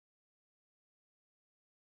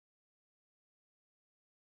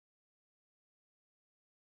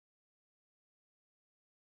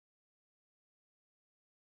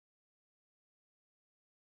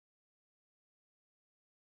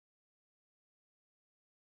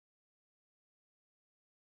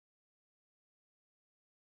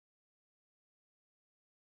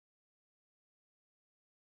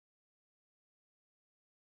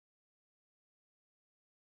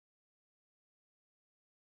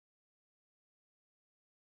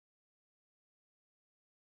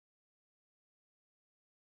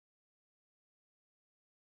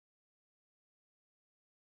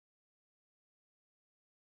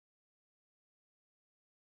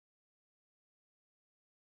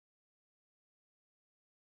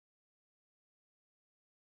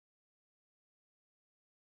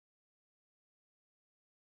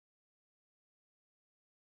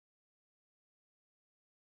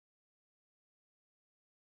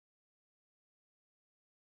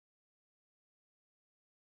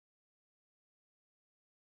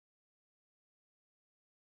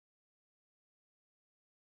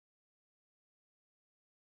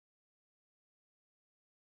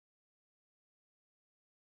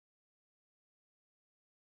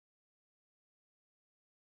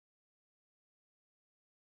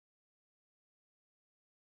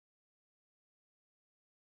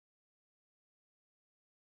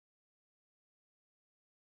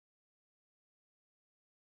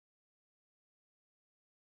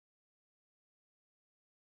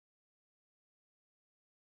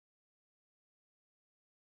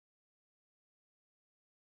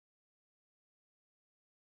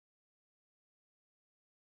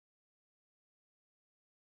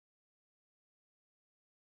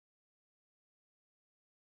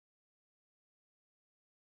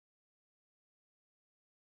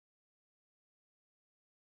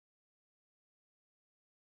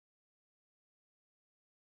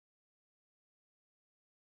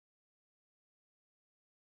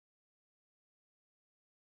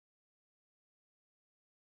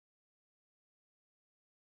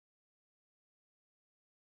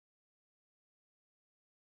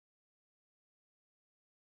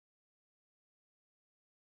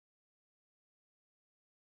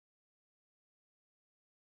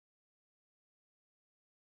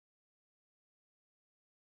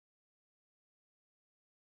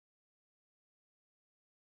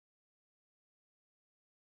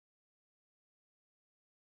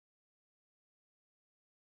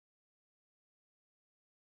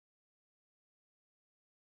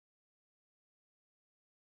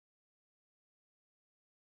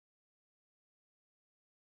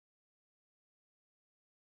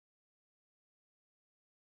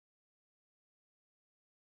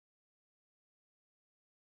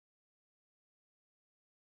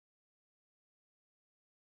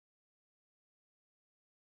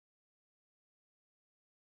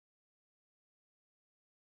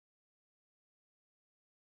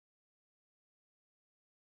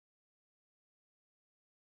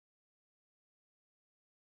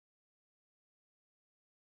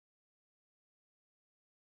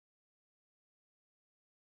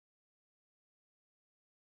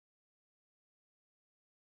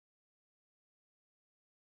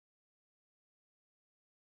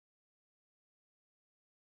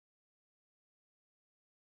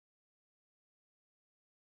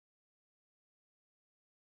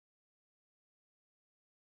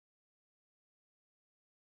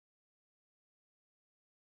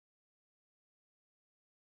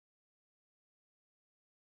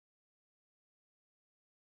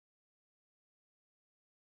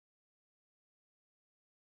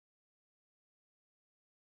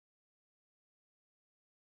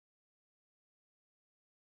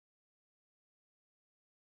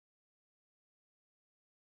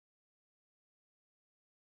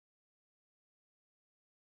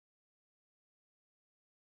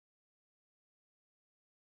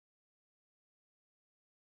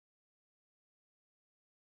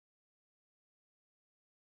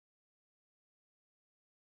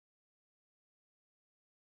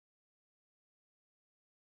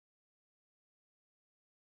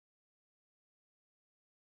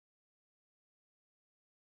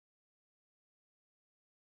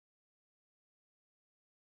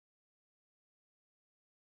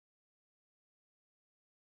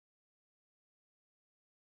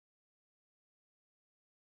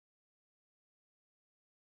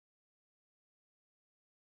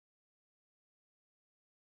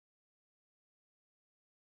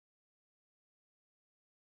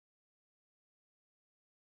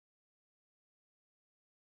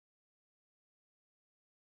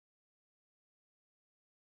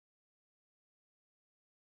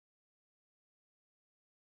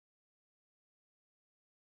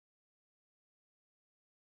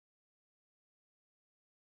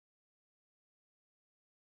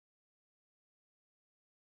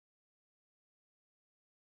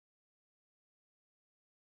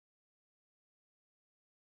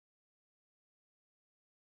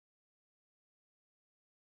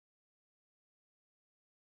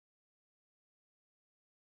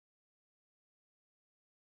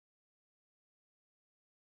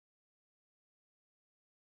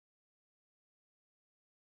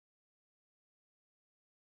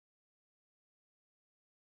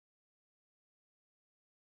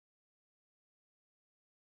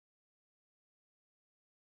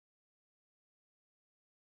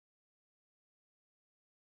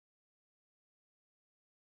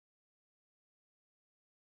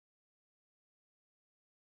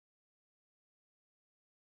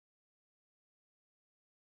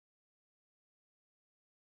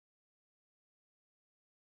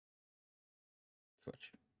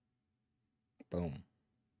Switch. Boom.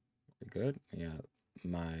 We good? Yeah.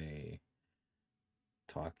 My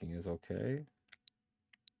talking is okay.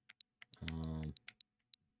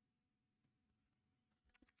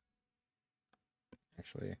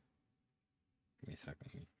 Actually, give me a second.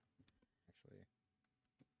 Actually,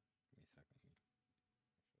 give me a second.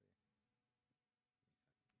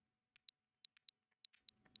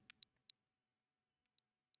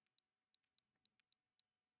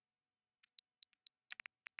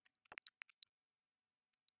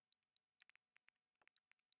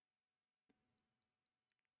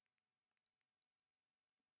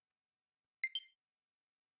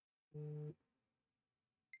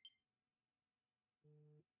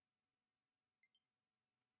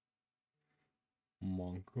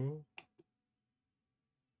 Monko.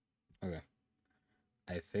 Okay.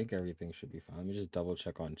 I think everything should be fine. Let me just double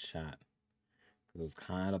check on chat. Cause it was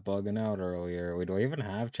kind of bugging out earlier. Wait, do I even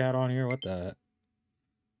have chat on here? What the?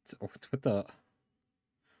 What the?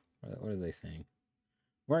 What are they saying?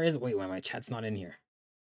 Where is? Wait, why my chat's not in here?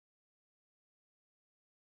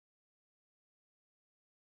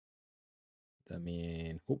 That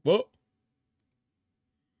mean? Whoa.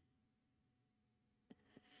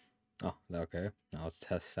 Oh, okay. Now let's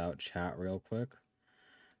test out chat real quick.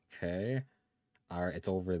 Okay. All right, it's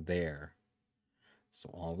over there. So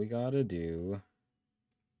all we gotta do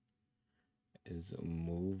is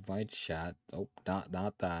move my chat. Oh, not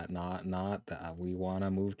that, not that. We wanna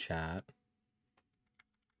move chat.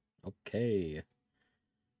 Okay.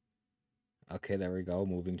 Okay, there we go.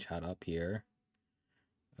 Moving chat up here.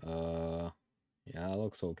 Yeah, it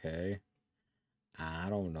looks okay. I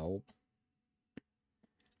don't know.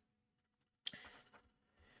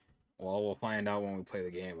 Well, we'll find out when we play the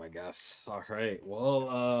game, I guess. All right.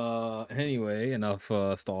 Well, anyway, enough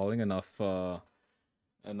stalling, enough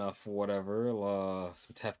whatever.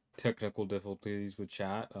 Some technical difficulties with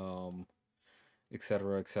chat,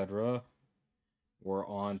 etc., etc. We're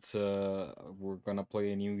gonna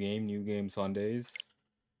play a new game Sundays.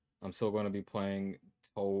 I'm still gonna be playing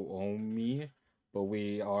Toomi, but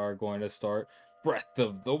we are going to start Breath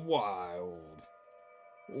of the Wild.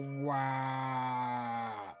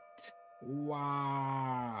 Wow.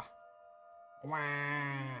 Wow.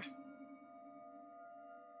 Wow.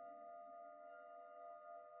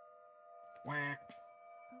 Wow.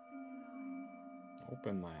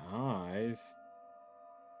 Open my eyes.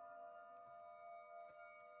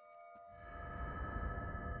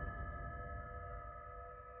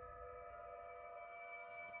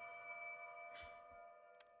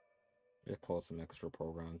 Just close some extra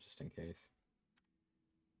programs just in case.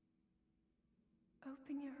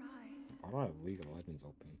 Open your eyes. Why do I have League of Legends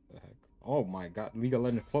open? The heck? Oh my god, League of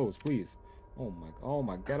Legends closed, please. Oh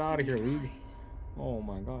my, get out of here, League. Eyes. Oh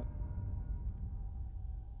my god.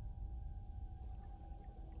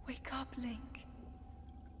 Wake up, Link.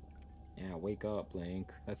 Yeah, wake up,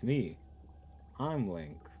 Link. That's me. I'm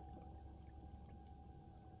Link.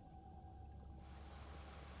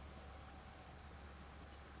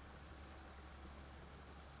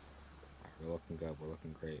 We're looking good. We're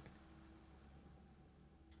looking great.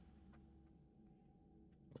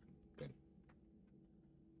 Good.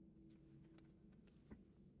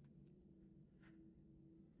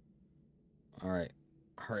 All right.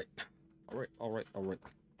 All right. All right. All right. All right.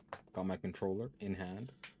 Got my controller in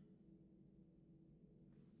hand.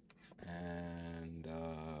 And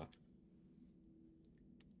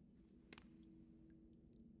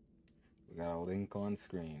we got a link on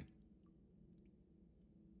screen.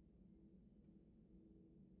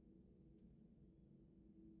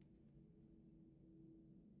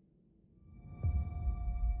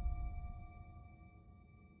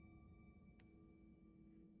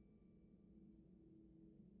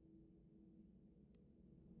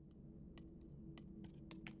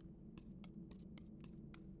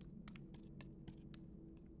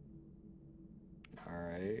 All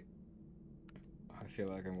right. I feel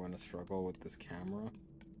like I'm going to struggle with this camera.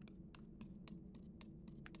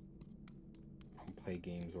 I'll play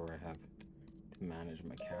games where I have to manage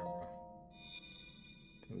my camera.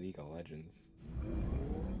 League of Legends.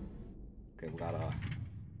 Okay, we got a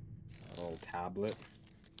little tablet.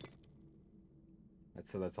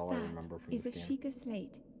 That's all I remember from That this is a game. Sheikah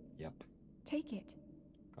slate. Yep. Take it.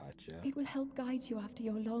 Gotcha. It will help guide you after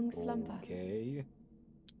your long slumber. Okay.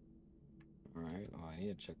 Alright, oh, I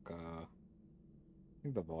need to check, I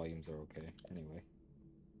think the volumes are okay, anyway.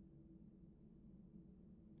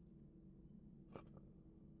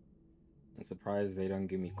 I'm surprised they don't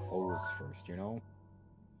give me clothes first, you know?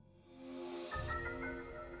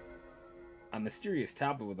 A mysterious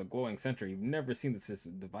tablet with a glowing center. You've never seen this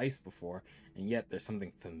device before, and yet there's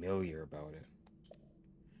something familiar about it.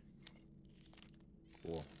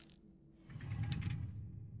 Cool.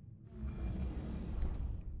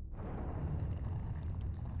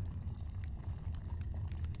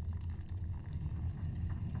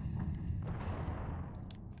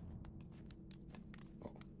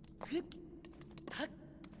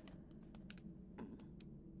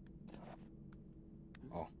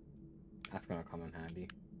 Oh, that's gonna come in handy.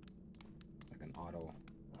 Like an auto.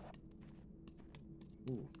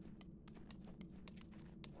 Ooh.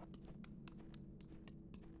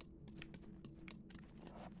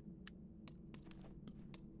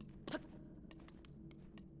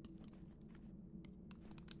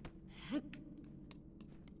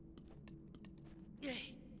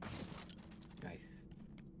 Nice.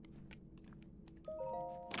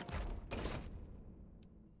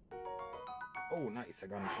 Oh, nice. I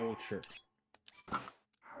got an old shirt.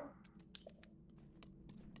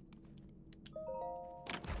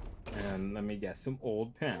 And let me guess, some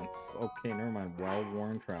old pants. Okay, never mind.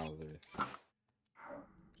 Well-worn trousers.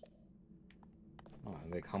 Oh,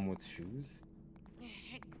 and they come with shoes?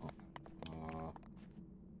 Oh.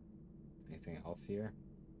 Anything else here?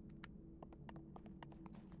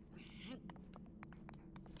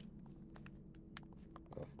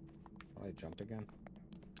 Oh, will I jump again?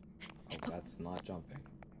 Oh, that's not jumping.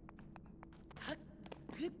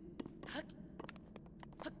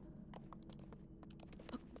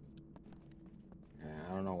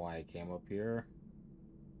 I don't know why I came up here.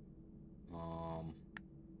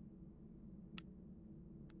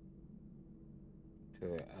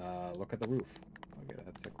 To look at the roof. Okay,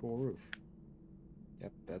 that's a cool roof.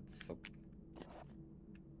 Yep, that's a...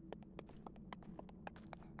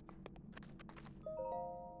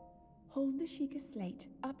 Hold the Sheikah slate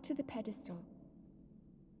up to the pedestal.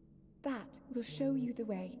 That will show you the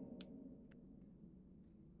way.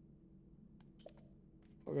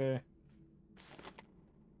 Okay.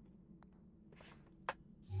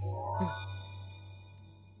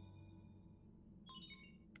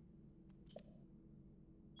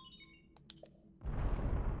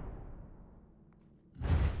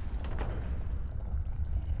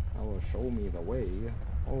 That will show me the way.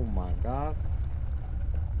 Oh my god.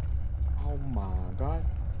 Oh my god.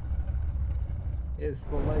 It's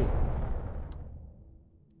the lake.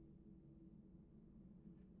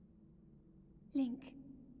 Link,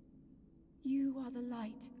 you are the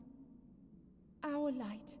light. Our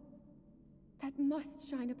light. That must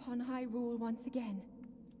shine upon Hyrule once again.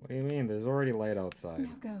 What do you mean? There's already light outside.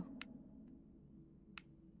 Now go.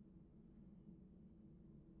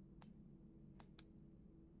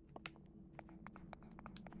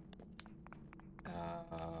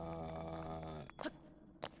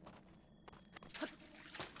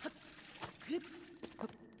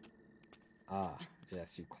 Ah,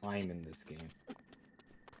 yes, you climb in this game.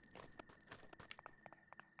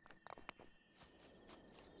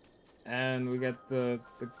 And we get the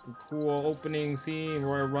cool opening scene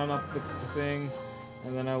where I run up the thing,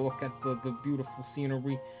 and then I look at the beautiful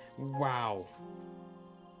scenery. Wow.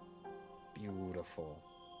 Beautiful.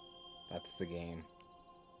 That's the game.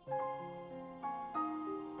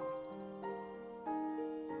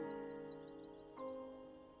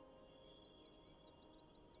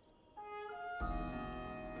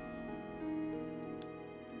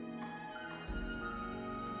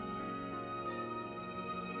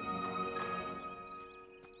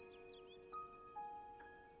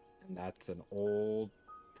 And that's an old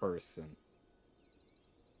person.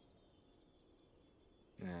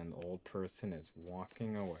 And the old person is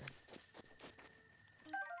walking away.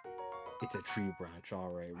 It's a tree branch.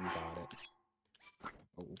 Alright, we got it.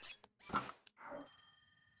 Oh, oops.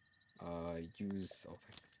 Use... Oh,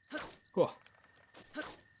 cool.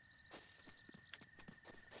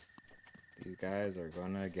 These guys are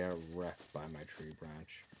gonna get wrecked by my tree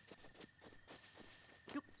branch.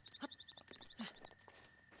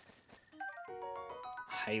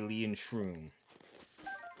 Hylian Shroom.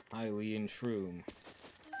 Hylian Shroom.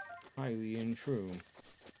 Hylian Shroom.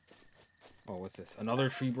 Oh, what's this? Another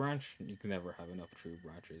tree branch? You can never have enough tree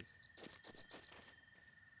branches.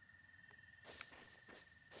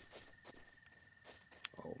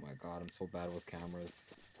 Oh my god, I'm so bad with cameras.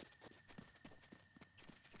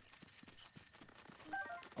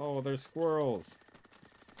 Oh, there's squirrels!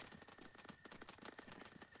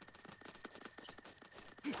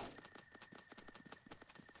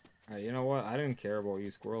 You know what? I didn't care about you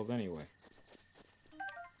squirrels anyway.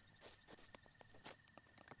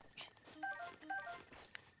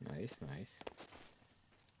 Nice, nice.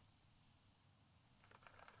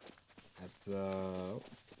 That's, the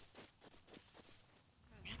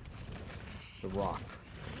rock.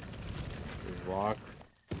 The rock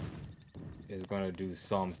is gonna do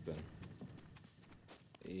something.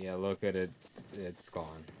 Yeah, look at it. It's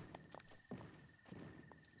gone.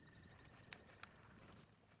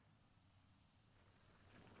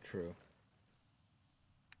 True.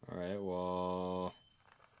 Alright, well...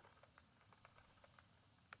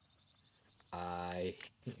 I'm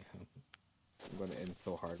gonna end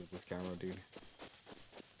so hard with this camera, dude.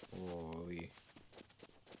 Holy.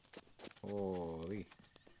 Holy.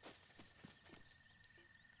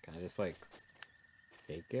 Can I just, like,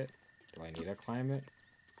 take it? Do I need to climb it?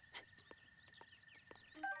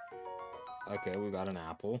 Okay, we got an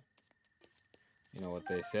apple. You know what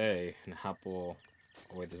they say, an apple...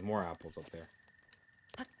 Oh, wait, there's more apples up there.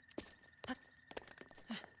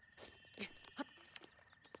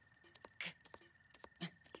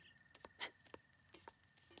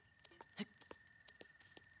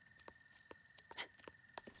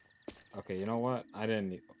 Okay, you know what? I didn't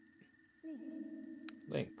need...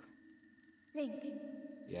 Link. Link,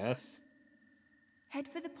 Yes? head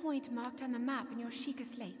for the point marked on the map in your Sheikah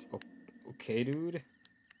slate. Okay, dude.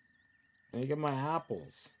 Let me get my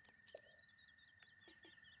apples.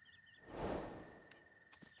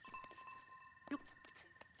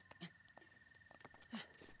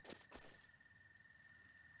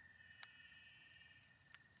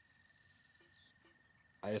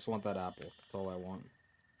 I just want that apple. That's all I want.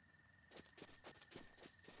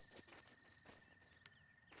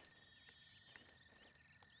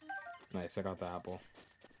 Nice, I got the apple.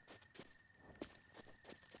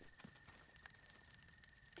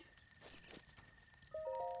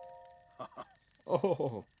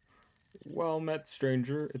 Oh, well met,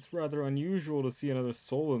 stranger. It's rather unusual to see another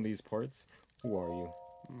soul in these parts. Who are you?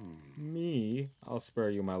 Me? I'll spare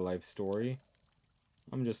you my life story.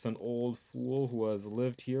 I'm just an old fool who has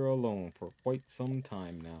lived here alone for quite some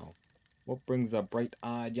time now. What brings a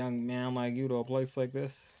bright-eyed young man like you to a place like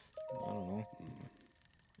this? I don't know.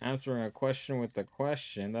 Answering a question with a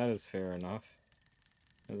question, that is fair enough.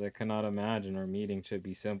 As I cannot imagine our meeting should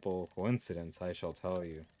be simple coincidence, I shall tell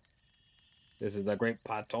you. This is the Great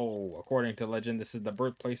Plateau. According to legend, this is the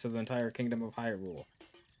birthplace of the entire kingdom of Hyrule.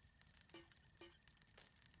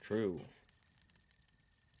 True.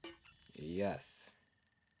 Yes.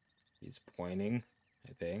 He's pointing,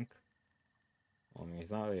 I think. Well, I mean,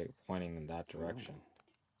 he's not really pointing in that direction.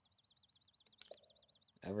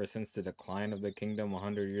 Ever since the decline of the kingdom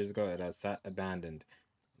 100 years ago, it has sat abandoned,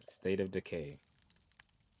 in a state of decay.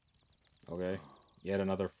 Okay? Yet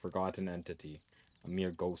another forgotten entity, a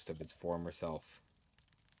mere ghost of its former self.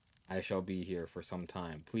 I shall be here for some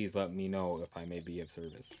time. Please let me know if I may be of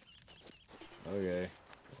service. Okay.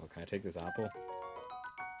 Well, can I take this apple?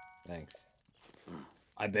 Thanks.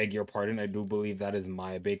 I beg your pardon, I do believe that is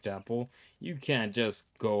my baked apple. You can't just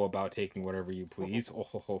go about taking whatever you please.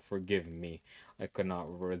 Oh, forgive me. I could not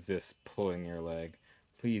resist pulling your leg.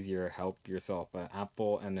 Please, help yourself. An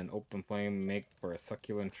apple and an open flame make for a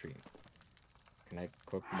succulent treat. Can I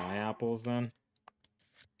cook my apples then?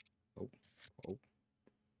 Oh, oh,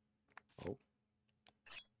 oh.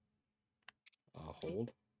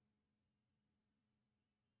 Hold.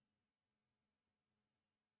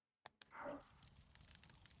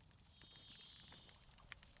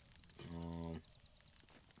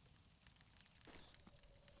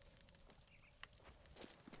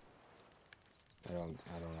 Um,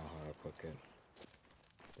 I don't know how to cook it.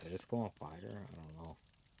 Did I just go on fire? I don't know.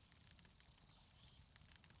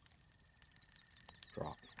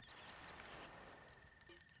 Drop.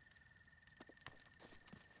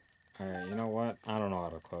 Alright, you know what? I don't know how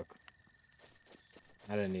to cook.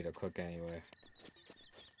 I didn't need to cook anyway.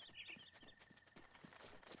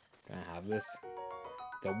 Can I have this?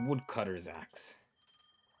 The woodcutter's axe.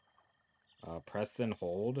 Press and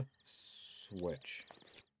hold. Switch.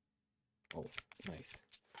 Oh, nice.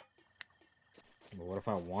 But what if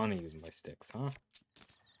I want to use my sticks, huh?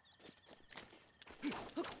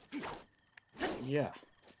 Yeah.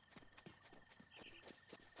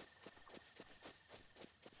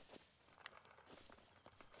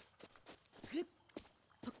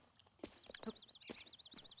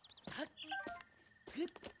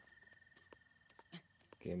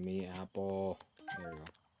 Give me apple. There we go.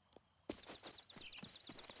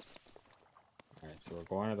 Alright, so we're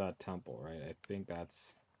going to that temple, right? I think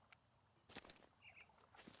that's...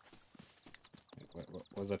 What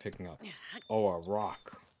was I picking up? Oh, a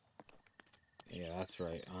rock. Yeah, that's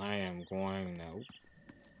right. I am going now.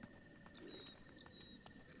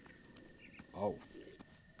 Oh.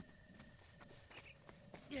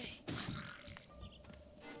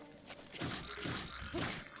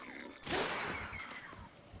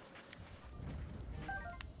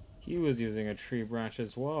 He was using a tree branch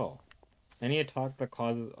as well. Any attack that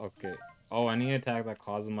causes... Okay. Oh, any attack that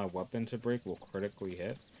causes my weapon to break will critically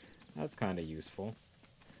hit. That's kind of useful.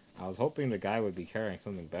 I was hoping the guy would be carrying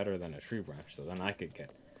something better than a tree branch, so then I could get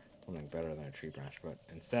something better than a tree branch. But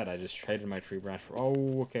instead, I just traded my tree branch for...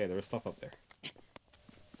 Oh, okay, there was stuff up there.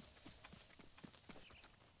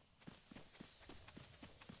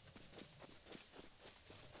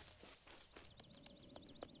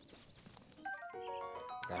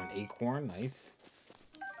 Got an acorn, nice.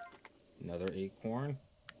 Another acorn.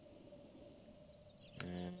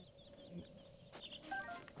 And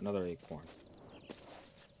another acorn.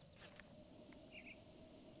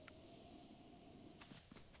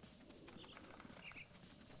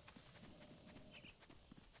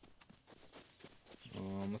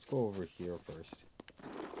 Let's go over here first.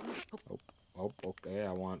 Oh, oh, okay,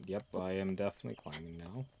 yep, I am definitely climbing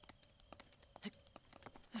now.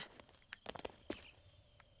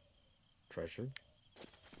 Treasure.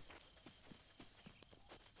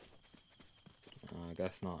 I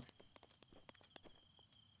guess not.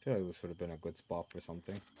 I feel like this would have been a good spot for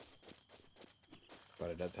something. But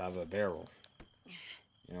it does have a barrel.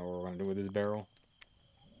 You know what we're going to do with this barrel?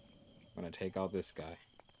 I'm going to take out this guy.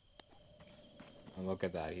 And look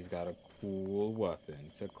at that, he's got a cool weapon.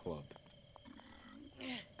 It's a club.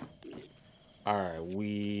 Alright,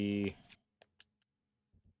 we...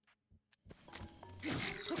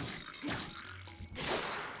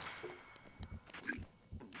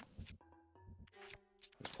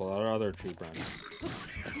 Let's pull out our other tree branch. I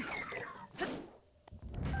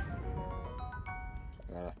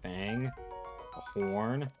got a fang, a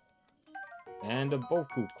horn, and a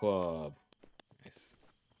boku club. Nice.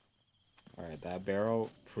 Alright, that barrel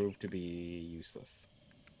proved to be useless.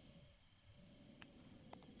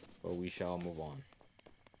 But we shall move on.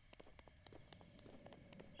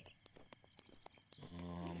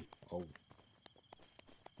 Oh.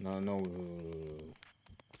 No, no.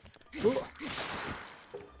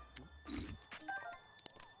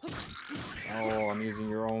 Oh, I'm using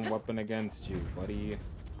your own weapon against you, buddy.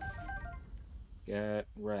 Get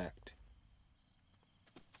wrecked.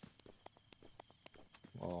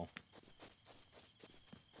 Well.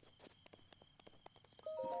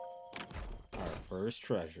 Our first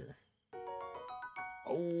treasure.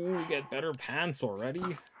 Oh, we get better pants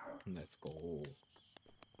already? Let's go.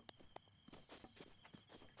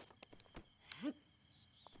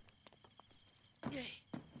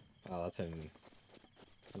 Oh, that's an...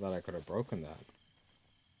 I thought I could have broken that.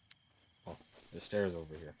 Oh, there's stairs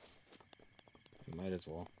over here. I might as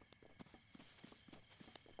well.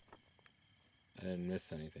 I didn't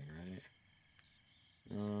miss anything,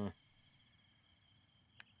 right?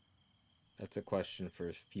 That's a question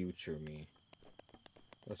for future me.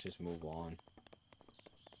 Let's just move on.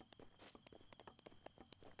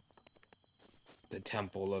 The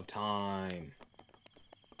Temple of Time.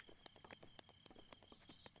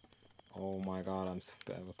 Oh my god, I'm so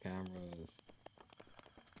bad with cameras.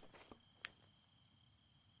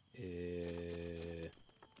 We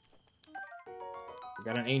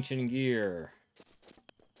got an ancient gear.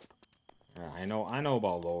 I know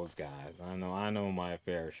about those guys. I know my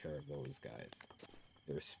fair share of those guys.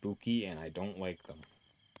 They're spooky and I don't like them.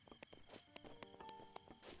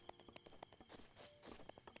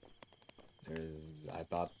 I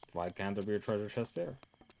thought, why can't there be a treasure chest there?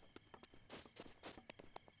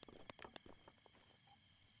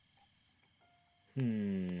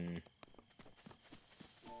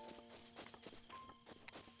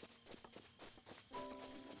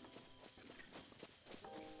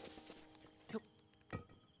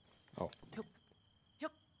 Oh.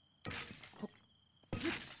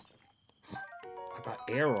 I got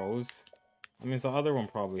arrows. I mean, the other one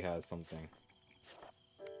probably has something.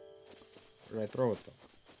 Where did I throw it, though?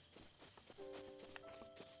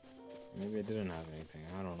 Maybe it didn't have anything.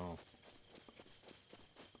 I don't know.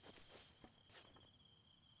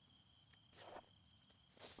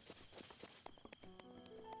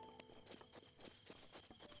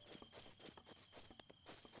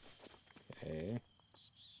 Okay.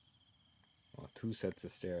 Well, 2 sets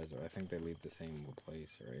of stairs, but I think they lead the same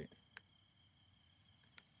place, right?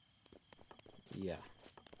 Yeah.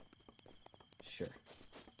 Sure.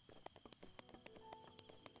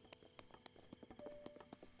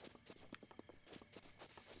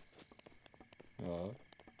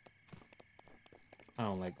 I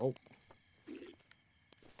don't like... Oh.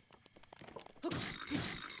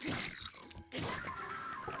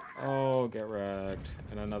 Oh, get wrecked.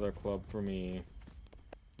 And another club for me.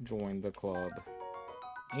 Join the club.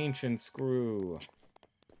 Ancient screw.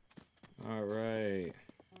 Alright.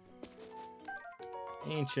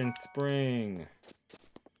 Ancient spring.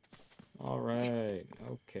 Alright.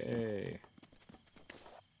 Okay.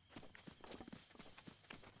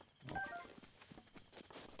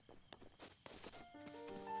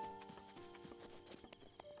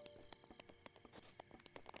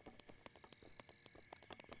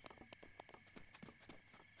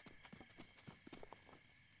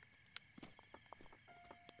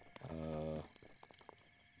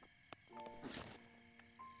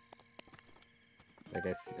 I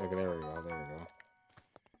guess. Okay, there we go. There we go.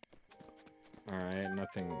 Alright,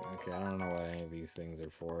 nothing. Okay, I don't know what any of these things are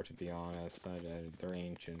for, to be honest. They're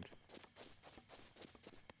ancient.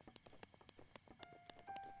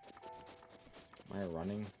 Am I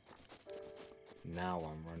running? Now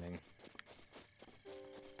I'm running.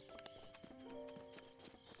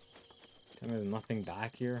 Tell me there's nothing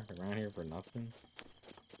back here? Around here for nothing?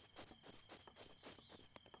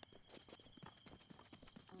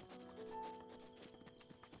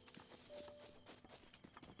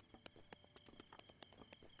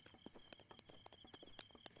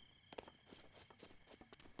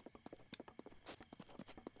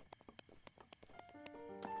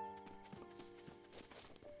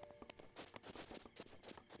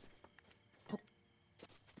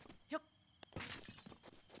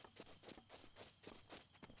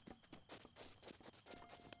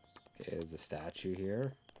 Okay, there's a statue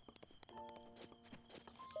here.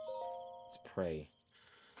 Let's pray.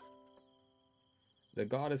 The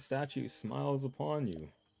goddess statue smiles upon you.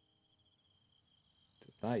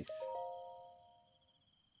 Nice.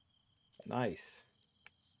 Nice.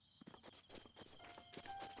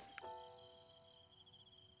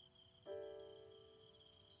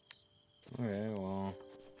 Okay, well.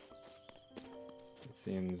 It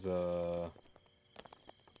seems, also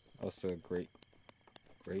great.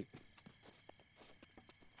 Great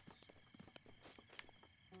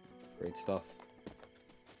stuff.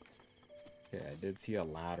 Okay, I did see a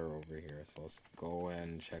ladder over here, so let's go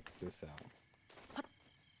and check this out.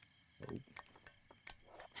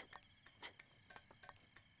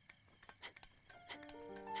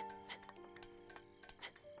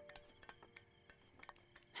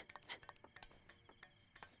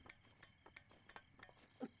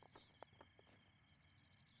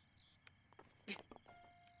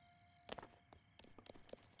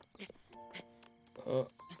 Oh.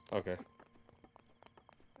 Okay.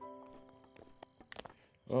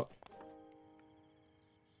 Oh.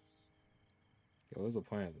 What was the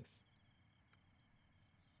point of this?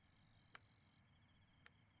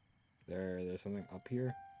 There's something up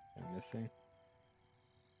here I'm missing.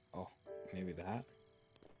 Oh, maybe that.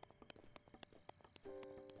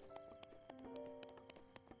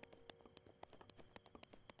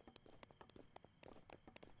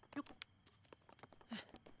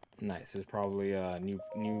 Nice. There's probably a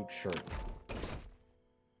new shirt.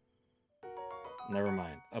 Never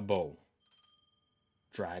mind. A bow.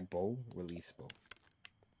 Drag bow. Release bow.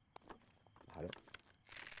 How do...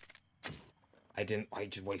 I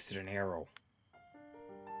just wasted an arrow.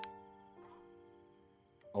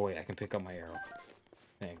 Oh wait, I can pick up my arrow.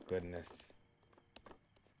 Thank goodness.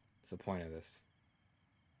 What's the point of this?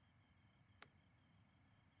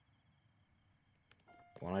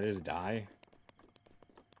 Won't I just die?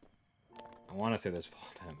 I want to say there's fall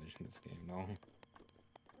damage in this game, no?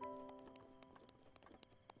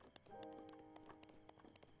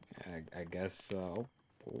 I guess,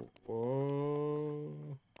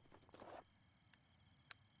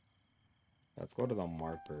 let's go to the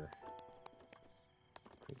marker.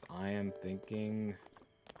 Because I am thinking...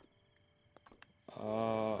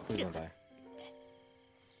 please don't die.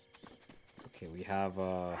 Okay, we have,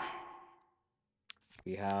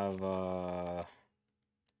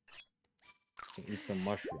 can eat some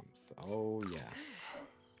mushrooms. Oh, yeah.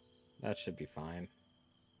 That should be fine.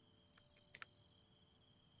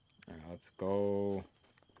 Alright, let's go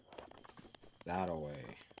that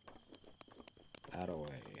away. That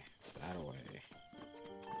away. That away.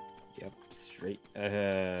 Yep, straight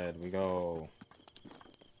ahead we go.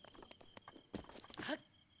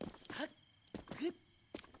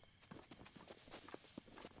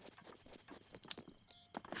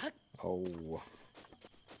 Oh.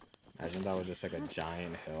 Imagine that was just like a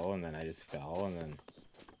giant hill and then I just fell and then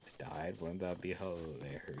I died. Wouldn't that be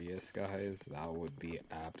hilarious, guys? That would be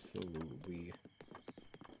absolutely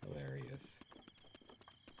hilarious.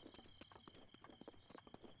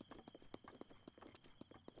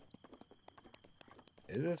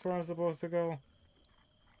 Is this where I'm supposed to go?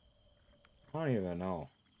 I don't even know.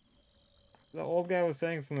 The old guy was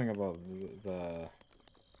saying something about the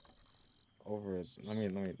over. Let me.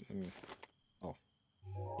 Oh,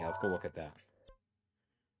 yeah. Let's go look at that.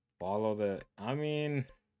 Follow the. I mean,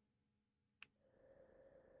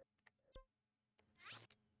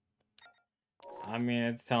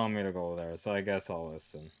 it's telling me to go there, so I guess I'll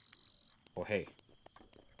listen. Oh, hey.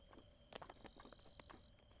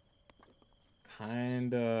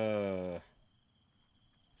 Kinda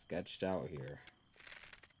sketched out here.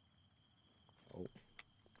 Oh.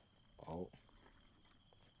 Oh.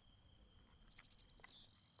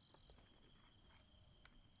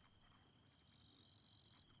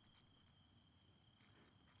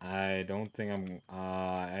 don't think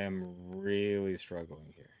I am really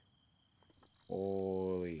struggling here.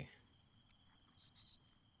 Holy.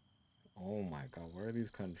 Oh my god, where are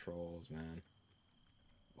these controls, man?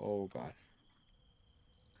 Oh god.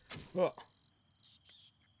 Oh,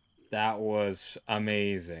 that was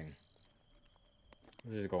amazing.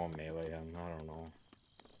 Let's just go on melee him, I don't know.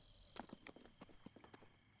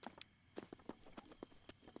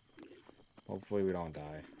 Hopefully we don't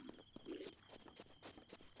die.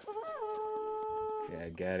 Okay, I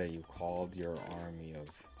get it. You called your army of...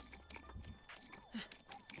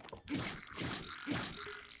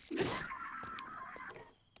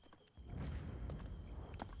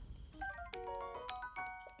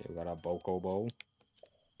 Okay, we got a bokobo.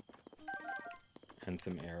 And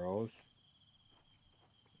some arrows.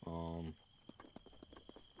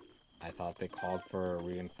 I thought they called for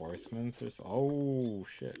reinforcements or so. Oh,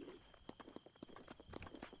 shit.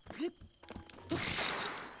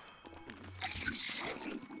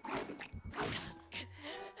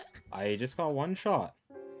 I just got one shot.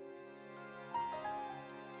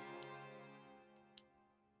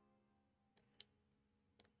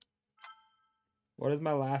 What is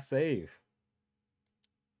my last save?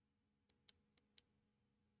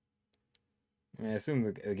 I mean, I assume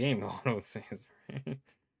the game auto saves, right?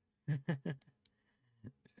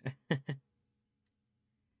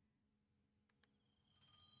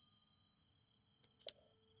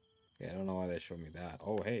 Yeah, I don't know why they showed me that.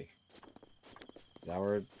 Oh, hey.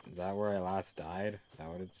 Is that where I last died? Is that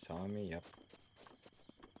what it's telling me? Yep.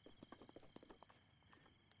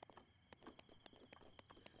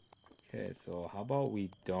 Okay, so how about we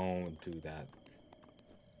don't do that?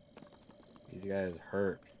 These guys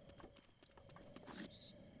hurt.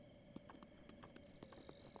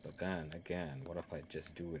 But then, again, what if I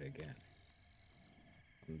just do it again?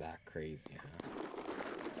 I'm that crazy, huh?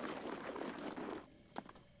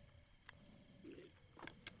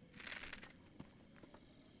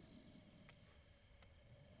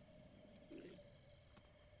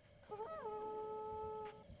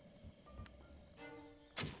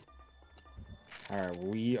 Alright,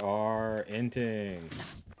 we are inting.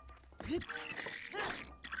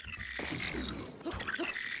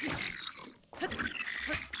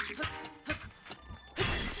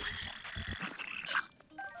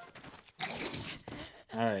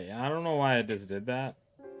 Alright, I don't know why I just did that.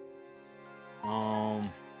 I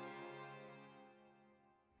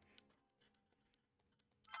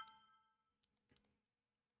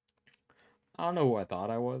don't know who I thought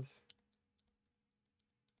I was.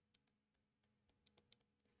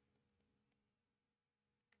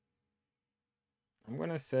 I'm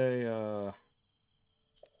gonna say,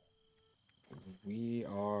 we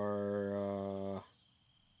are,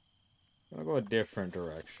 gonna go a different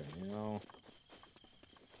direction, you know?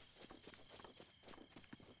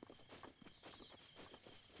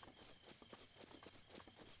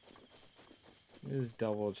 Just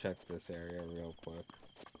double check this area real quick.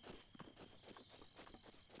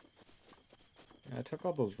 Yeah, I took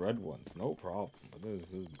out those red ones, no problem. But this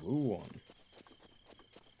blue one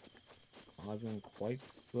wasn't quite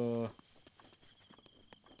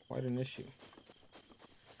an issue.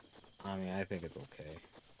 I mean, I think it's okay.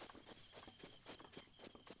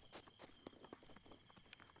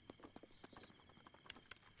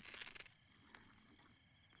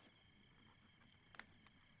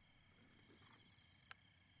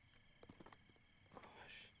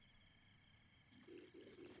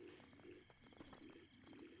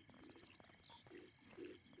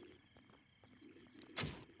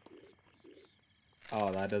 Oh,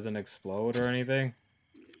 that doesn't explode or anything?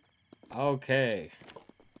 Okay.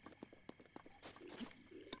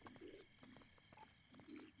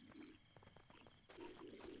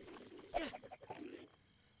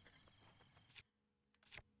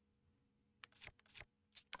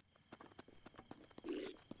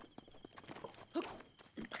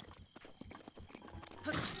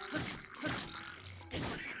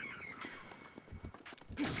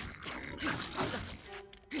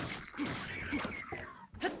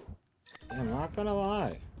 Yeah, I'm not gonna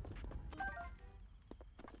lie.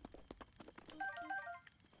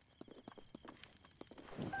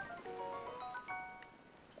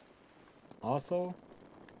 Also,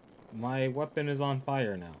 my weapon is on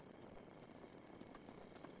fire now.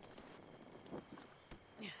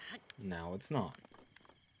 Now it's not.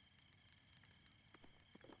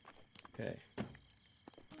 Okay.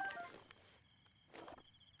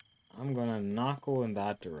 I'm gonna not go in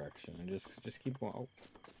that direction and just keep going. Oh,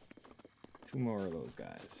 two more of those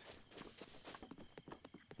guys.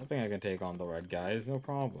 I think I can take on the red guys, no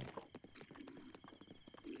problem.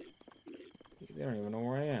 They don't even know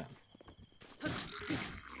where I am.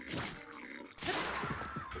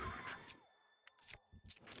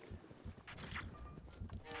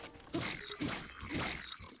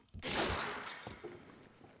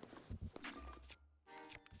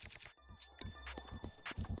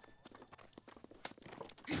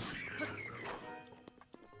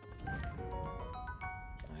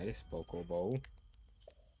 Nice, Bokobo.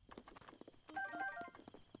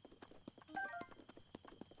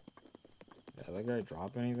 Did that guy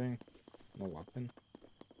drop anything? No weapon?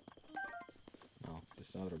 No,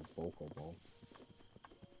 just another Bokobo.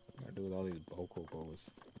 What do I do with all these Bokobos?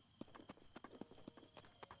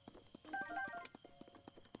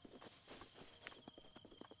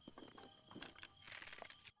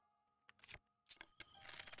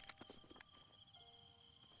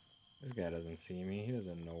 This guy doesn't see me. He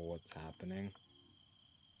doesn't know what's happening.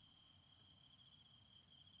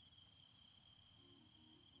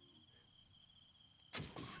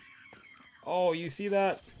 Oh, you see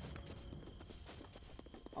that?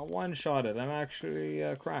 I one-shot it. I'm actually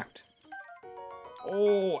cracked.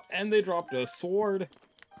 Oh, and they dropped a sword.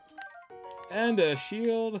 And a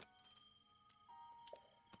shield.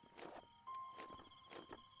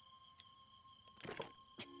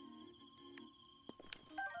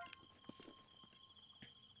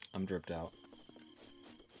 I'm dripped out.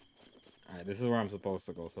 Alright, this is where I'm supposed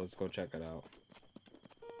to go, so let's go check it out.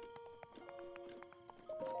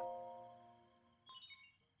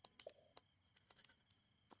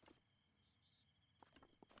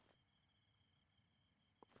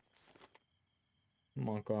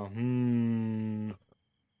 Monka,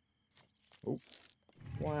 Oh,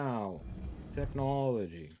 wow.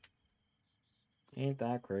 Technology. Ain't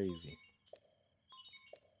that crazy.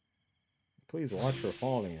 Please watch for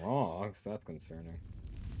falling rocks. That's concerning.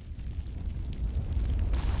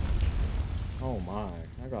 Oh my.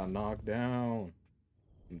 I got knocked down.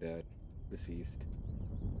 I'm dead. Deceased.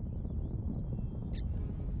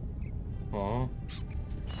 Huh?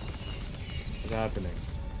 What's happening?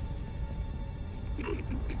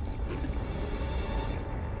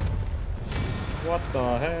 What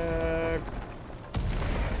the heck?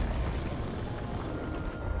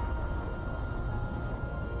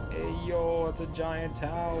 Hey yo, it's a giant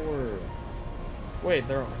tower. Wait,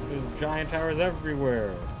 there's giant towers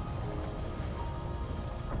everywhere.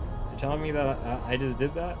 You're telling me that I just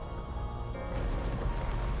did that?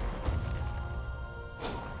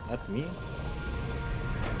 That's me?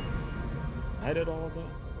 I did all of that?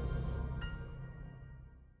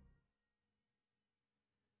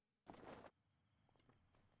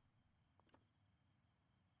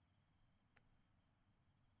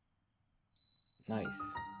 Nice.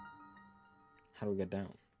 How do we get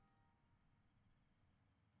down?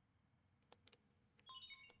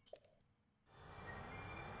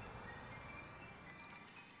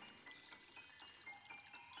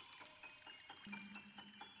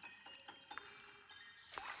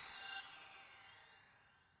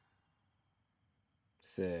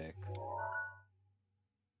 Sick.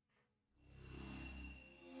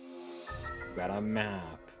 Got a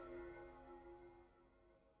map.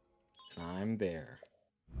 And I'm there.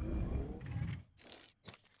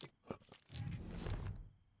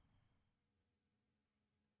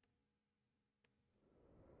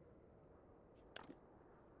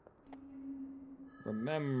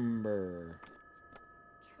 Remember.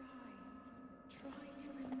 Try to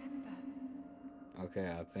remember. Okay,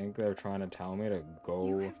 I think they're trying to tell me to go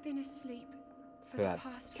You have been asleep for to the that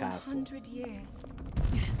past castle. 100 years.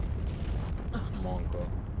 Monka.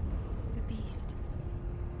 The beast.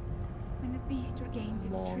 When the beast regains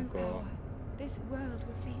its true Monka. power, this world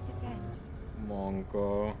will face its end.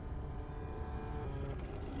 Monka.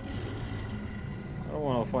 I don't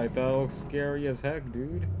want to fight that. It looks scary as heck,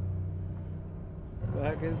 dude. What the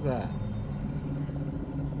heck is that?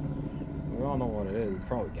 We all know what it is. It's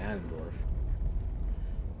probably Ganondorf.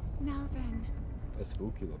 Now then. That's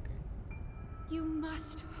spooky looking. You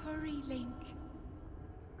must hurry, Link.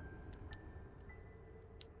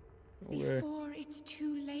 Okay. Before it's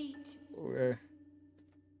too late. Okay.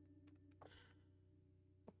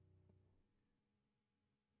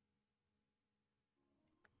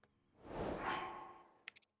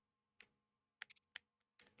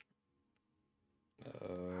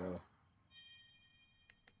 Oh.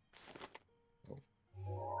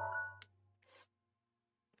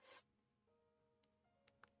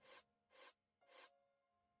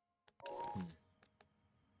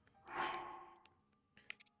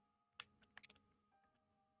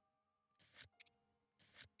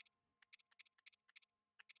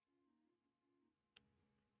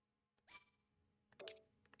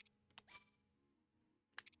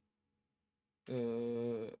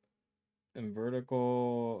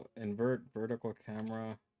 Invert vertical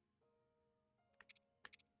camera.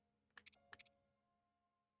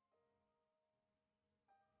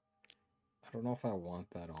 I don't know if I want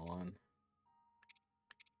that on.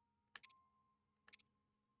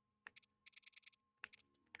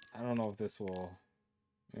 I don't know if this will.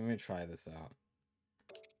 Let me try this out.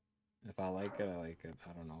 If I like it, I like it.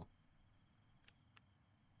 I don't know.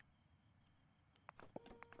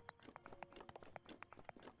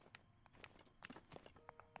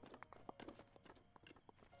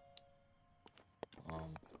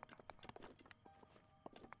 Um,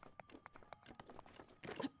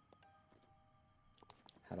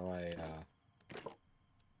 how do I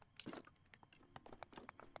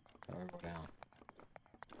go down?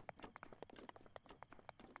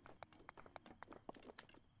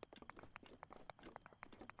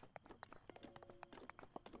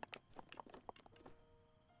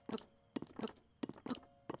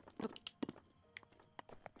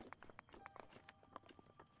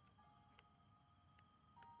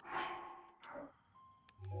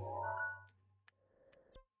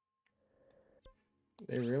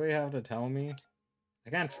 They really have to tell me? I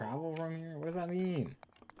can't travel from here? What does that mean?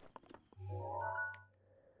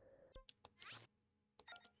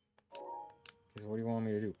 Because what do you want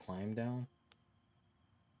me to do? Climb down?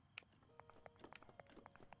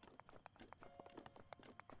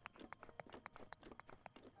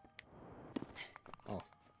 Oh.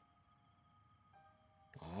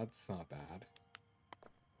 Oh, that's not bad.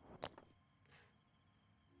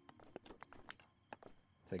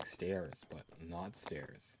 It's like stairs, but not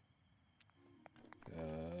stairs.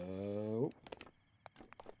 Oop.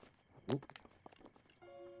 Oop.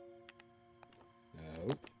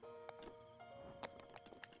 Nope.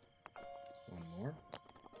 One more.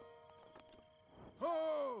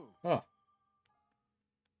 Oh.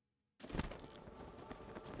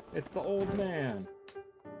 It's the old man.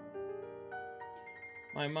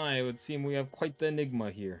 My, it would seem we have quite the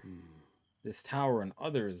enigma here. This tower and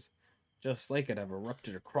others, just like it, have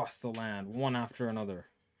erupted across the land, one after another.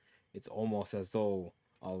 It's almost as though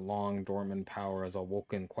a long dormant power has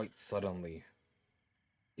awoken quite suddenly.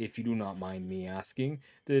 If you do not mind me asking,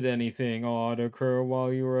 did anything odd occur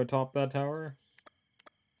while you were atop that tower?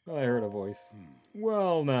 I heard a voice.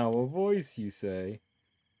 Well, now, a voice, you say?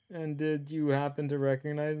 And did you happen to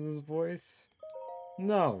recognize this voice?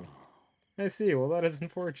 No. I see. Well, that is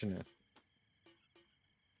unfortunate.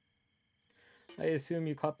 I assume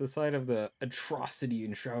you caught the sight of the atrocity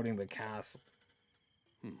enshrouding the castle.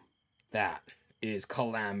 That is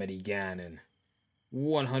Calamity Ganon.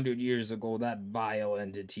 100 years ago, that vile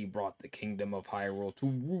entity brought the kingdom of Hyrule to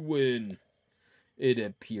ruin. It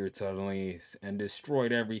appeared suddenly and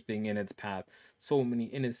destroyed everything in its path. So many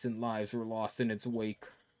innocent lives were lost in its wake.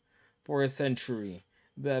 For a century,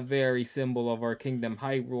 the very symbol of our kingdom,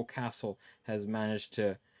 Hyrule Castle, has managed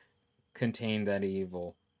to contain that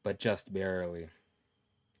evil, but just barely.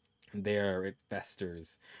 There it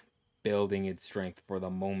festers, building its strength for the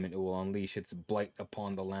moment it will unleash its blight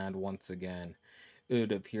upon the land once again. It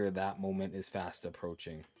would appear that moment is fast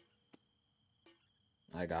approaching.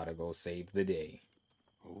 I gotta go save the day.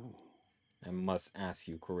 Oh. I must ask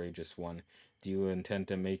you, courageous one, do you intend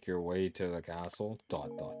to make your way to the castle? ...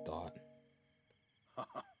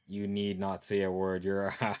 You need not say a word.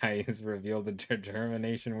 Your eyes reveal the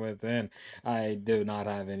determination within. I do not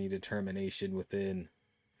have any determination within.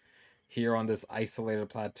 Here on this isolated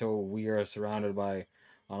plateau, we are surrounded on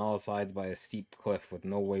all sides by a steep cliff with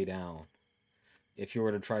no way down. If you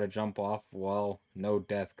were to try to jump off, well, no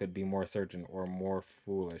death could be more certain or more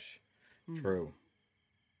foolish. True.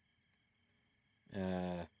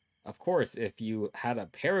 Of course, if you had a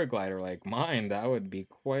paraglider like mine, that would be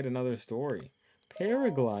quite another story.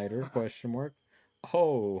 Paraglider? Question mark.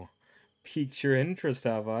 Oh, piqued your interest,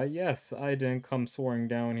 have I? Yes, I didn't come soaring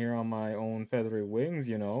down here on my own feathery wings,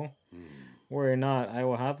 you know. Worry not, I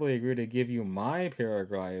will happily agree to give you my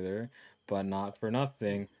paraglider, but not for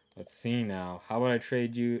nothing. Let's see now. How about I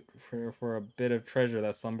trade you for a bit of treasure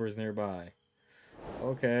that slumbers nearby?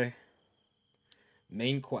 Okay.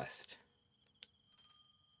 Main quest.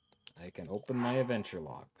 I can open my adventure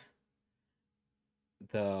log.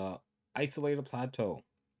 The isolated plateau.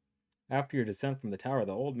 After your descent from the tower,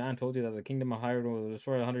 the old man told you that the kingdom of Hyrule was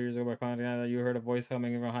destroyed 100 years ago by Calamity Ganon. You heard a voice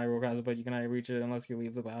coming from Hyrule Castle, but you cannot reach it unless you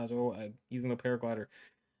leave the plateau using the paraglider.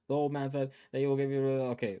 The old man said that he will give you...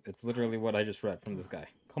 Okay, it's literally what I just read from this guy.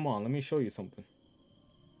 Come on, let me show you something.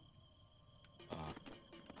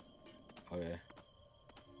 Okay.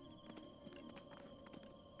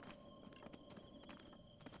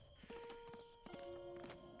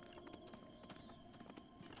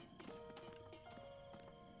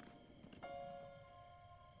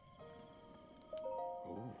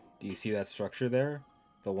 Do you see that structure there?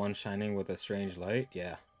 The one shining with a strange light?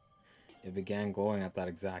 Yeah. It began glowing at that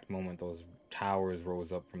exact moment those towers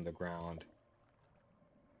rose up from the ground.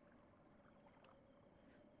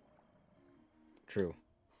 True.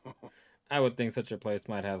 I would think such a place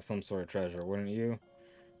might have some sort of treasure, wouldn't you?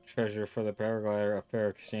 treasure for the paraglider, a fair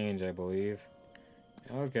exchange, I believe.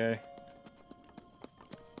 Okay.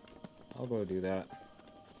 I'll go do that.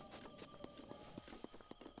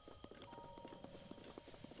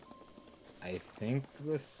 I think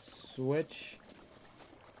the switch...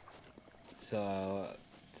 So,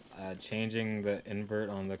 changing the invert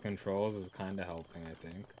on the controls is kind of helping, I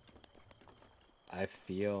think. I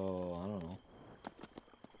feel... I don't know.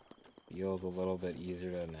 Feels a little bit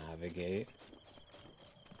easier to navigate.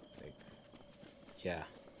 Like, yeah.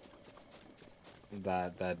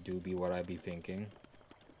 That do be what I be thinking.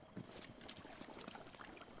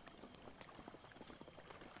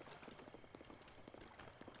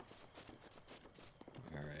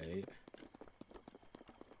 Alright.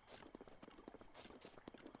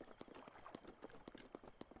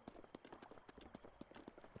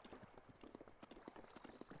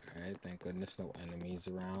 Alright, thank goodness no enemies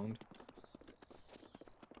around.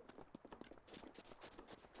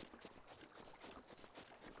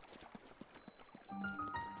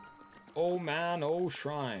 Oh man, oh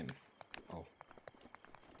shrine. Oh.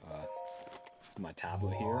 My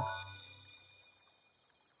tablet here.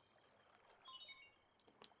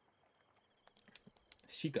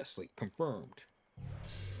 Sheikah sleep confirmed.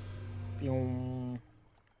 Pyong.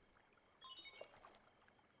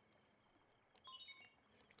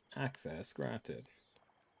 Access granted.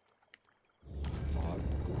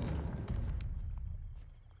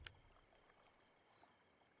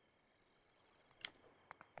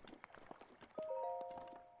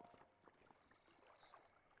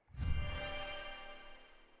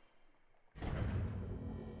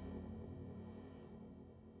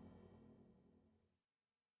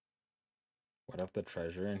 What if the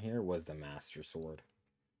treasure in here was the Master Sword?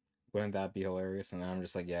 Wouldn't that be hilarious? And then I'm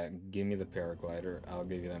just like, yeah, give me the paraglider. I'll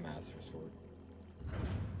give you the Master Sword.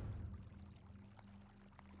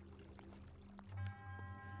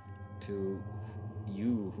 To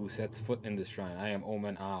you who sets foot in this shrine, I am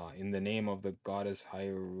Omen Ah. In the name of the goddess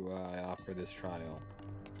Hyru, I offer this trial.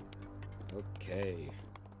 Okay.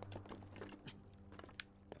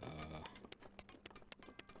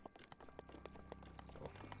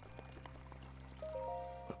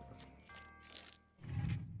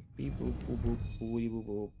 Beep boop boop boop boop boop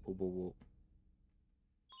boop boop boop boop.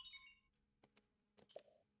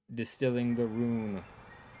 Distilling the rune.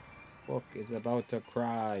 Book is about to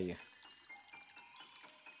cry.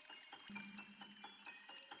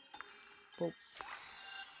 Boop.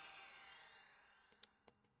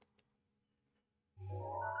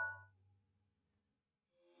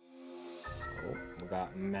 Oh, we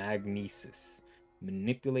got magnesis.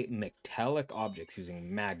 Manipulate metallic objects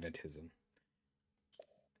using magnetism.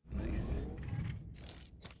 Nice.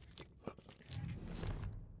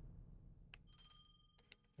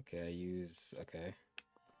 Okay, I use... Okay.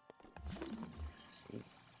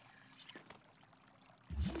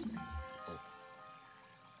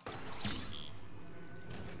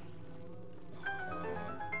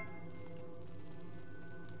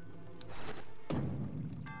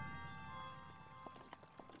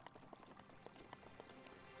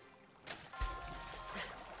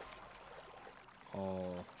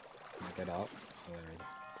 Oh, can I get up? Oh, there we go.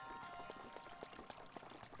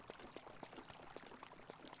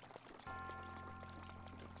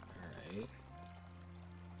 Alright.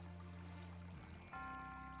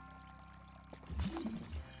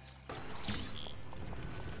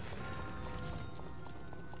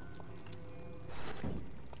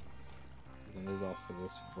 And there's also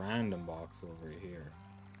this random box over here.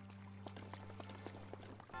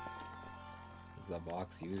 Is that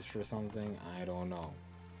box used for something? I don't know.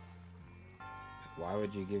 Why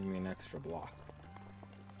would you give me an extra block?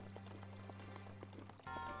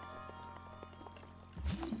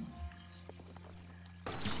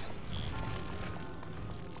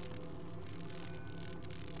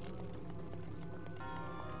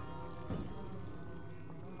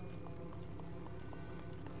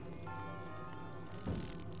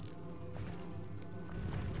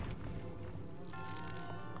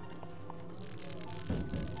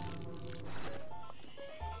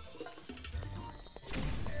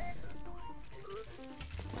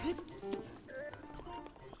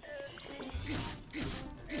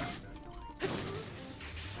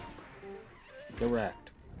 Correct.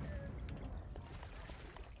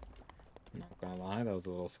 Not gonna lie, that was a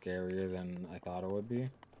little scarier than I thought it would be.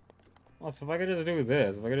 Also, if I could just do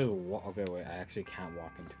this, if I could just walk... Okay, wait, I actually can't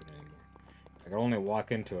walk into it anymore. I could only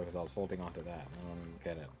walk into it because I was holding onto that. I don't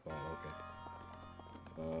get it, but okay.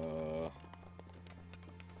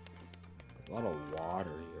 A lot of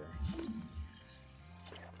water here.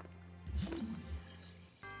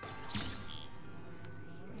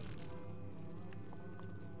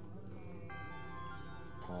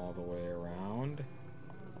 all the way around.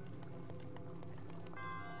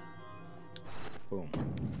 Boom.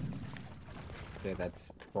 Okay, that's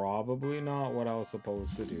probably not what I was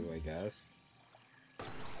supposed to do, I guess.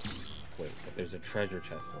 Wait, but there's a treasure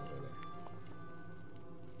chest over there.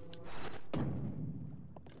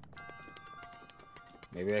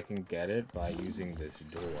 Maybe I can get it by using this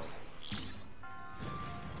door.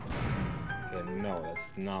 Okay, no,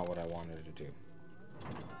 that's not what I wanted to do.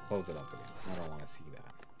 Close it up again. I don't want to see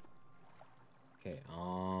that. Okay,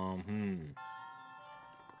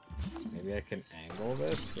 maybe I can angle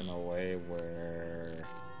this in a way where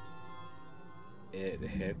it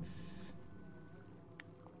hits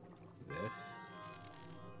this.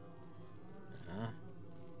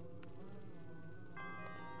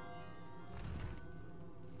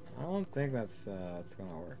 I don't think that's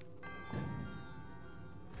gonna work.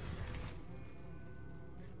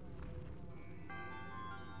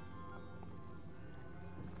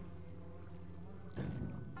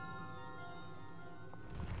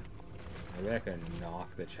 Maybe I can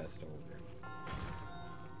knock the chest over.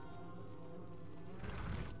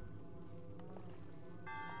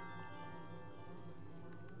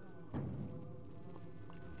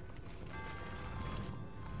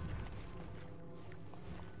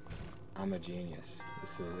 I'm a genius.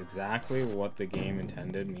 This is exactly what the game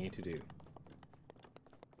intended me to do.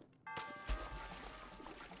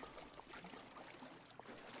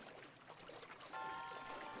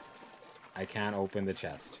 I can't open the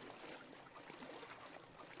chest.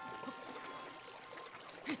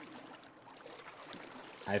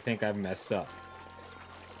 I think I've messed up.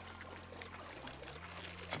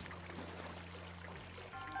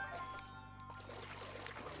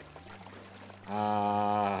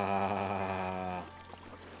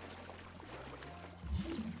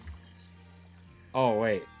 Oh,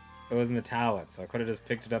 wait. It was metallic, so I could have just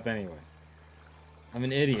picked it up anyway. I'm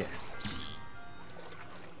an idiot.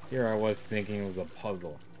 Here I was thinking it was a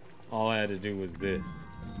puzzle. All I had to do was this.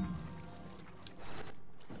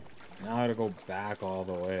 Now I had to go back all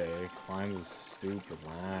the way, climb the stupid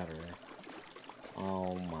ladder.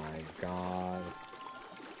 Oh my god.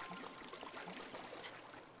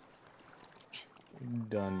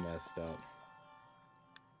 Done messed up.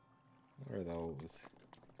 What are those?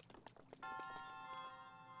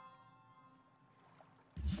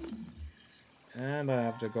 And I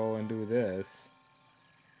have to go and do this.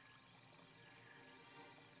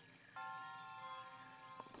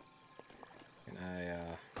 Can I,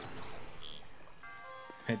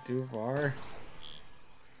 too far?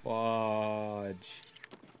 Fudge.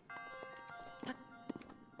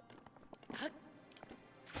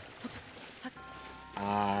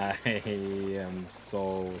 I am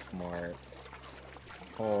so smart.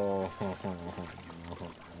 Oh.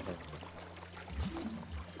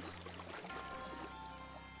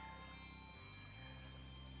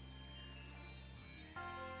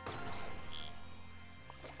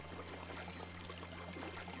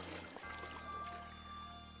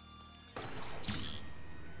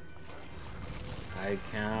 I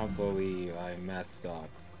can't believe I messed up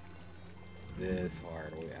this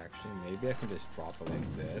hard. Wait, actually, maybe I can just drop it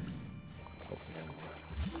like this. Oh, never mind.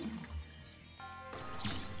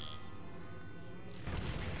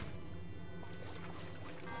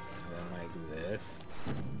 And then I do this.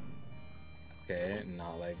 Okay,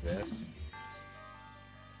 not like this.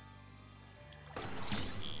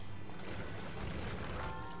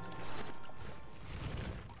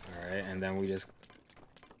 Alright, and then we just...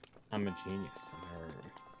 I'm a genius.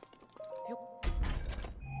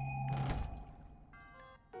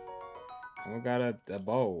 And we got a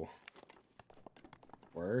bow.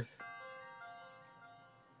 Worth.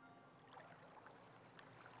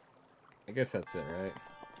 I guess that's it, right?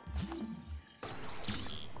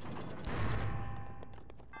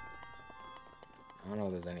 I don't know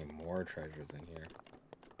if there's any more treasures in here.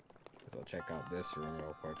 Guess I'll check out this room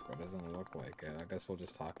real quick, but it doesn't look like it. I guess we'll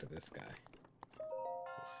just talk to this guy.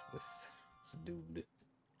 This dude.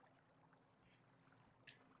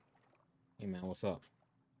 Hey man, what's up?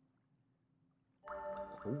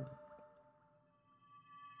 Ooh.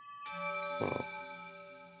 Oh.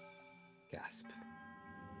 Gasp.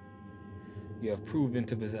 You have proven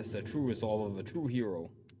to possess the true resolve of a true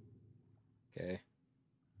hero. Okay.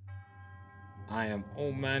 I am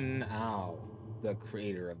Omen Ao, the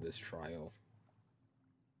creator of this trial.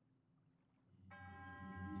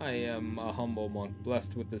 I am a humble monk,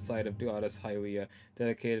 blessed with the sight of Goddess Hylia,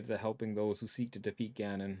 dedicated to helping those who seek to defeat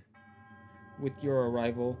Ganon. With your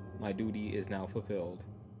arrival, my duty is now fulfilled.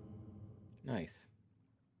 Nice.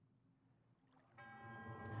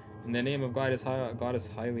 In the name of Goddess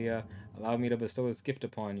Hylia, allow me to bestow this gift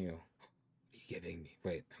upon you. What are you giving me?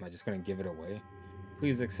 Wait, am I just gonna give it away?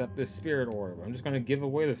 Please accept this spirit orb. I'm just gonna give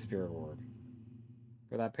away the spirit orb.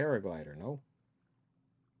 For that paraglider, no?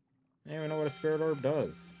 I don't even know what a spirit orb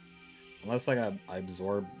does. Unless, like, I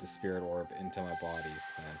absorb the spirit orb into my body,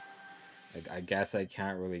 then, like, I guess I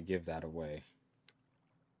can't really give that away.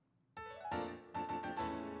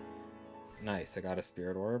 Nice, I got a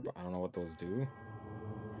spirit orb. I don't know what those do.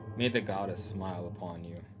 May the goddess smile upon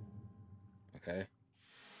you. Okay.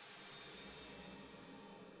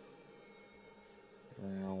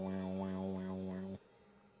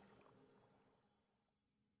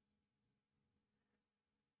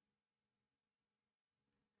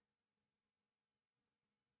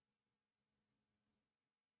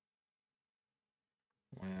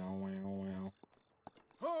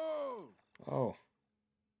 Oh.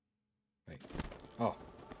 Wait. Oh.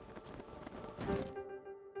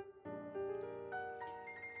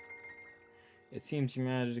 It seems you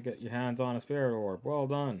managed to get your hands on a spirit orb. Well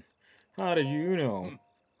done. How did you know?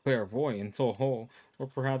 Clairvoyance, or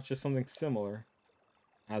perhaps just something similar.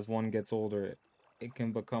 As one gets older, it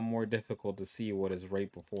can become more difficult to see what is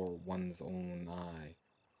right before one's own eye.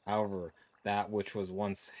 However, that which was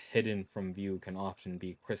once hidden from view can often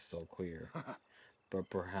be crystal clear. But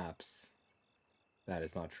perhaps that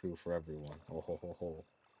is not true for everyone. Oh ho ho ho.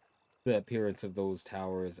 The appearance of those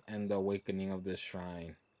towers and the awakening of this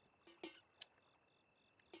shrine.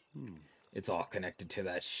 It's all connected to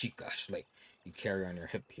that Sheikah slate you carry on your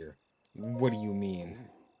hip here. What do you mean?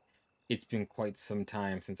 It's been quite some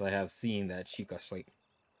time since I have seen that Sheikah slate.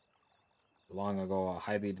 Long ago, a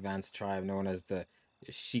highly advanced tribe known as the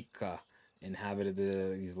Sheikah inhabited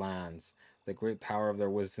these lands. The great power of their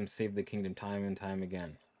wisdom saved the kingdom time and time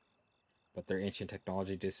again. But their ancient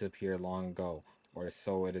technology disappeared long ago, or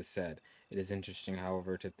so it is said. It is interesting,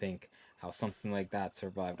 however, to think how something like that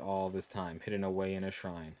survived all this time, hidden away in a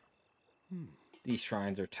shrine. These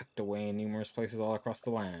shrines are tucked away in numerous places all across the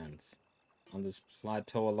lands. On this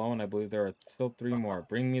plateau alone, I believe there are still 3 more.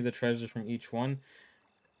 Bring me the treasures from each one,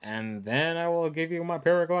 and then I will give you my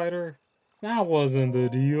paraglider. That wasn't the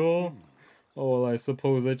deal. Oh, well, I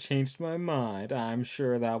suppose I changed my mind. I'm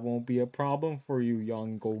sure that won't be a problem for you,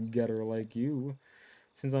 young go-getter like you.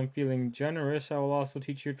 Since I'm feeling generous, I will also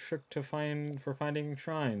teach you a trick for finding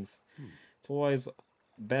shrines. It's always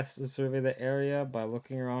best to survey the area by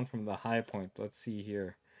looking around from the high point. Let's see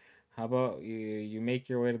here. How about you make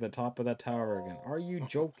your way to the top of that tower again? Are you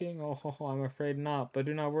joking? Oh, I'm afraid not. But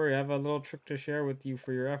do not worry, I have a little trick to share with you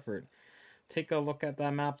for your effort. Take a look at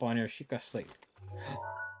that map on your Sheikah slate.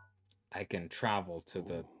 I can travel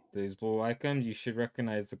to these blue icons. You should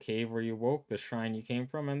recognize the cave where you woke, the shrine you came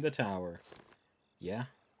from, and the tower. Yeah?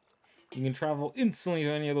 You can travel instantly to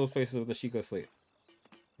any of those places with the Sheikah slate.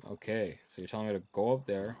 Okay, so you're telling me to go up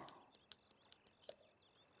there.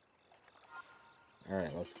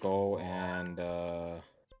 Alright, let's go and, let's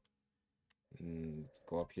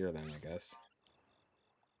go up here then, I guess.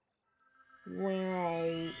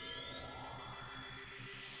 Wow.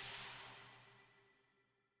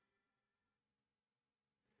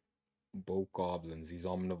 Goblins. These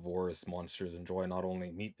omnivorous monsters enjoy not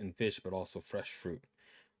only meat and fish, but also fresh fruit.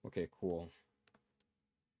 Okay, cool.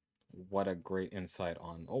 What a great insight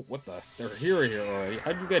on... Oh, what the... They're here already.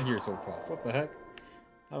 How'd you get here so fast? What the heck?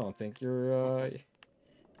 I don't think you're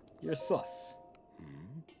sus.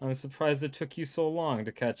 I'm surprised it took you so long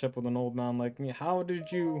to catch up with an old man like me. How did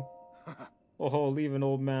you... Oh, leave an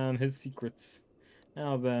old man his secrets.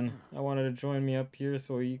 Now then, I wanted to join me up here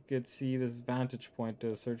so you could see this vantage point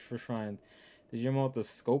to search for shrines. Did you mount the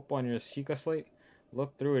scope on your Sheikah slate?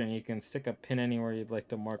 Look through it and you can stick a pin anywhere you'd like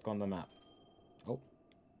to mark on the map. Oh.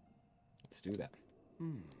 Let's do that.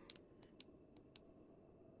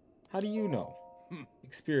 How do you know?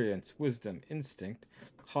 Experience, wisdom, instinct.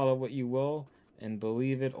 Call it what you will, and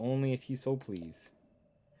believe it only if you so please.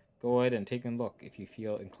 Go ahead and take a look if you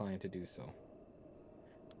feel inclined to do so.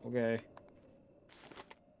 Okay.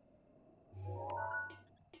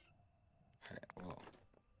 Alright, well.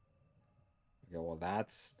 Okay, well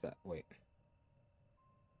that's that. Wait.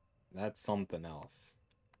 That's something else.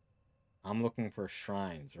 I'm looking for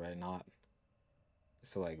shrines, right? Not.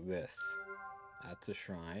 So, like this. That's a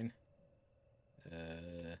shrine.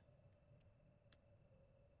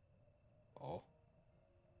 Oh.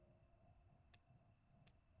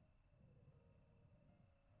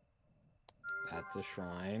 That's a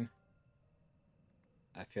shrine.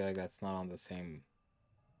 I feel like that's not on the same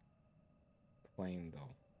plane,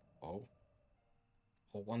 though. Oh.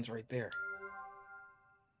 Oh, one's right there.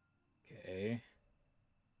 Okay.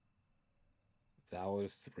 That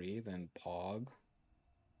was 3, then Pog.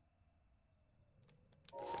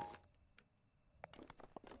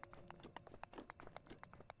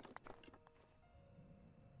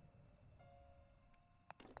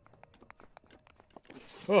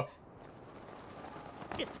 Oh!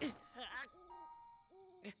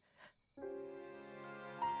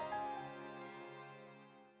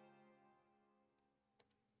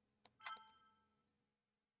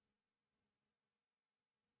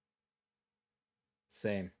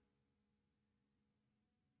 Same.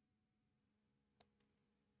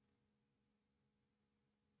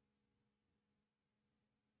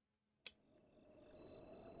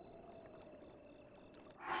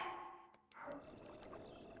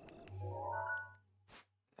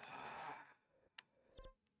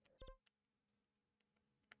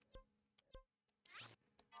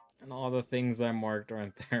 And all the things I marked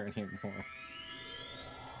aren't there anymore.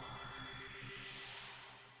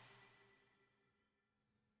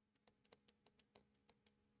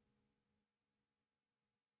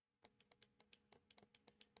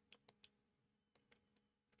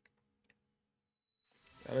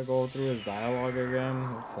 Gotta go through his dialogue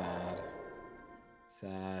again. That's sad.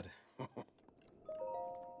 Sad.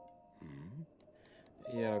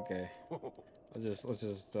 Yeah, okay. Let's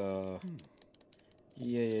just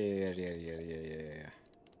yeah.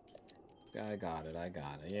 I got it,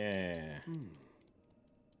 yeah.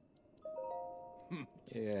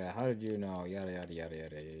 Yeah, how did you know? Yada yada yada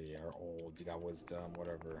yada. You're old, you got wisdom,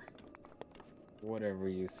 whatever. Whatever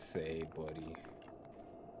you say, buddy.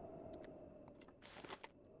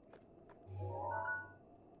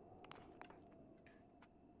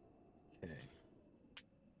 Okay.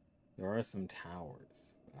 There are some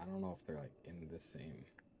towers. I don't know if they're like in the same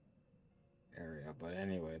area, but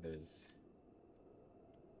anyway, there's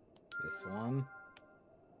this one.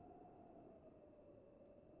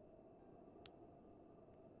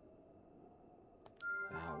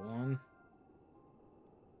 That one.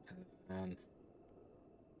 And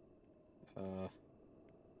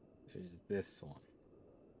there's this one.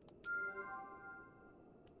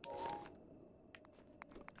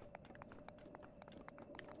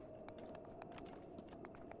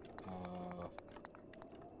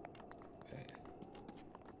 Wait.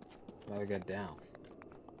 How do I get down?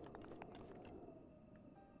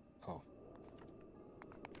 Oh.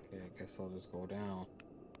 Okay, I guess I'll just go down.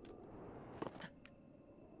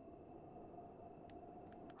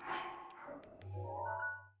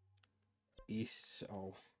 East.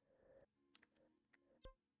 Oh.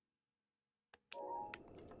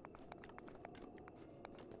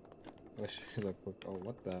 Wish there's a quick. Oh,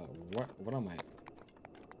 what the? What am I?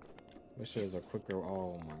 Wish there's a quicker.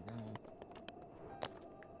 Oh my god.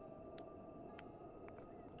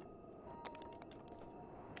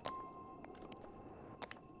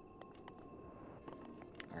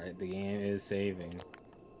 Alright, the game is saving.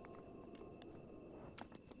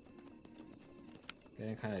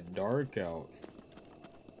 Getting kind of dark out.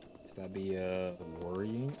 Should that be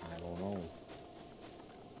worrying? I don't know.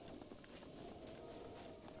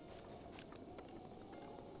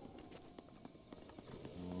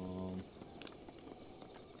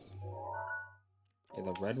 Yeah,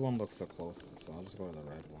 the red one looks the closest, so I'll just go to the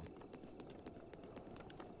red one.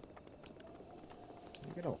 Can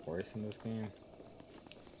you get a horse in this game?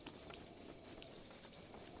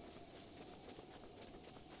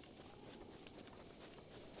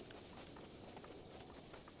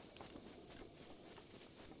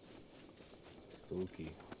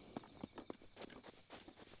 Spooky.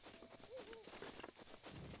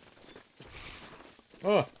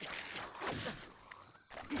 Oh!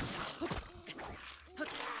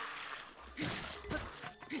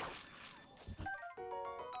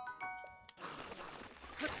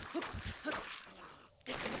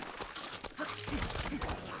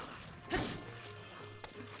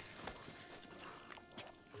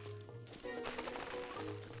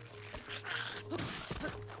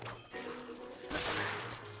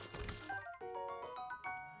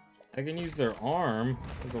 I can use their arm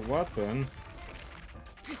as a weapon.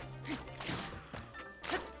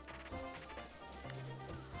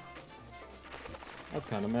 That's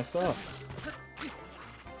kind of messed up.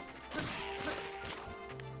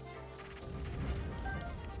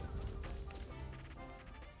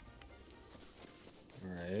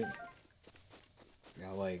 Alright.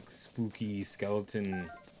 Got like spooky skeleton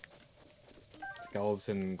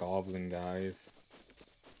goblin guys.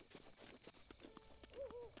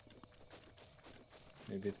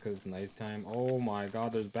 Maybe it's because it's nighttime. Oh my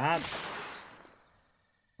god, there's bats!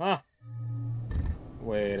 Huh?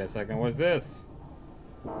 Wait a second, what's this?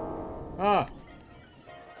 Ah!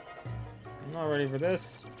 I'm not ready for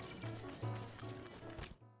this.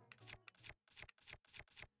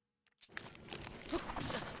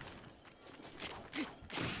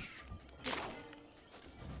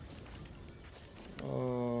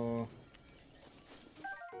 Oh.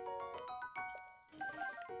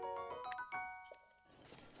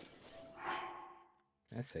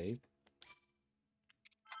 I saved.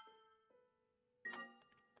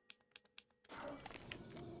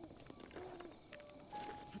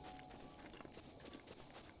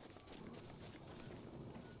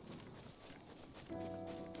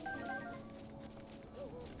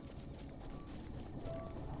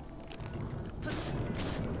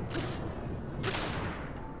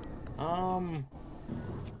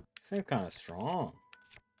 Seems kind of strong.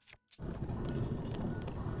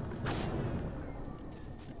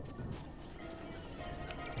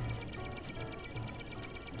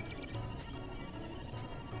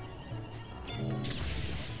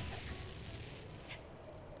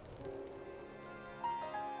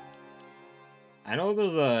 I know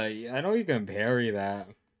there's I know you can parry that.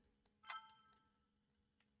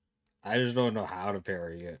 I just don't know how to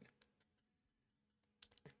parry it.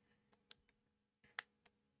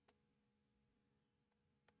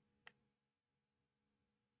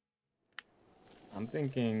 I'm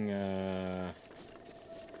thinking, oh,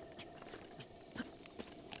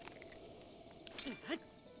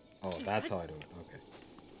 that's how I do it. Okay.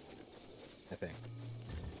 I think.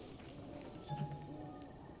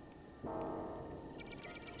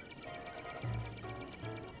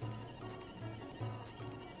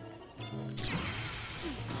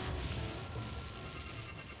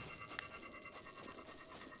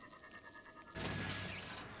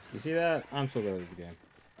 You see that? I'm so good at this game.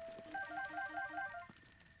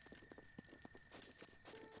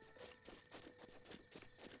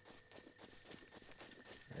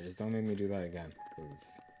 Alright, just don't make me do that again,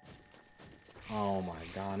 because... Oh my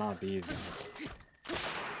god, not these guys.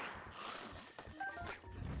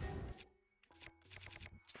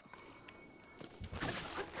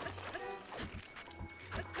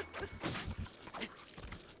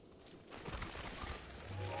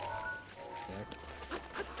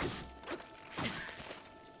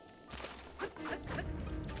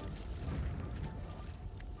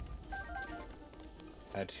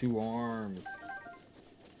 Had 2 arms.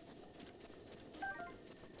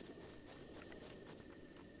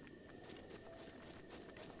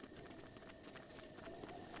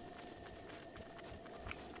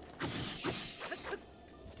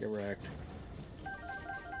 Get wrecked.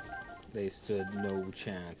 They stood no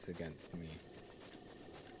chance against me.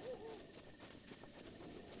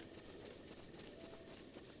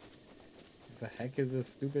 What the heck is this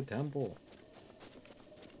stupid temple?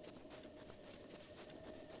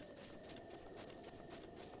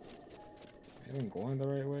 Am I even going the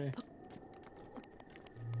right way?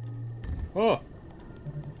 Oh!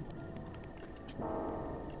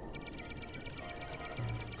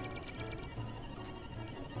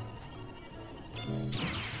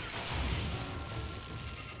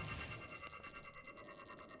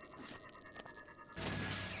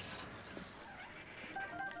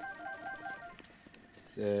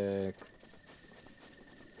 Sick.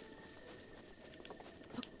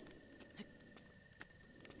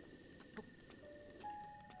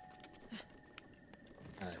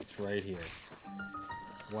 Alright, it's right here.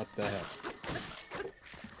 What the heck?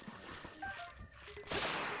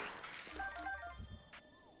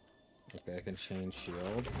 Okay, I can change shield.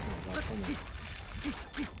 Oh, that's only...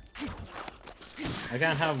 I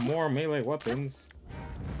can't have more melee weapons.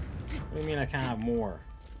 What do you mean I can't have more?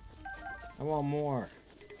 I want more.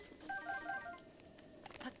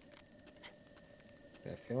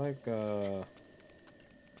 Okay, I feel like,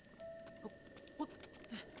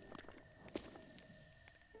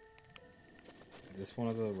 is this one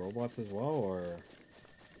of the robots as well, or...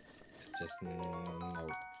 It's just... No,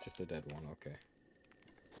 it's just a dead one, okay.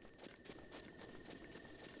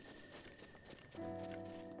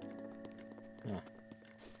 Huh.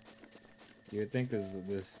 You would think this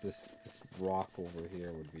rock over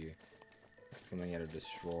here would be like something you had to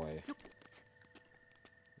destroy.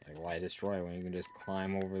 Like, why destroy when you can just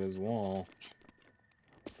climb over this wall?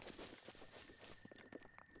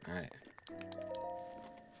 Alright.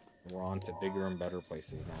 We're on to bigger and better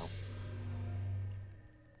places now.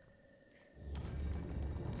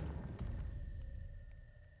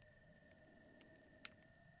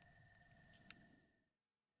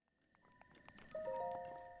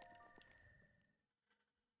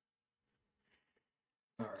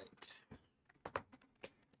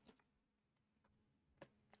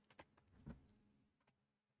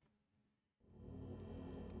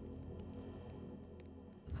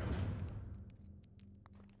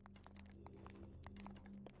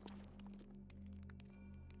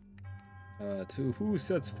 Alright. To who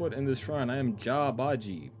sets foot in this shrine? I am Ja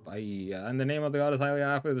Baji. In the name of the god is highly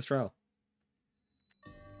after this trial.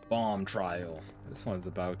 Bomb trial. This one's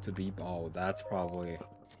about to be... Oh, that's probably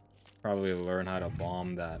learn how to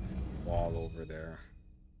bomb that wall over there.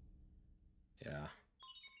 Yeah.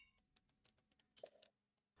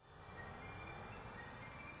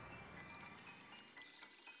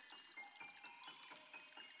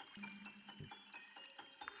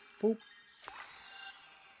 Boop.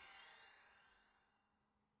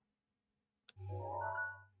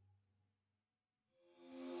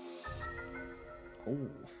 Oh.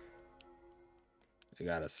 We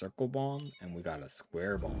got a circle bomb and we got a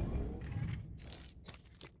square bomb.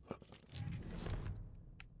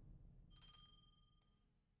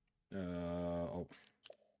 Oh.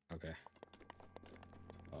 Okay.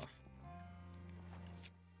 Oh.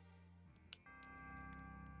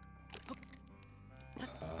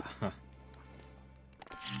 Uh,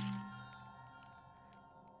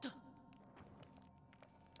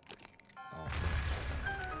 oh.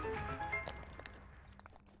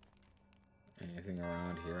 Anything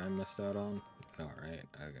around here I missed out on? No, right?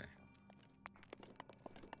 Okay.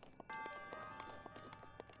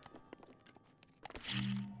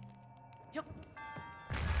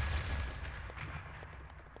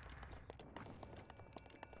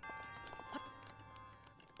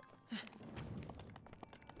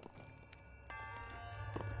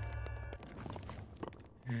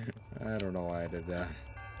 I don't know why I did that.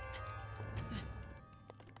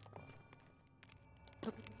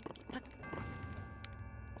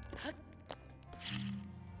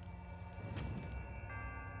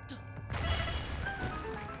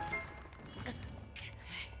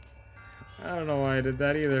 I don't know why I did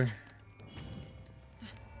that either.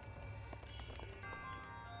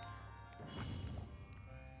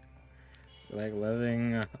 Like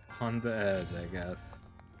living on the edge, I guess.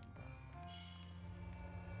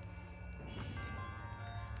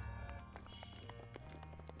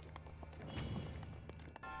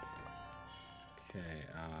 Okay,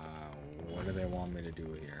 what do they want me to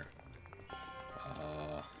do here?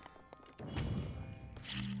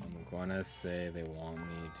 I'm gonna say they want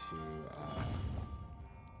me to,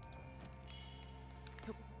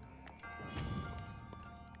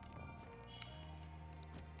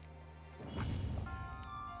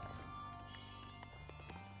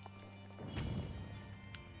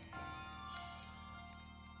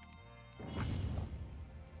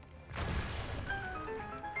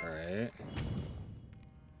 Alright.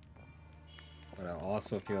 But I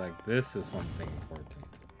also feel like this is something important.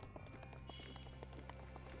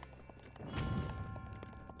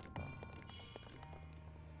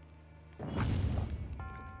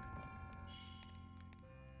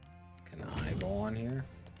 Can I go on here?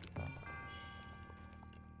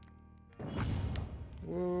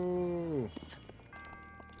 Woo!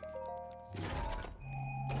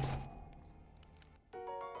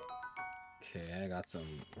 Okay, I got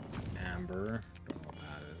some amber. Don't know what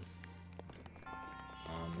that is.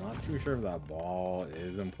 I'm not too sure if that ball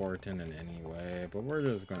is important in any way, but we're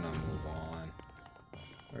just gonna move on.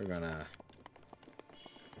 We're gonna...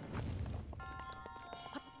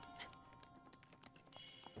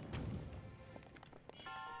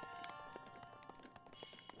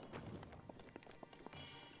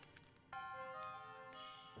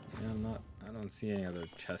 Yeah, I don't see any other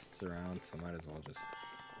chests around, so might as well just...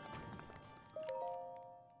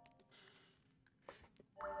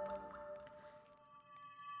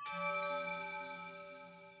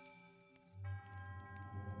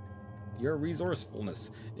 Your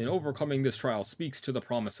resourcefulness in overcoming this trial speaks to the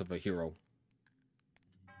promise of a hero.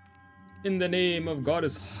 In the name of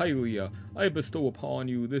Goddess Hylia, I bestow upon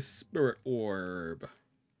you this spirit orb.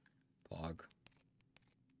 Pog.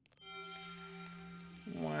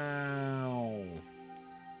 Wow.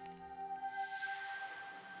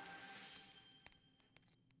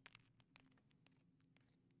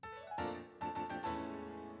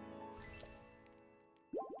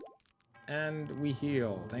 And we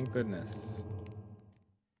heal, thank goodness.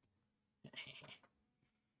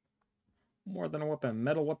 More than a weapon.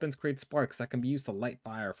 Metal weapons create sparks that can be used to light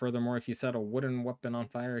fire. Furthermore, if you set a wooden weapon on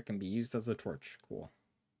fire, it can be used as a torch. Cool.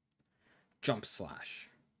 Jump slash.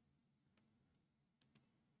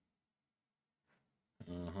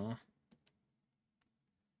 Uh-huh.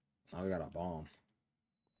 Now we got a bomb.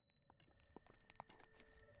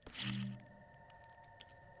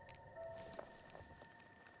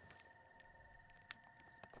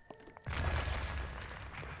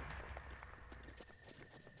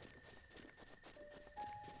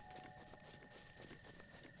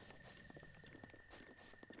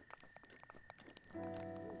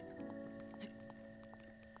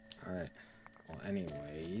 Alright. Well,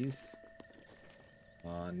 anyways.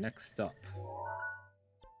 Next up.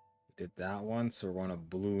 We did that one, so we're going to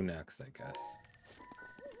blue next, I guess.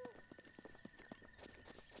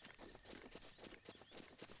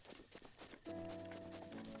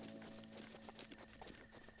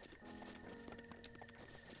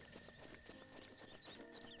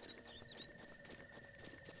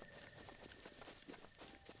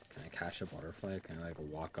 catch a butterfly? Can I like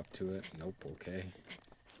walk up to it? Nope, okay.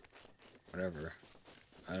 Whatever.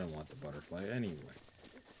 I don't want the butterfly anyway.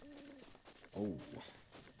 Oh.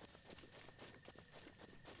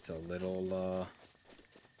 It's a little,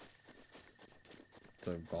 it's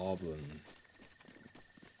a goblin.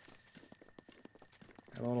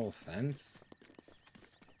 Got a little fence.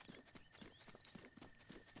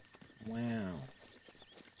 Wow.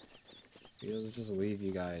 We'll just leave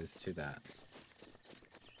you guys to that.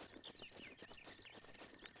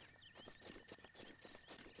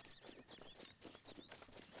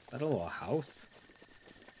 Is that a little house?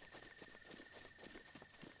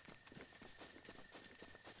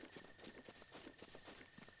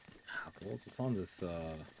 Apples? It's on this,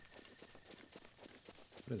 what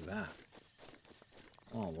is that?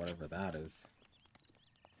 Oh, whatever that is.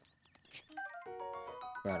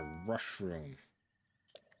 Got a mushroom.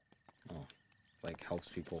 Oh, it's like helps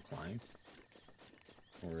people climb.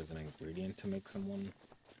 Or is an ingredient to make someone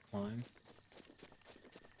climb.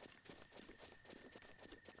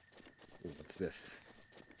 Ooh, what's this?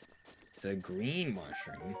 It's a green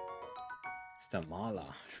mushroom.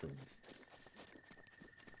 Stamala shroom.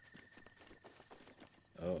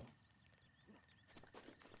 Oh.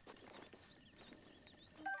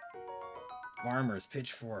 Farmer's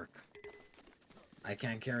pitchfork. I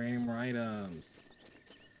can't carry any more items.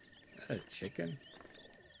 Is that a chicken?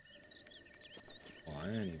 Oh, I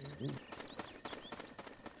didn't even... Ooh.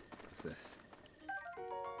 What's this?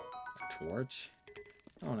 A torch?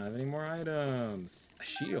 I don't have any more items. A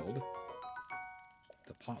shield?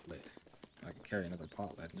 It's a pot lid. I can carry another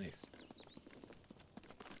pot lid. Nice.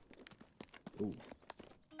 Ooh.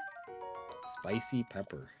 Spicy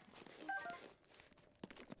pepper.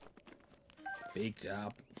 Baked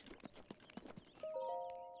apple.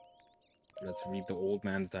 Let's read the old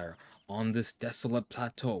man's diary. On this desolate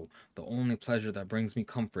plateau, the only pleasure that brings me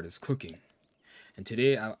comfort is cooking. And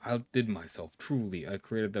today I outdid myself, truly. I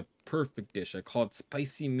created the perfect dish. I call it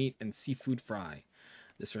spicy meat and seafood fry.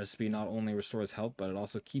 This recipe not only restores health, but it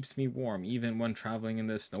also keeps me warm, even when traveling in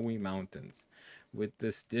the snowy mountains. With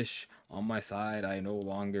this dish on my side, I no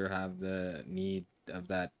longer have the need of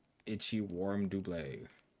that itchy, warm double.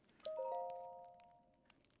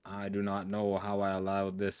 I do not know how I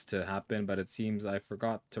allowed this to happen, but it seems I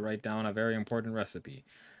forgot to write down a very important recipe.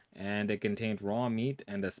 And it contained raw meat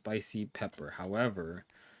and a spicy pepper. However,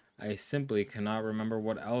 I simply cannot remember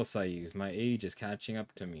what else I used. My age is catching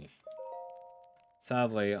up to me.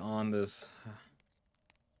 Sadly, on this...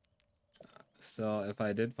 So, if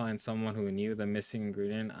I did find someone who knew the missing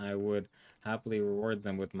ingredient, I would happily reward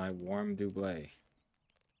them with my warm double.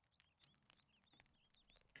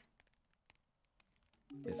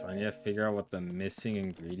 Okay, so I need to figure out what the missing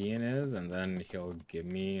ingredient is, and then he'll give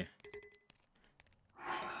me...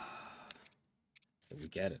 Did we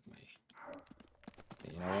get it, mate?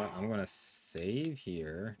 You know what? I'm gonna save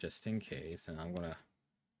here, just in case, and I'm gonna...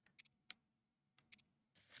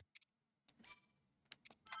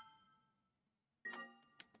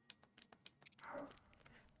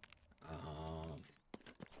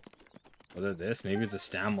 Was it this? Maybe it's a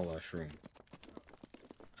stamina shroom.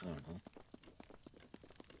 I don't know.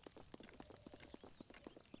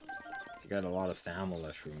 So you got a lot of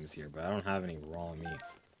stamina shrooms here, but I don't have any raw meat.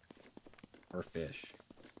 Or fish.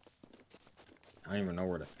 I don't even know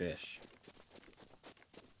where to fish.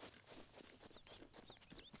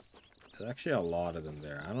 There's actually a lot of them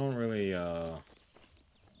there. I don't really,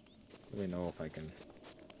 really know if I can...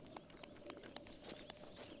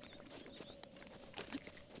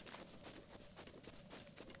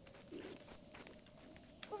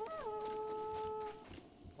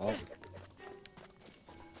 Oh.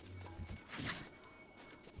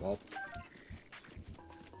 Well.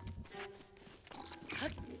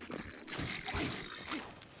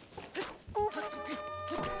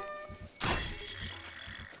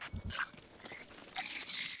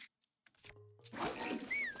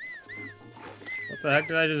 What the heck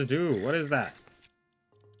did I just do? What is that?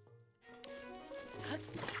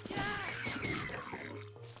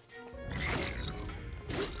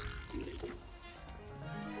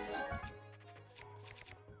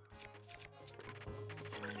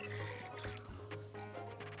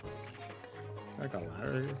 Like a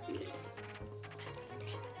ladder here?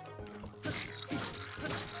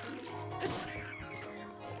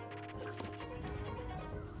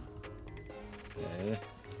 Okay.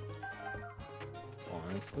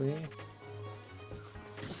 Honestly.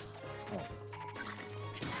 Oh.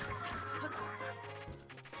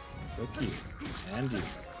 Cookie. And you.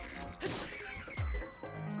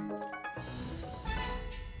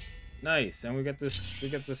 Nice, and we get this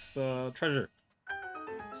treasure.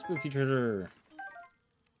 Spooky treasure.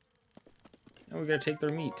 And we gotta take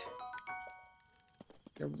their meat.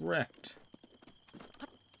 Get wrecked.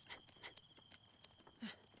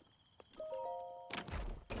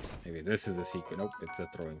 Maybe this is a secret. Nope, it's a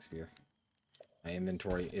throwing spear. My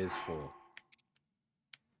inventory is full.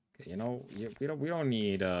 Okay, you know, we don't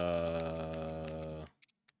need I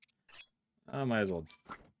might as well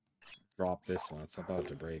drop this one. It's about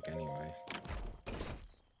to break anyway.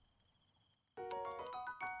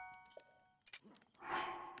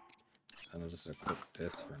 And I'll just equip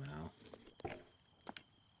this for now.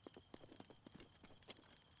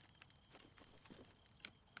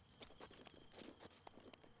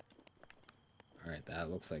 Alright, that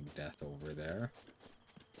looks like death over there.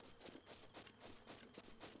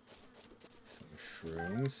 Some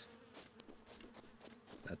shrooms.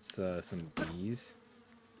 That's some bees.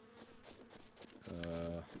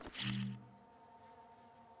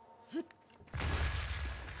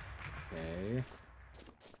 Okay.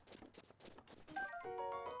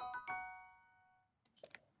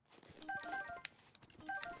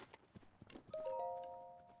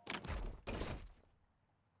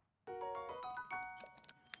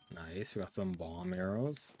 Nice, we got some bomb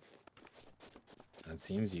arrows. That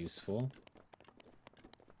seems useful.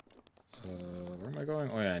 Where am I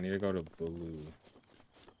going? Oh yeah, I need to go to blue.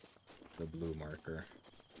 The blue marker.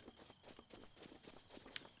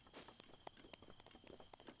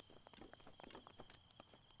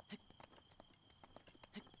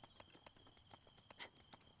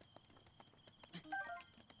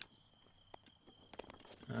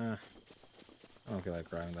 I don't feel like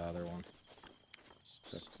grabbing the other one.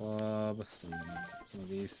 It's a club, some of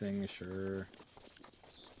these things, sure.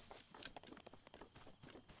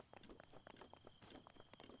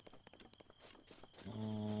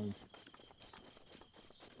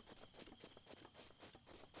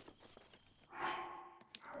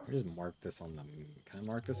 I just mark this on the. Can I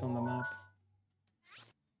mark this on the map?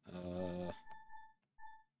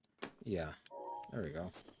 Yeah. There we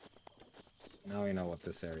go. Now we know what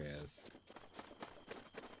this area is.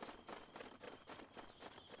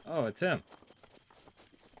 Oh, it's him.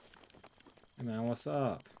 Hey man, what's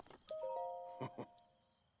up?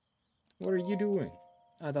 What are you doing?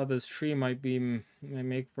 I thought this tree might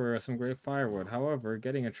make for some great firewood. However,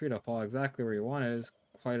 getting a tree to fall exactly where you want it is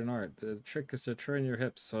quite an art. The trick is to turn your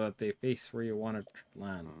hips so that they face where you want to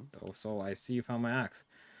land. Oh, so I see you found my axe.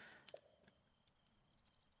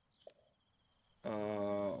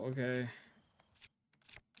 Okay.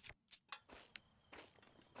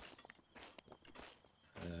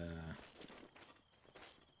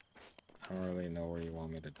 I don't really know where you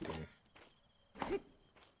want me to do.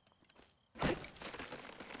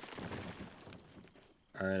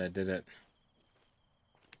 Alright, I did it.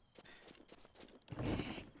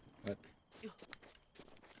 What?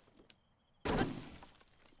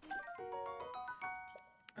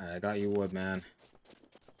 Alright, I got you wood, man.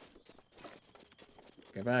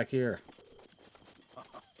 Get back here.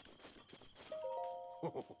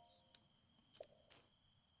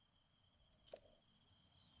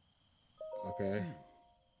 Okay.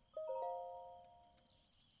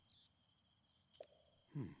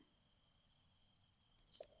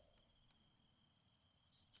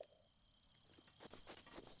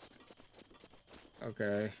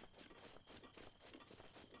 Okay.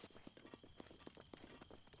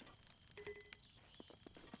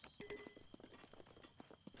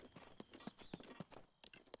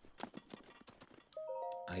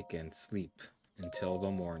 I can sleep until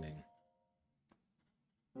the morning.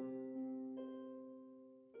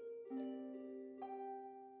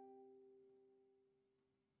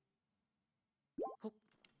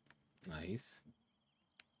 Nice.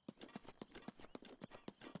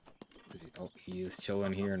 Oh, he is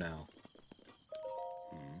chilling here now.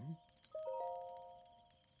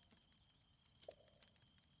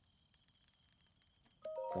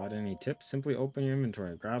 Got any tips? Simply open your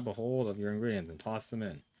inventory, grab a hold of your ingredients, and toss them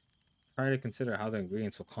in. Try to consider how the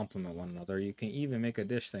ingredients will complement one another. You can even make a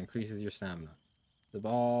dish that increases your stamina. It's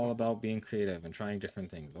all about being creative and trying different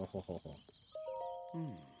things. Oh ho ho ho.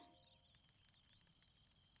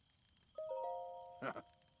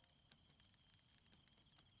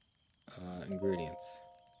 Ingredients.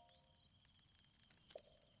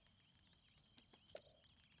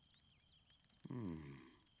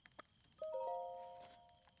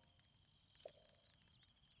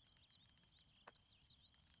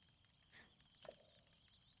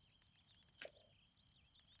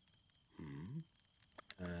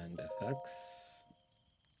 And effects.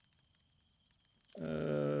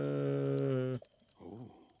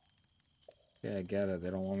 Yeah, I get it. They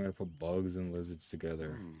don't want me to put bugs and lizards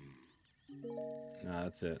together. Nah,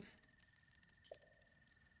 that's it.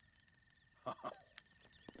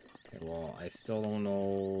 Okay, well, I still don't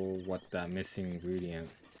know what that missing ingredient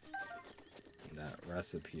in that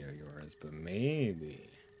recipe of yours, but maybe.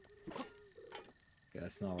 Okay,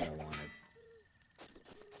 that's not what I wanted.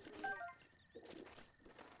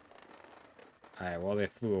 Alright, well, they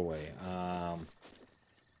flew away. Am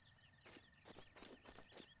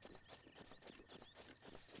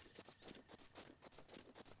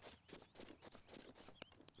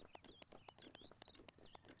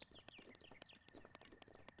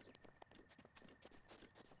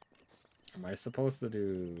I supposed to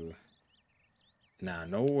do... Nah,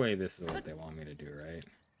 no way this is what they want me to do, right?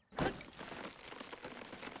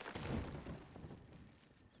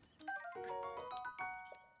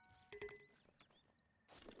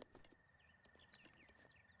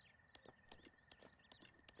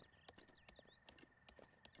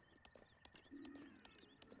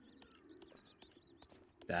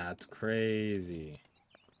 That's crazy.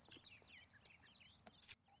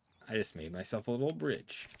 I just made myself a little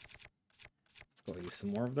bridge. Let's go use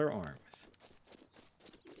some more of their arms.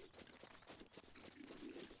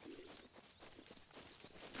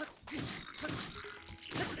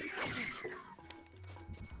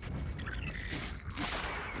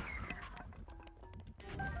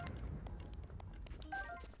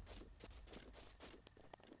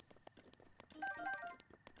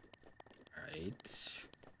 Alright.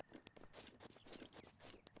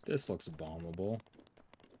 This looks bombable.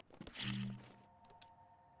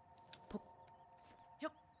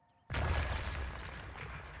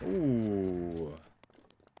 Ooh.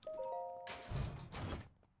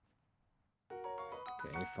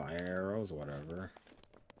 Okay, fire arrows, whatever.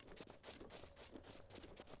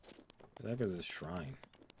 What the heck is this shrine?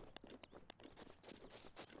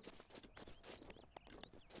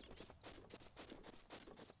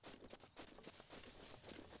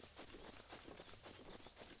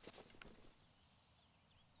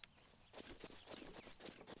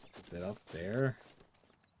 Is it up there?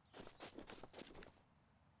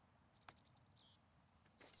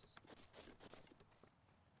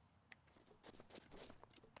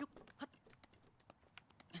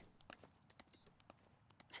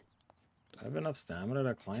 Do I have enough stamina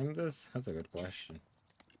to climb this? That's a good question.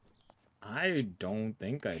 I don't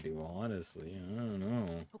think I do, honestly. I don't know.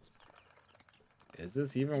 Is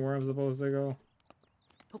this even where I'm supposed to go?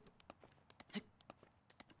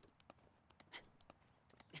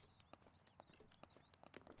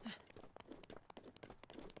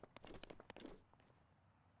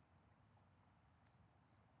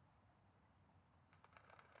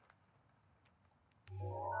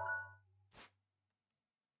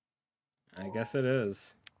 I guess it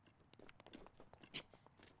is.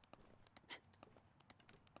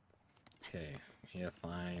 Okay, we need to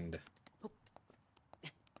find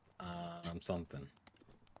something.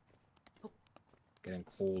 Getting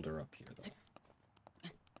colder up here though.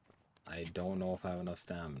 I don't know if I have enough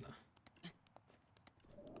stamina.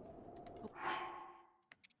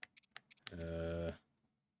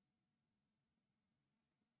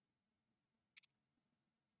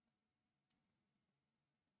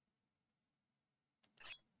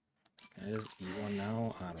 Can I just eat one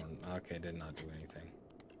now? I don't... Okay, did not do anything.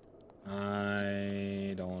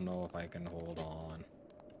 I don't know if I can hold on.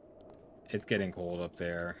 It's getting cold up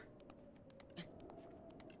there.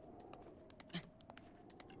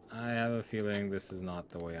 I have a feeling this is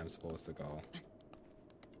not the way I'm supposed to go.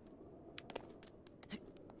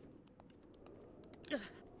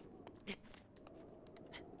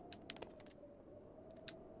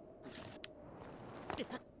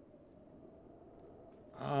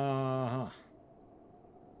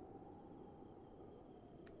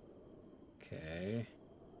 Okay.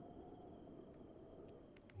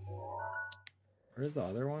 Where's the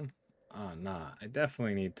other one? Nah. I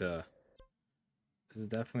definitely need to... This is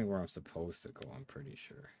definitely where I'm supposed to go, I'm pretty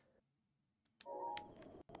sure.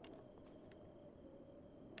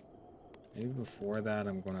 Maybe before that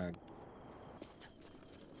I'm gonna...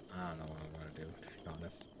 I don't know what I'm gonna do, to be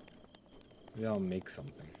honest. Maybe I'll make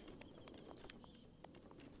something.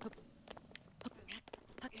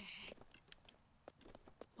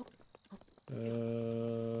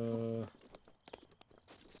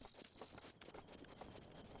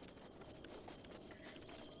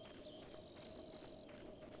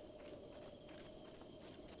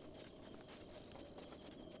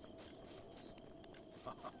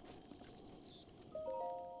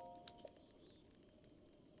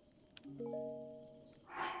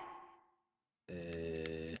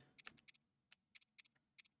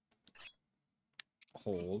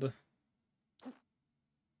 Hold.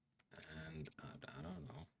 And I don't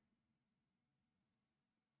know.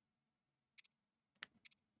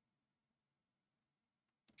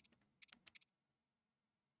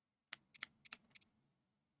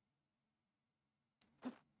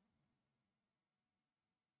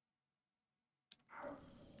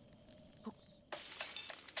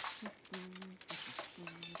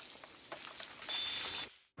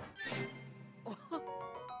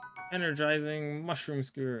 Energizing mushroom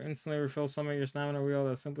skewer. Instantly refill some of your stamina wheel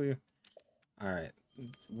that simply... Alright.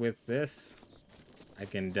 With this, I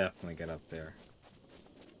can definitely get up there.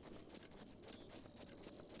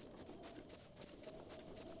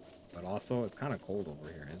 But also, it's kind of cold over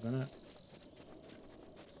here, isn't it?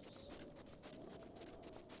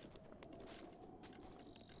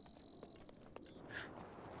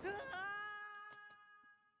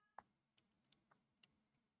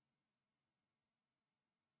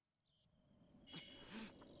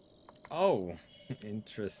 Oh,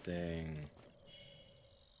 interesting.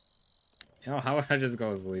 You know, how about I just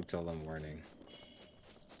go sleep till the morning?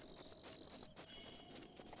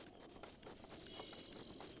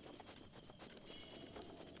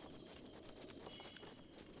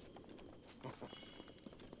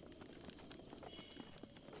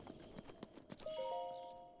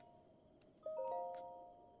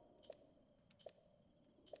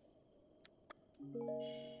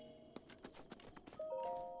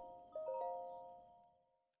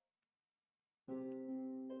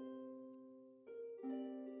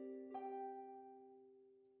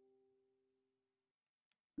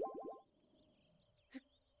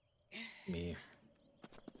 Me.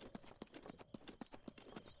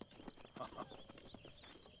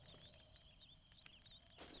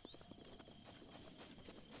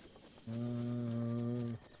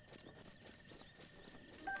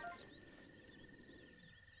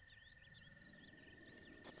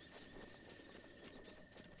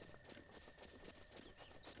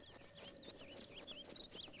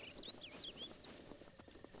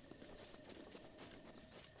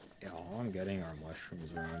 Yeah, all I'm getting are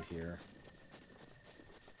mushrooms around here.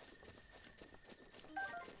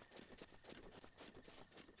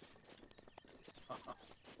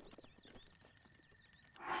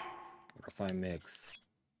 What if I mix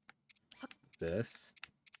this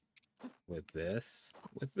with this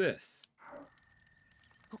with this?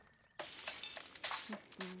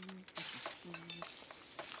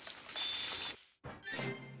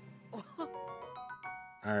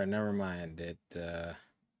 Alright, never mind.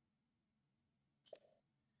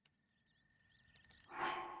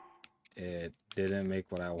 It didn't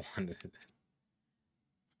make what I wanted.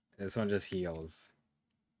 This one just heals.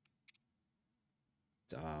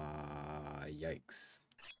 Yikes.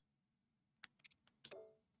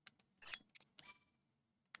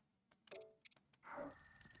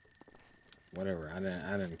 Whatever, I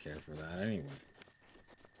didn't care for that anyway.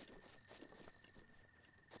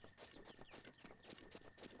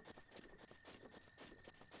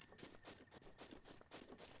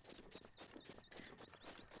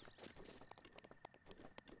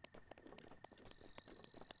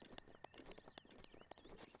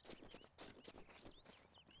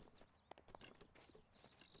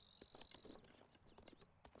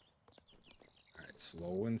 Alright,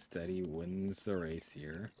 slow and steady wins the race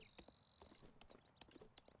here.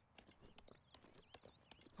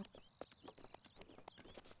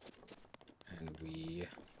 And we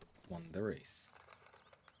won the race.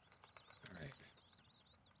 Alright.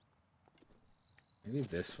 Maybe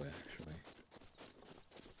this way, actually.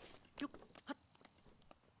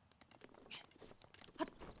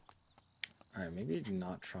 Alright, maybe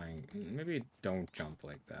not trying... Maybe don't jump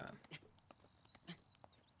like that.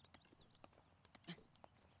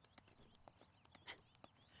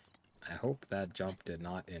 I hope that jump did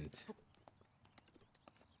not int.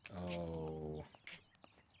 Oh.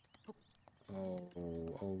 Oh,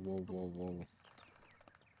 oh, whoa, whoa, whoa.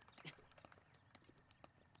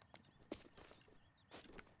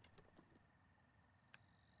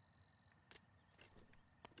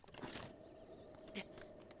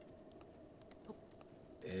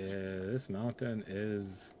 This mountain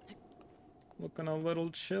is looking a little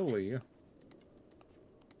chilly.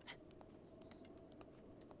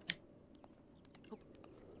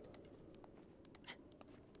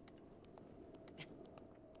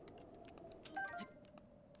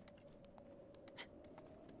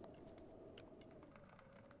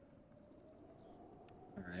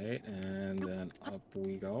 Alright, and then up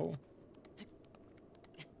we go.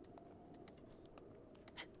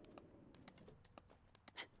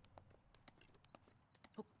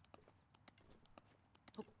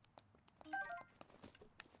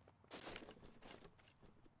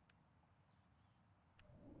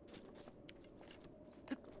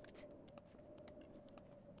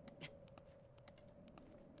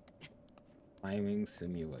 Climbing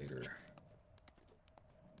simulator.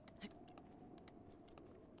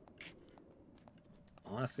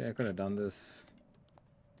 Honestly, I could have done this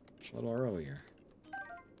a little earlier.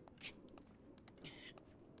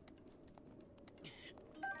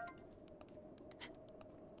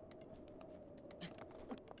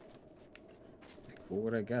 Who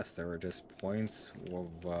would I guess? There were just points of,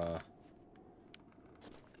 like,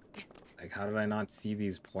 how did I not see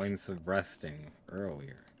these points of resting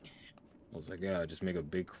earlier? I was like, yeah, just make a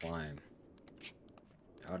big climb.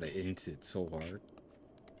 How to int it so hard.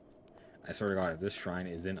 I swear to God, if this shrine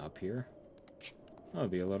isn't up here, I'll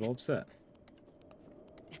be a little upset.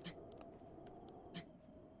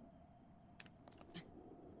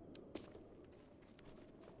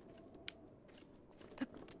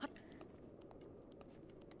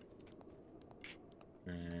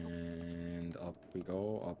 And up we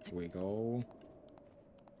go, up we go.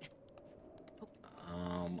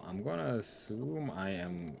 I'm gonna assume I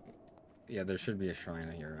am... Yeah, there should be a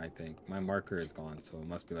shrine here, I think. My marker is gone, so it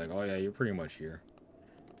must be like, oh yeah, you're pretty much here.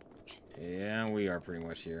 Yeah, we are pretty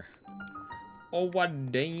much here. Oh,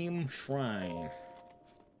 what damn shrine.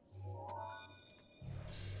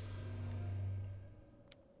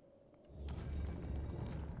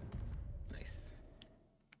 Nice.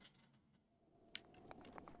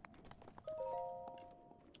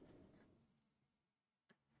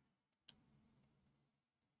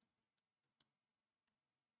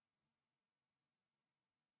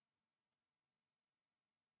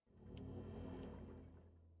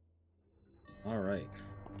 Alright.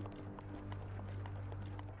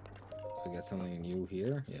 We got something new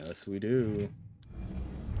here? Yes, we do.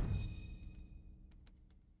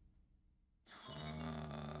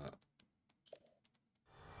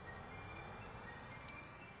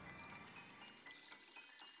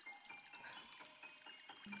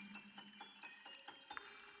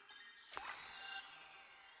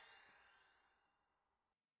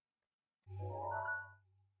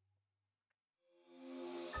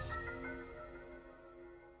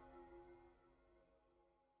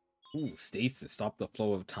 Ooh, stasis. Stop the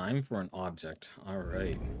flow of time for an object.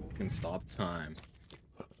 Alright. You can stop time.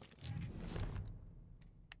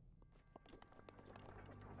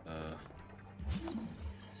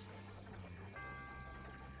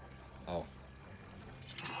 Oh.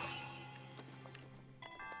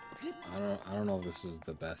 I don't know if this is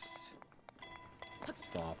the best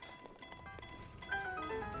stop.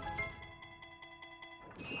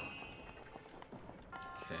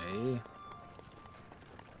 Okay.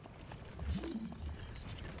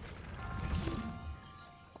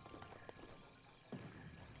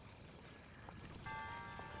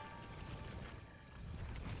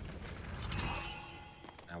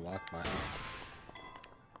 I walk by.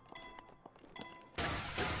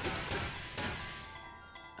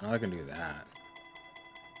 I know I can do that.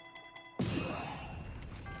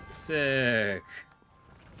 Sick.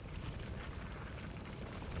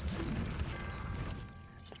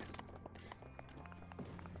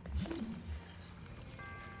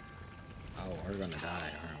 Oh, we're gonna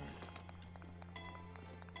die, aren't we?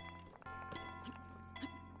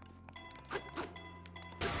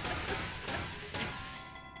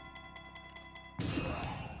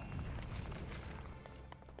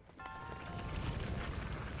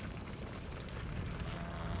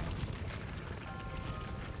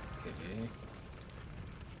 Okay.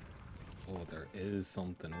 Oh, there is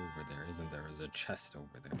something over there, isn't there? There's a chest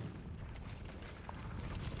over there.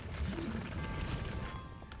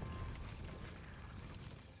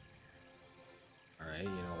 Alright, you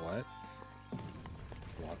know what?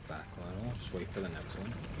 Walk back a little. Just wait for the next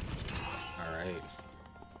one. Alright.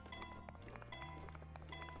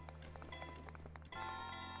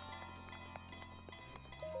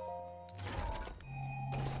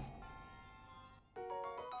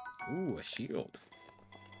 Ooh, a shield.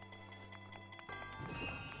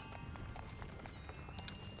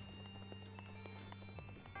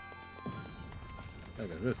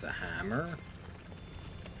 Look, is this a hammer?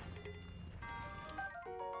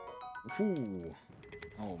 Ooh.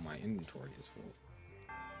 Oh, my inventory is full.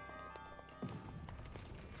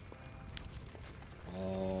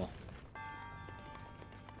 Oh.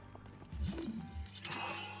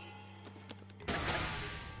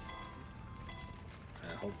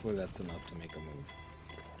 Hopefully that's enough to make a move.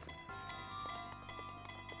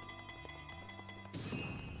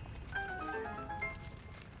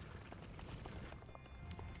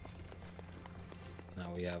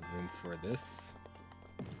 Now we have room for this.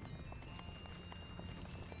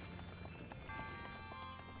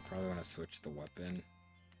 Probably want to switch the weapon.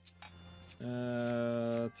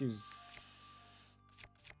 Let's use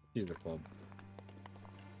the club.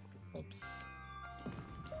 The club's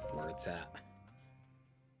where it's at.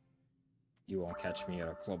 You won't catch me at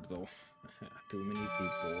a club though. Too many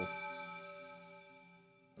people.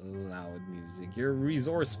 Loud music. Your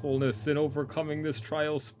resourcefulness in overcoming this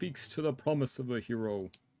trial speaks to the promise of a hero.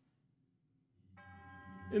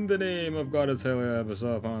 In the name of Goddess Helia,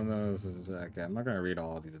 bestow upon those. Okay, I'm not gonna read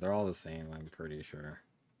all of these. They're all the same, I'm pretty sure.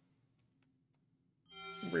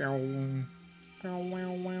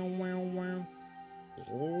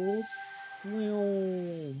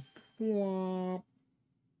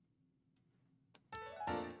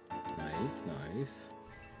 Nice, nice.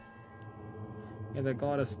 May the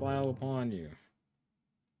goddess smile upon you.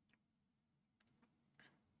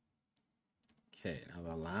 Okay, now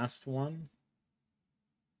the last one.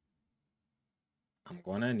 I'm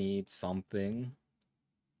gonna need something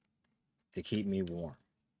to keep me warm.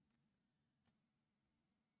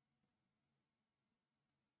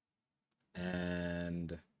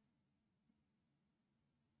 And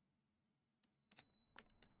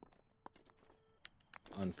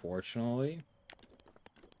unfortunately,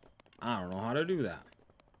 I don't know how to do that.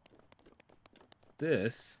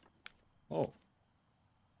 This, oh.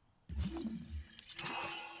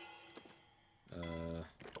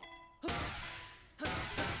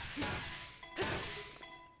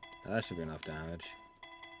 That should be enough damage.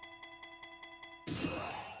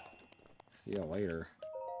 See you later.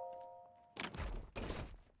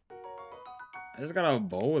 I just got a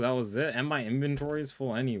bow, that was it, and my inventory is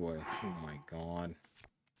full anyway. Oh my god.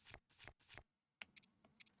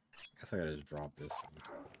 I guess I gotta just drop this one.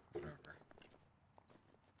 Whatever.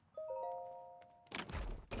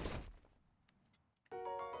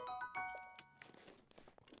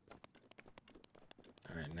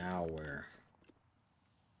 Alright, now where?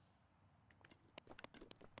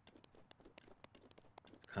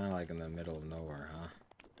 Kind of like in the middle of nowhere, huh?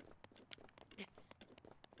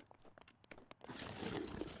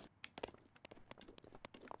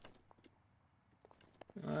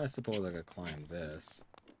 I suppose I could climb this.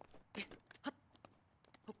 I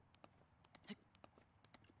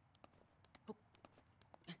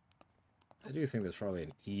do think there's probably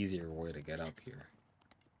an easier way to get up here.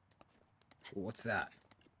 Ooh, what's that?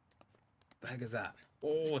 What the heck is that?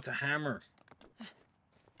 Oh, it's a hammer.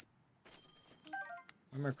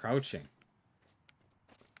 Why am I crouching?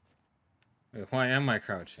 Wait, why am I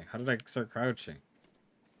crouching? How did I start crouching?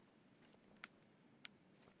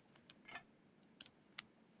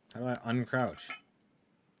 How do I uncrouch?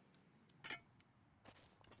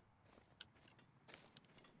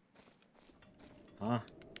 Huh?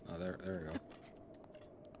 Oh, there we go.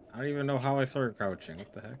 I don't even know how I started crouching.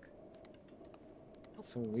 What the heck?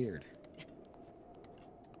 That's so weird.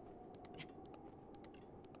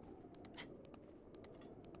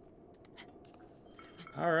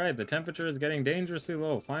 Alright, the temperature is getting dangerously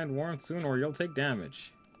low. Find warmth soon or you'll take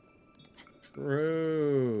damage.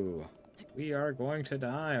 True. We are going to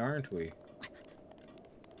die, aren't we?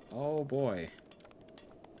 Oh boy.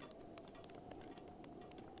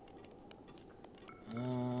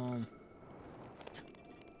 You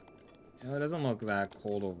know, it doesn't look that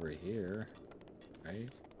cold over here, right?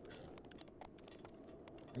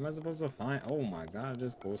 Am I supposed to find? Oh my god, it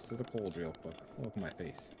just goes to the cold real quick. Look at my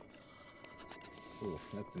face. Ooh,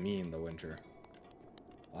 that's me in the winter.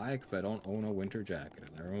 Why? Because I don't own a winter jacket.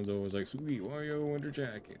 And everyone's always like, Sugi, why do you have a winter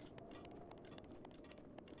jacket?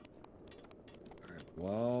 Alright,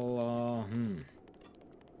 well,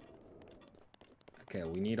 Okay,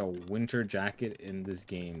 we need a winter jacket in this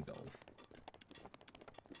game, though.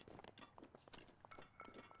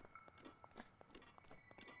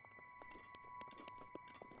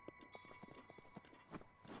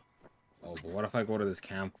 Oh, but what if I go to this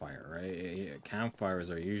campfire, right? Campfires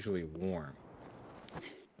are usually warm.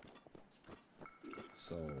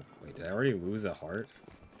 So, wait, did I already lose a heart?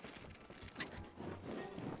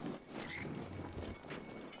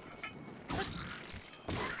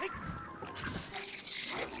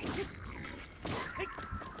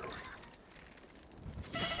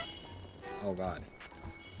 Oh god.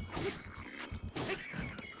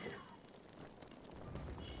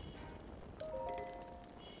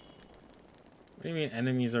 What do you mean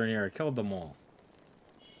enemies are near? I killed them all.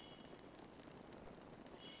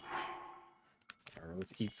 Alright,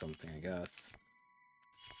 let's eat something, I guess.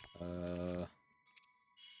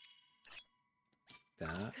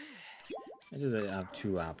 That. I just have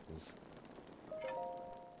 2 apples.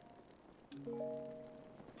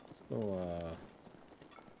 Let's go,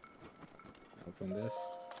 open this.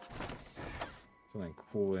 Something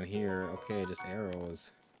cool in here. Okay, just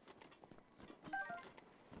arrows.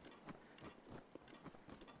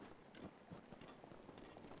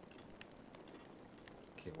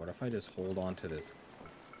 Okay, what if I just hold on to this?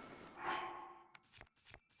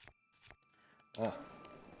 Oh.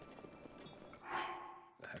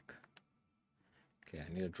 The heck. Okay,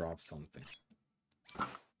 I need to drop something.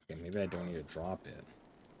 Okay, maybe I don't need to drop it.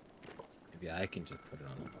 Maybe I can just put it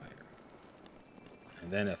on the fire.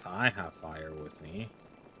 And then if I have fire with me,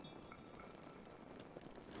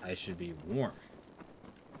 I should be warm.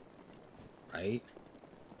 Right?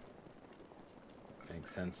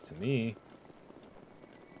 Makes sense to me.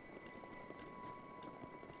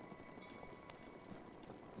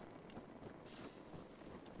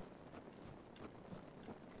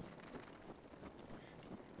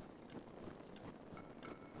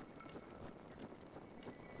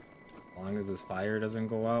 As long as this fire doesn't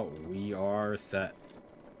go out, we are set.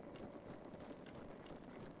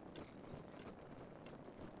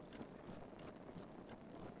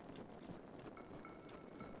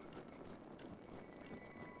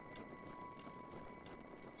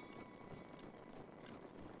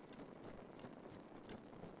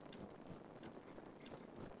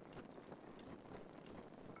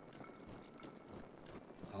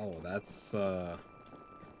 Oh, that's a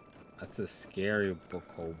scary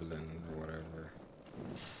bokoblin or whatever.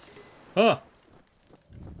 Huh!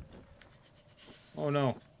 Oh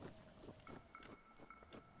no.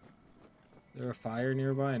 Is there a fire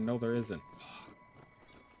nearby? No, there isn't.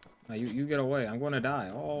 Now you get away. I'm gonna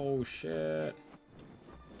die. Oh shit.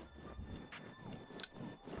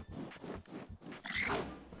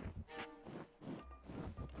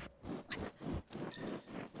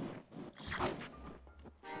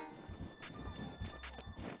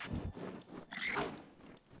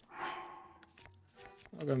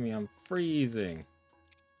 Look at me, I'm freezing.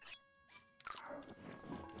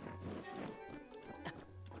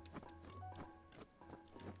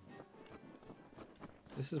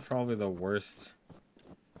 This is probably the worst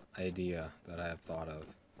idea that I have thought of.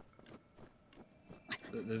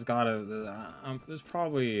 There's there's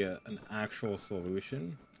probably an actual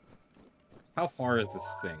solution. How far is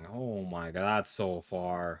this thing? Oh my god, that's so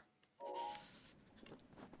far.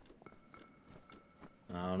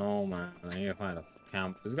 I don't know, man. I need to find a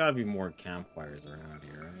camp. There's gotta be more campfires around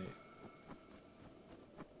here, right?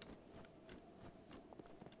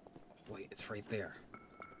 Wait, it's right there.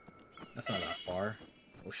 That's not that far.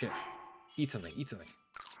 Oh shit. Eat something, eat something.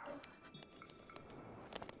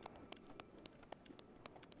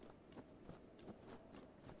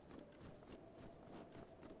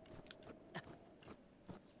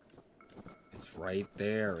 It's right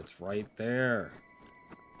there, it's right there.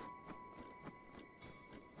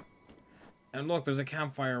 And look, there's a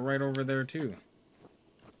campfire right over there too.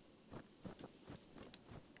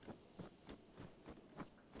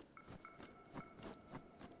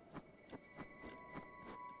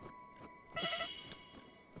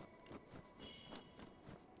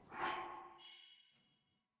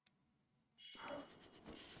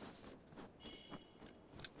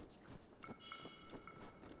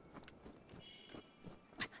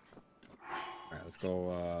 Alright, let's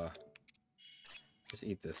go, just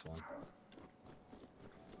eat this one.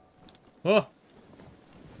 Oh!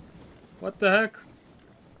 What the heck?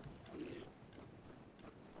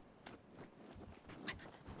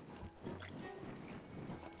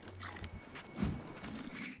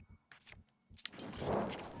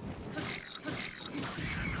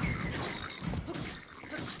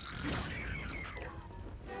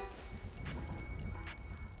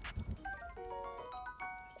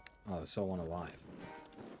 Oh, there's still one alive.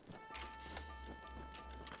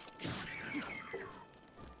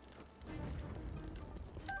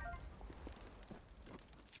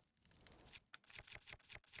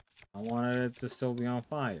 I wanted it to still be on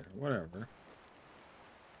fire. Whatever.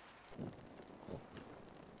 Oh.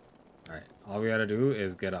 Alright, all we gotta do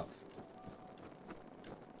is get up.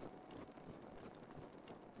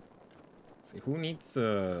 See, who needs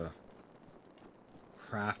to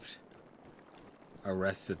craft a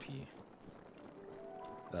recipe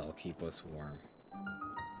that'll keep us warm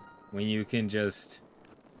when you can just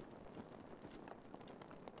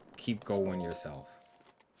keep going yourself?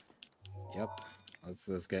 Yep.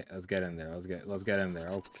 Let's get in there. Let's get in there.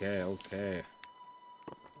 Okay, okay.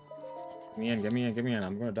 Get me in, get me in, get me in.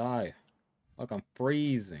 I'm gonna die. Look, I'm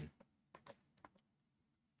freezing.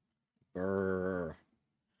 Brrr.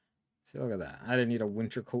 See, look at that. I didn't need a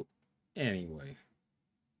winter coat anyway.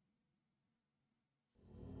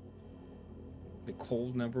 The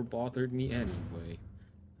cold never bothered me anyway.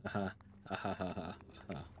 Haha. Haha.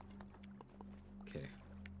 Okay.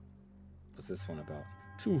 What's this one about?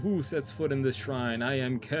 To who sets foot in this shrine? I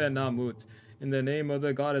am Kenamut. In the name of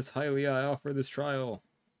the goddess Hylia, I offer this trial.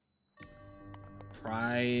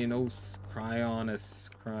 Cryonis. Cryonis.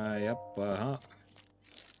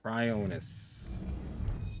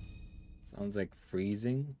 Sounds like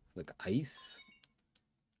freezing, like ice.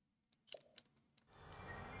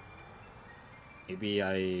 Maybe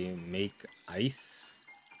I make ice.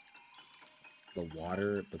 The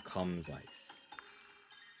water becomes ice.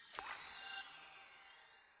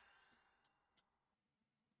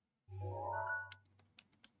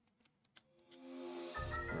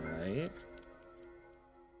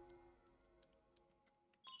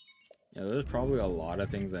 there's probably a lot of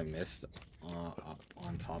things I missed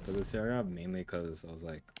on top of this area, mainly because I was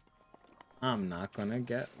like, I'm not gonna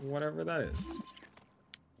get whatever that is.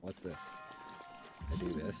 What's this? I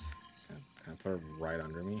do this. Can I put it right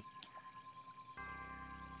under me?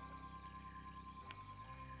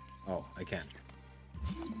 Oh, I can.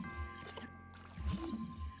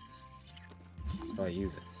 How do I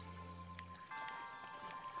use it?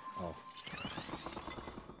 Oh.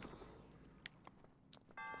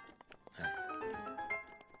 Yes.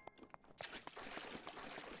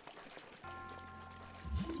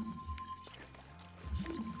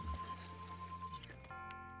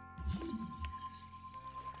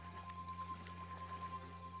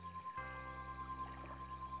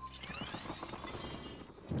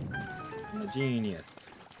 I'm a genius.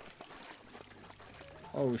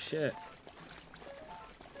 Oh shit.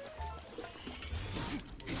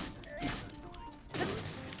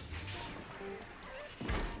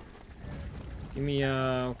 Give me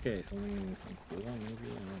okay, something cool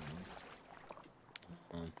maybe, I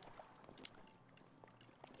don't know.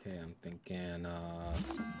 Okay, I'm thinking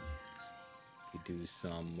we do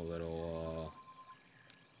some little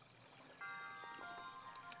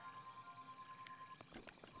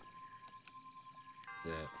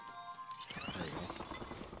is it? There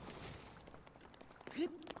you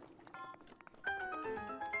go.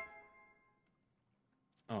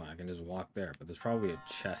 Oh, I can just walk there, but there's probably a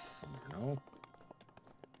chest somewhere, no?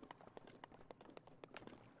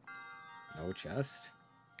 No chest?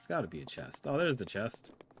 It's gotta be a chest. Oh, there's the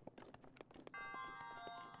chest.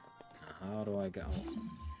 Now, how do I go?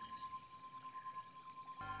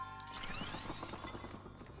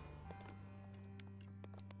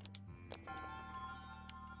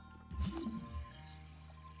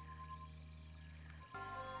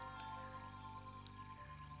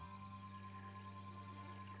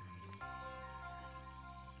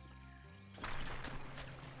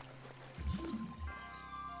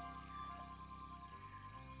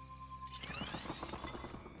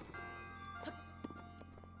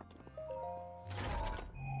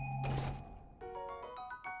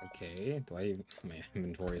 Okay, do I even... My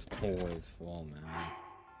inventory is always full, man.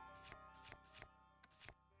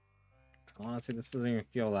 Honestly, this doesn't even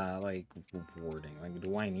feel that, like, rewarding. Like,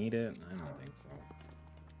 do I need it? I don't think so.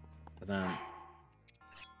 But then...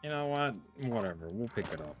 You know what? Whatever, we'll pick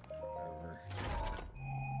it up. Whatever.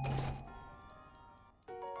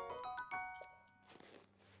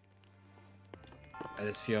 I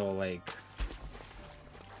just feel like...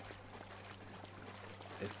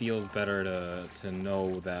 It feels better to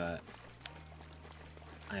know that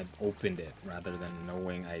I've opened it rather than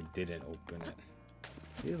knowing I didn't open it.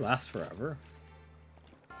 These last forever.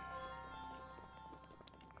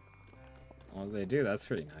 Well, they do, that's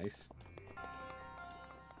pretty nice.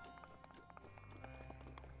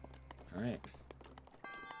 Alright.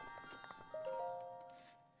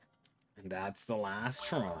 And that's the last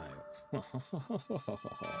try.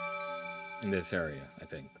 In this area, I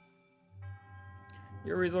think.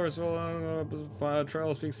 Your resourceful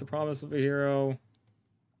trail speaks the promise of a hero.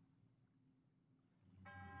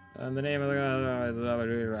 And the name of the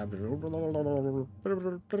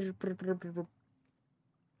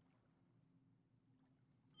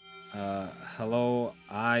hello,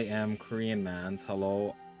 I am Korean Mans.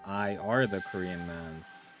 Hello, I are the Korean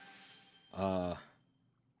Mans.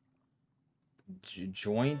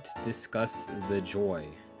 Joint discuss the joy.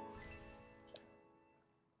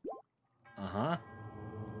 Uh-huh.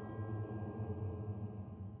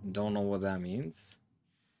 Don't know what that means.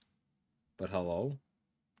 But hello.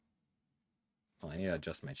 Oh, I need to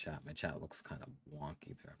adjust my chat. My chat looks kind of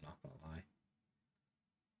wonky there, I'm not gonna lie.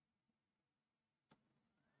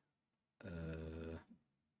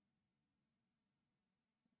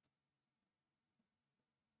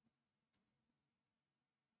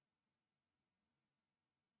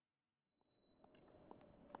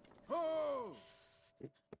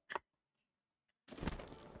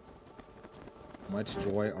 Much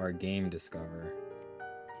joy our game discover.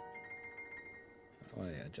 How do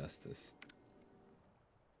I adjust this?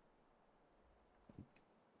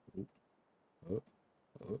 Oh.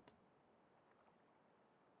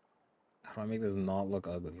 How do I make this not look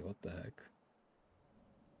ugly? What the heck?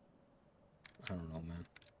 I don't know, man.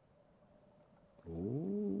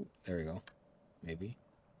 Ooh, there we go. Maybe.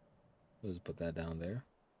 Let's put that down there.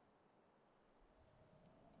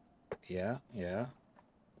 Yeah.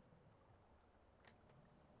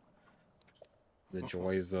 The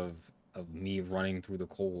joys of me running through the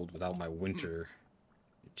cold without my winter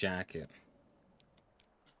jacket.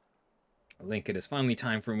 Link, it is finally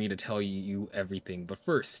time for me to tell you everything, but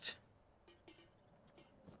first,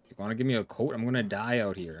 you're Want to give me a coat? I'm gonna die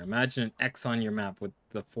out here. Imagine an X on your map with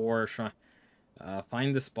the 4 shrine.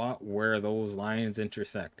 Find the spot where those lines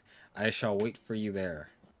intersect. I shall wait for you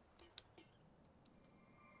there.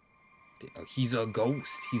 Oh, he's a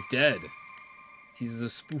ghost. He's dead. He's a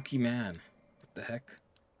spooky man. What the heck?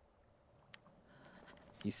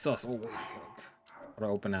 He's sus. Oh, wait. How do I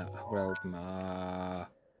open that? How do I open?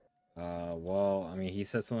 Well, I mean, he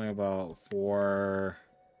said something about 4.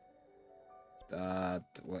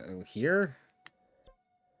 Here?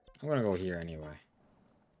 I'm gonna go here anyway.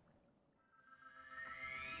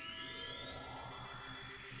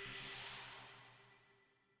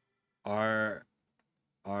 Are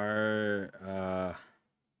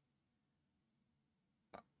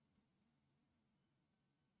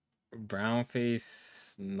brown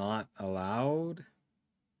face not allowed?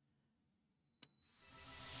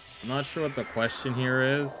 I'm not sure what the question here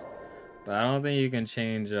is, but I don't think you can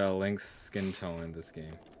change Link's skin tone in this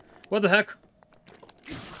game. What the heck?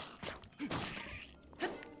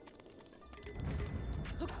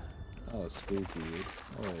 Oh, spooky.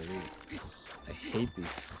 Oh, I hate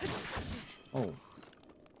these. Oh.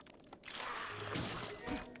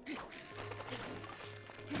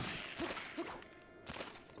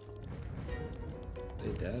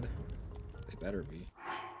 They dead? They better be.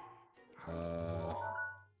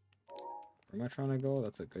 Where am I trying to go?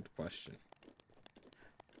 That's a good question.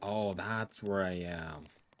 Oh, that's where I am.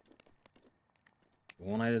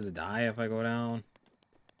 Won't I just die if I go down?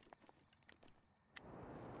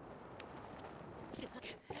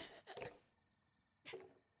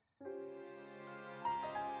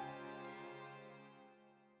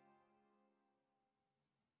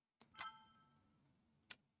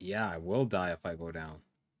 Yeah, I will die if I go down.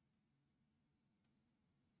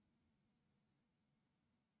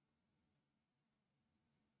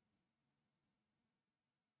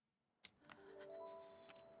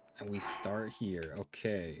 And we start here.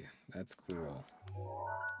 Okay, that's cool.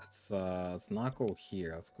 Let's not go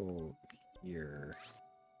here. Let's go here.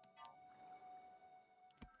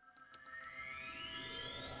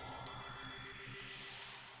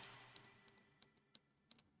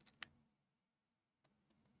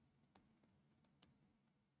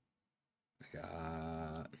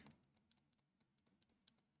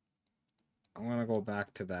 I'm gonna go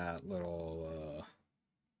back to that little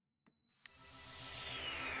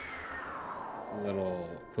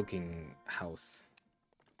cooking house.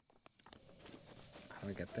 How do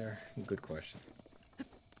I get there? Good question.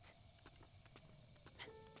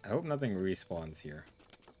 I hope nothing respawns here.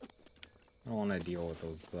 I don't want to deal with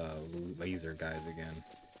those laser guys again.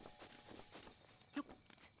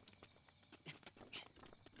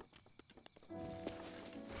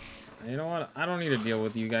 You know what? I don't need to deal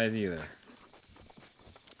with you guys either.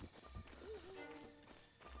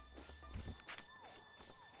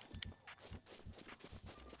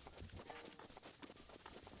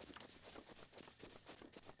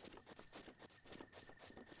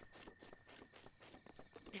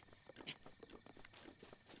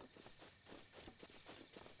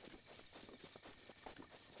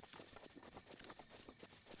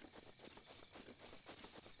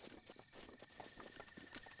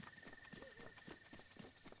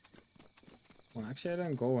 Well, actually, I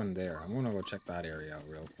didn't go in there. I'm gonna go check that area out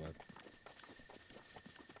real quick.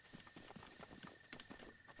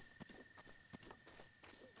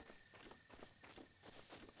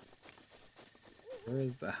 Where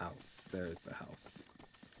is the house? There is the house.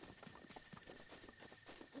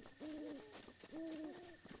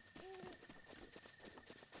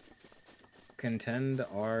 Contend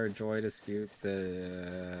our joy dispute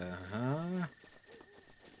the... Huh?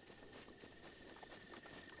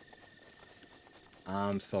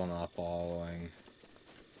 I'm still not following.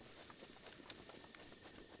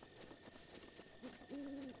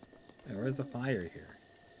 Hey, where's the fire here?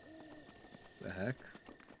 The heck?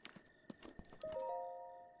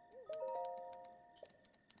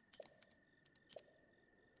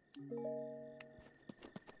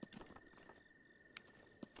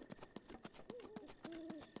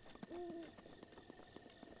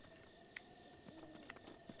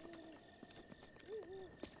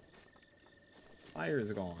 Fire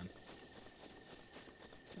is gone.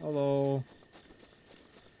 Hello.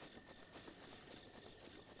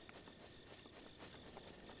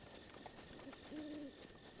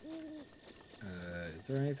 Is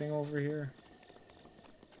there anything over here?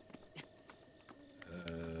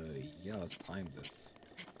 Yeah, let's climb this.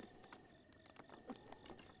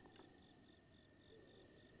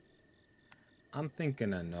 I'm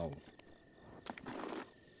thinking a no.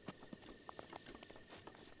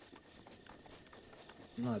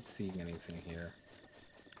 I'm not seeing anything here.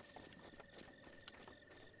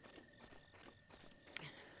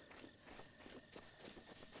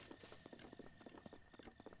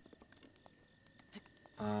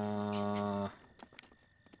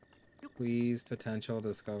 Please potential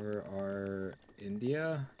discover our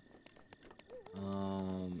India.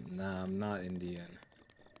 Nah, I'm not Indian.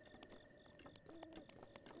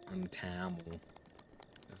 I'm Tamil.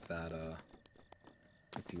 If that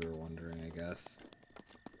if you were wondering, I guess.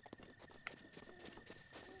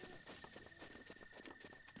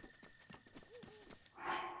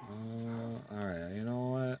 Alright, you know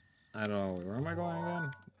what? I don't know. Where am I going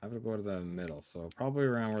again? I have to go to the middle, so probably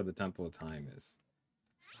around where the Temple of Time is.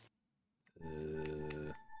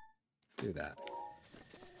 Let's do that.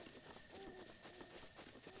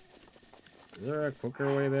 Is there a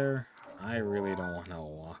quicker way there? I really don't want to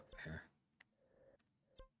walk there.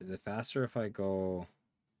 Is it faster if I go...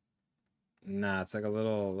 Nah, it's like a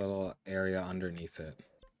little area underneath it.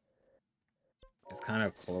 It's kind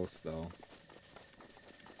of close, though.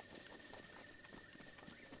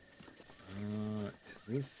 Is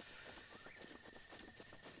this...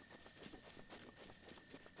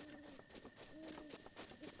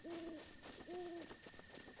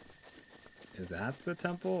 Is that the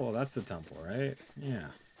temple? Well, that's the temple, right? Yeah.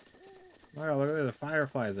 Wow, look at the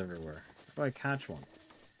fireflies everywhere. How do I catch one?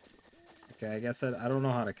 Okay, I guess I don't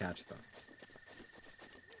know how to catch them.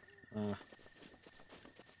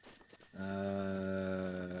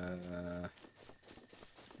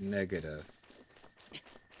 Negative.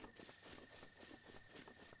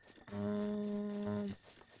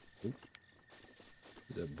 Oop.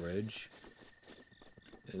 There's a bridge.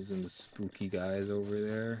 There's some spooky guys over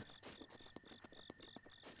there.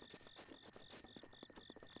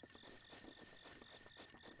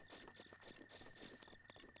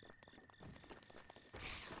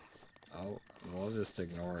 Oh, we'll just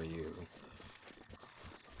ignore you.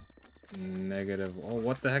 Negative. Oh,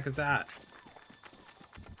 what the heck is that?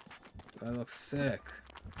 That looks sick.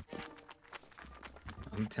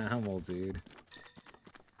 I'm Tamil, dude.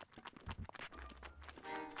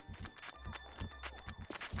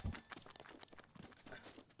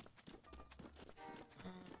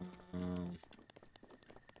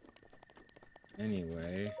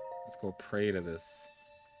 Anyway, let's go pray to this.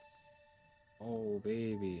 Oh,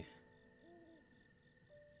 baby.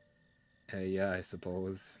 Hey, yeah, I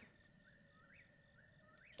suppose.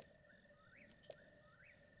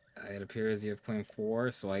 It appears you have claimed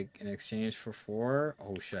 4, so in exchange for 4...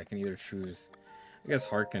 Oh shit, I can either choose... I guess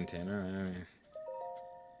heart container.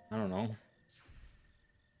 I don't know.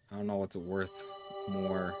 I don't know what's worth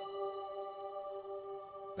more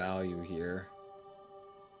value here.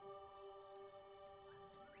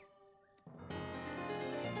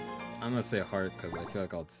 I'm gonna say heart because I feel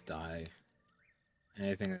like I'll just die.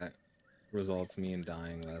 Anything that results me in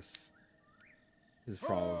dying less is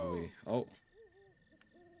probably... Oh.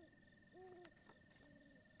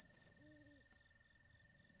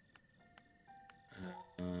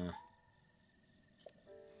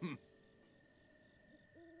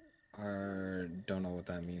 Don't know what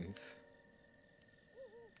that means.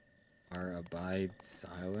 Our abide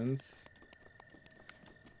silence.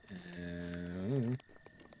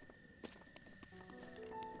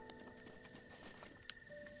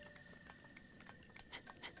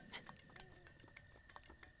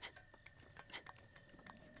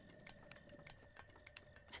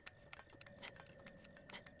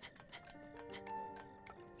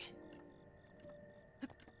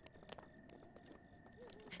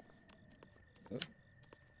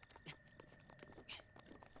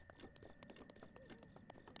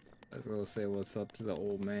 Let's go say what's up to the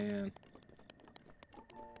old man.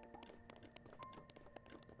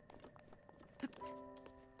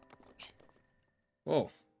 Whoa,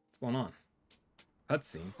 what's going on?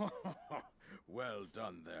 Cutscene. Well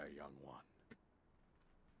done there, young one.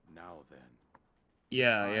 Now then.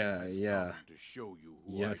 Yeah. To show you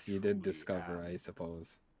who yes, I you did truly discover, am. I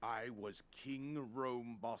suppose. I was King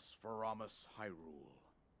Rome Bosphoramos Hyrule.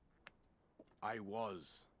 I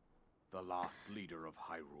was the last leader of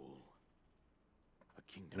Hyrule. A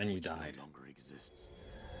kingdom Then you which died. no longer exists.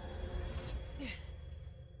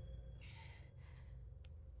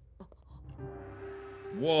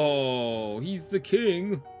 Whoa, he's the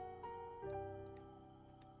king.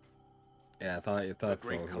 Yeah, I thought The great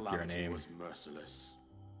so with your calamity name. was merciless.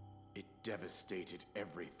 It devastated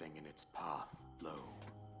everything in its path. Lo,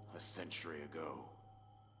 a century ago.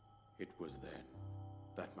 It was then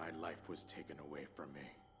that my life was taken away from me.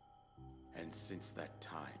 And since that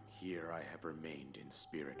time, here I have remained in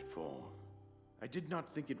spirit form. I did not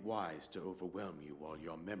think it wise to overwhelm you while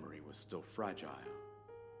your memory was still fragile.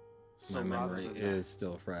 So My rather memory than is that,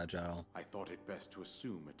 still fragile. I thought it best to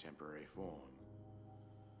assume a temporary form.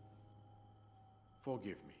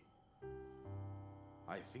 Forgive me.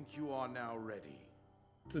 I think you are now ready.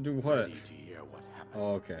 To do what? Ready to hear what happened.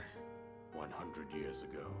 Oh, okay. 100 years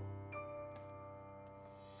ago.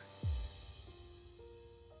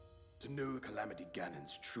 To know Calamity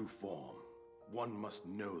Ganon's true form, one must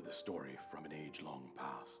know the story from an age long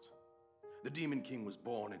past. The Demon King was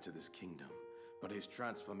born into this kingdom, but his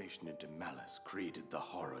transformation into malice created the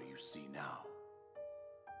horror you see now.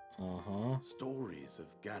 Stories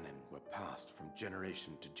of Ganon were passed from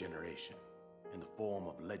generation to generation in the form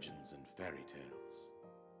of legends and fairy tales.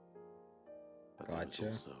 But there was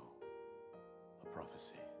also a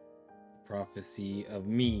prophecy. Prophecy of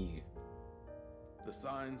me. The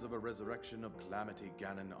signs of a resurrection of Calamity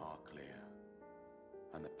Ganon are clear,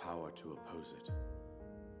 and the power to oppose it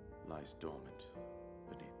lies dormant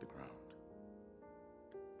beneath the ground.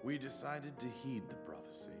 We decided to heed the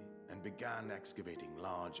prophecy and began excavating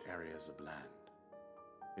large areas of land.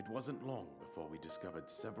 It wasn't long before we discovered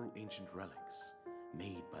several ancient relics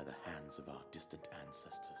made by the hands of our distant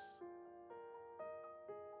ancestors.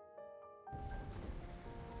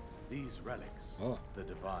 These relics, the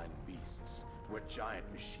divine beasts, were giant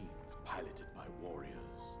machines piloted by warriors.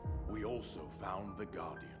 We also found the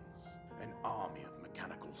Guardians, an army of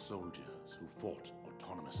mechanical soldiers who fought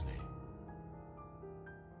autonomously.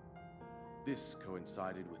 This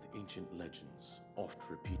coincided with ancient legends, oft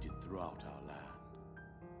repeated throughout our land.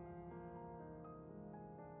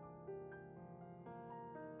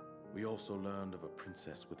 We also learned of a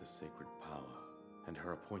princess with a sacred power, and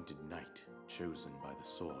her appointed knight, chosen by the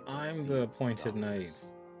sword. I'm the appointed knight.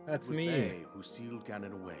 That's me. It was they who sealed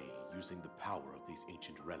Ganon away using the power of these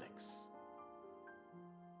ancient relics.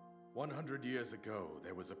 100 years ago,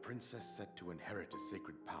 there was a princess set to inherit a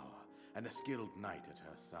sacred power, and a skilled knight at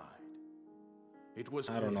her side. It was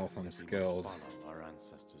I don't know if I'm skilled. Follow our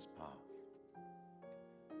ancestors' path.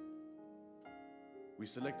 We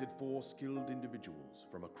selected 4 skilled individuals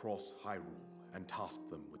from across Hyrule and tasked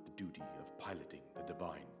them with the duty of piloting the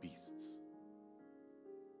divine beasts.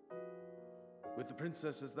 With the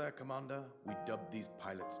princess as their commander, we dubbed these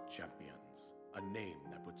pilots champions, a name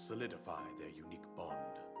that would solidify their unique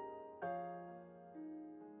bond.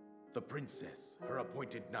 The princess, her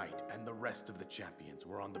appointed knight, and the rest of the champions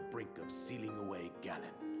were on the brink of sealing away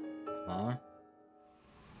Ganon.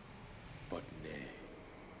 But nay.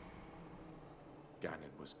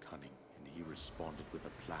 Ganon was cunning, and he responded with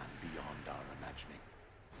a plan beyond our imagining.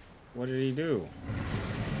 What did he do?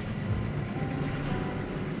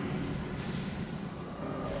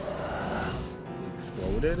 He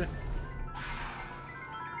exploded?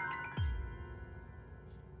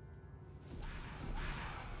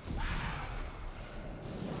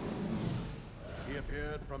 He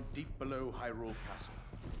appeared from deep below Hyrule Castle,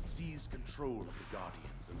 seized control of the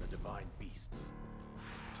Guardians and the divine beasts,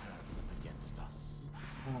 turned them against us.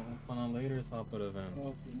 later sahabat event.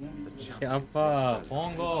 The Apa?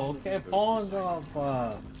 Pongo, okay, Pongo,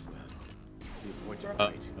 apa? The appointed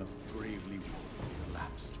knight bravely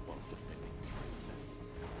collapsed while defending the princess.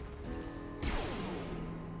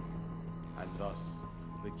 And thus,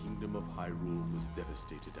 the kingdom of Hyrule was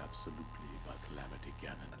devastated absolutely by Calamity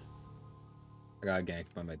Ganon. I got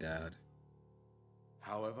ganked by my dad.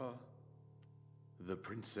 However, the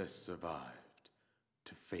princess survived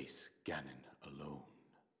to face Ganon alone.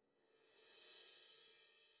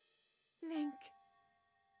 Link,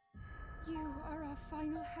 you are our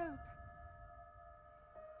final hope.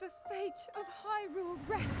 The fate of Hyrule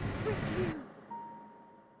rests with you.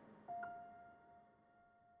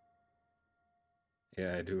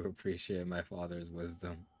 Yeah, I do appreciate my father's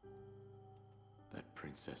wisdom. That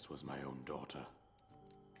princess was my own daughter,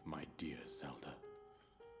 my dear Zelda.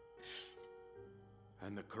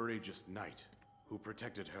 And the courageous knight who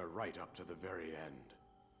protected her right up to the very end.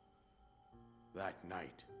 That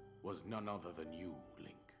knight was none other than you,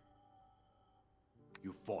 Link.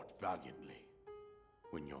 You fought valiantly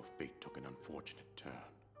when your fate took an unfortunate turn.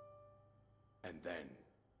 And then,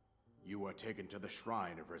 you were taken to the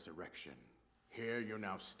Shrine of Resurrection. Here you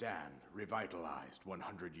now stand, revitalized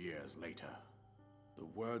 100 years later. The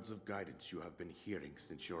words of guidance you have been hearing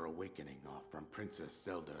since your awakening are from Princess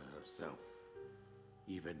Zelda herself.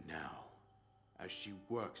 Even now, as she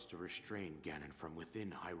works to restrain Ganon from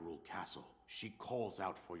within Hyrule Castle, she calls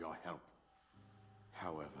out for your help.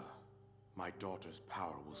 However, my daughter's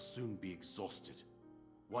power will soon be exhausted.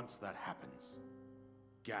 Once that happens,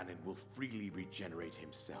 Ganon will freely regenerate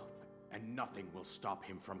himself, and nothing will stop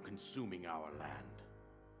him from consuming our land.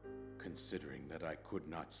 Considering that I could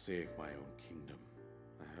not save my own kingdom,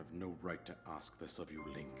 I have no right to ask this of you,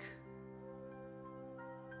 Link.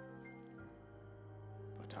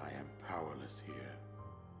 But I am powerless here.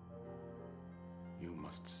 You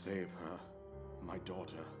must save her, my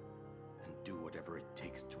daughter, and do whatever it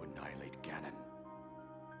takes to annihilate Ganon.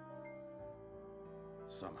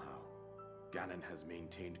 Somehow, Ganon has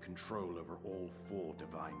maintained control over all 4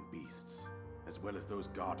 divine beasts, as well as those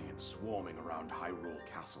guardians swarming around Hyrule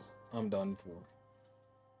Castle. I'm done for.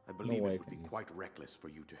 I believe way it I would be can- quite reckless for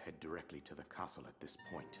you to head directly to the castle at this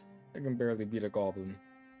point. I can barely beat a goblin.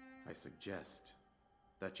 I suggest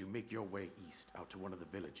that you make your way east out to one of the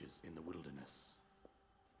villages in the wilderness.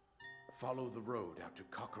 Follow the road out to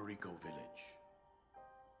Kakariko Village.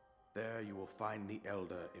 There you will find the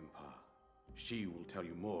Elder Impa. She will tell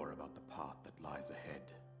you more about the path that lies ahead.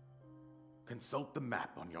 Consult the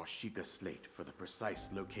map on your Sheikah slate for the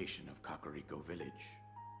precise location of Kakariko Village.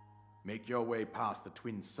 Make your way past the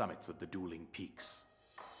twin summits of the dueling peaks.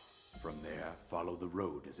 From there, follow the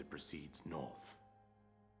road as it proceeds north.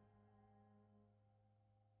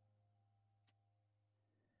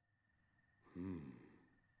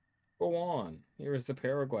 Go on. Here is the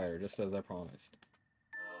paraglider, just as I promised.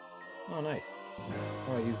 Oh, nice.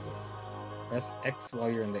 How do I use this? Press X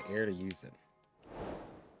while you're in the air to use it.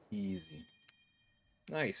 Easy.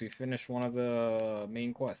 Nice, we finished one of the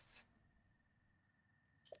main quests.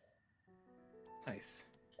 Nice.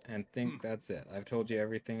 And think that's it. I've told you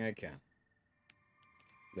everything I can.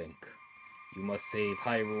 Link, you must save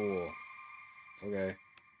Hyrule. Okay.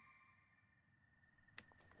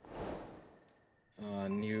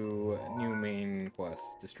 New main quest.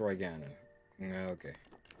 Destroy Ganon. Okay.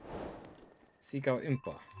 Seek out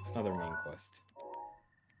Impa. Another main quest.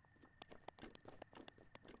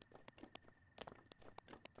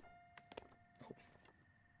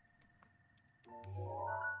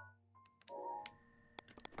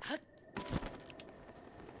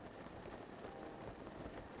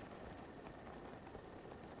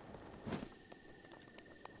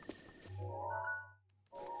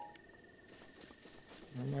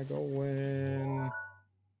 Where am I going?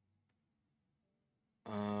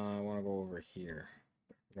 I want to go over here.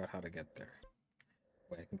 I forgot how to get there.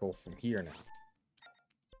 Wait, I can go from here now.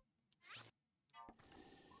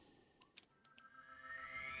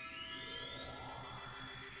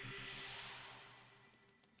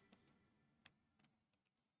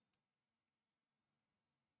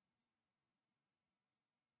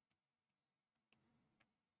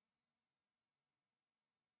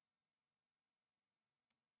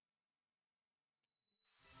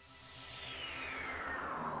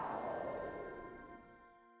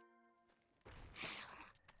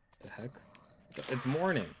 The heck? It's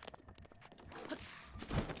morning.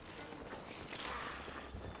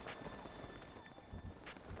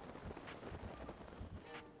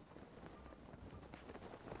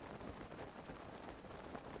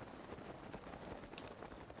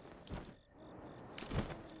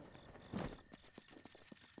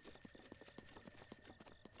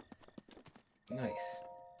 Nice.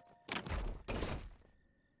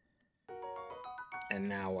 And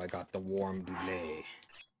now I got the warm double.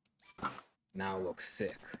 Now looks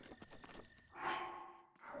sick.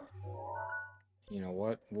 You know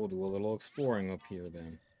what? We'll do a little exploring up here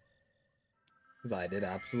then. Because I did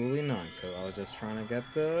absolutely none, because I was just trying to get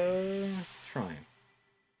the shrine.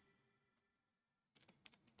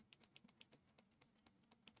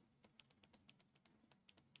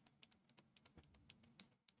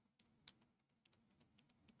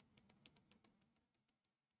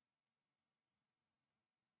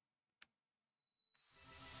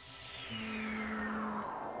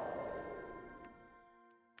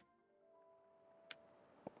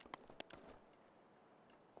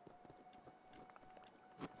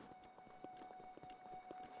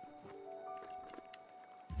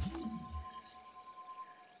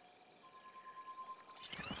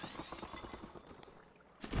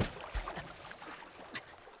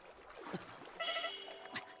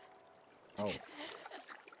 Oh.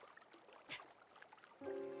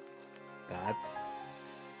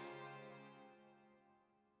 That's...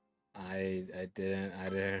 I didn't...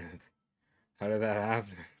 How did that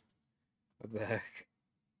happen? What the heck?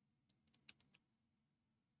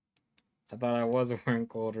 I thought I was wearing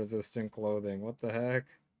cold resistant clothing. What the heck?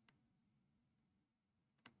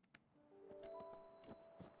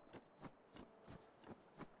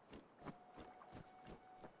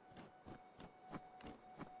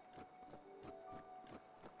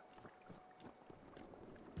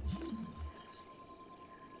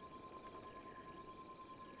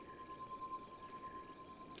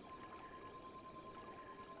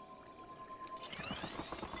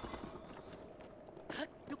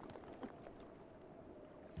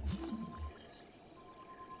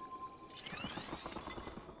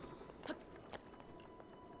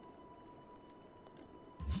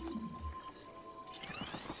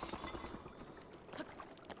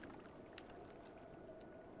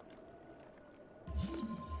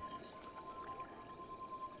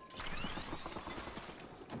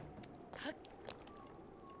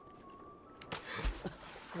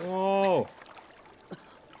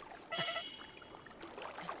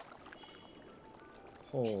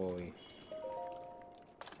 Holy.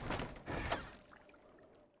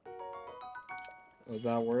 Was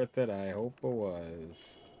that worth it? I hope it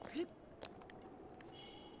was.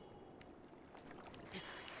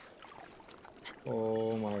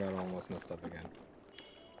 Oh my god, I almost messed up again.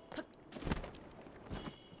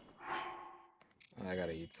 I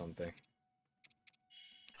gotta eat something.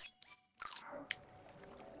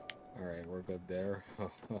 Alright, we're good there.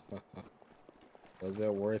 Was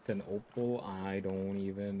it worth an opal? I don't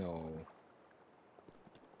even know.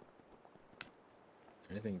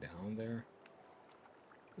 Anything down there?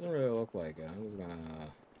 Doesn't really look like it. I'm just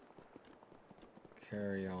gonna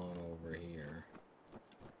carry on over here.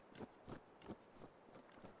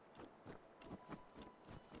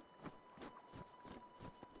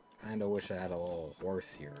 Kinda wish I had a little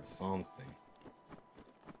horse here or something.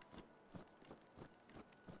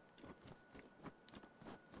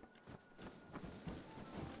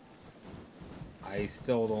 I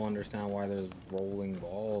still don't understand why there's rolling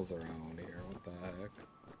balls around here. What the heck?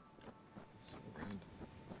 It's so random.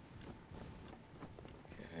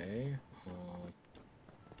 Okay.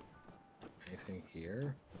 Anything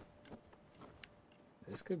here?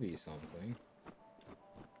 This could be something.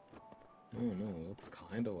 I don't know. It looks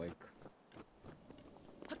kind of like...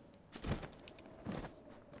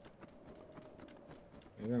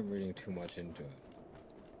 Maybe I'm reading too much into it.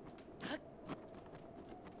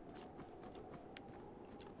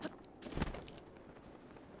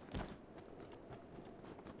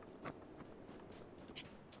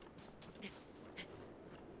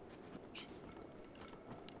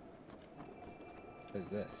 What is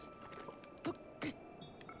this? Oh.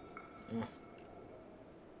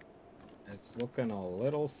 It's looking a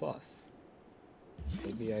little sus.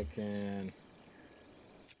 Maybe I can...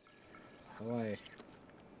 How do I...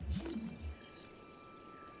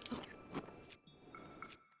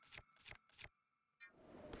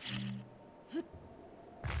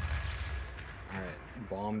 Alright,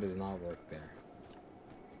 bomb does not work there.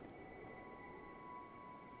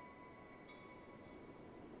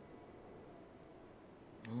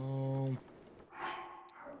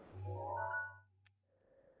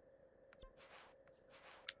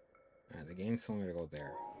 Alright, the game's telling me to go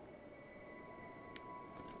there.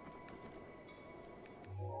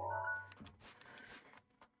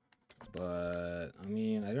 But, I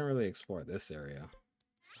mean, I didn't really explore this area.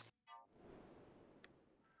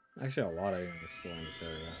 Actually, a lot I didn't explore in this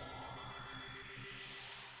area.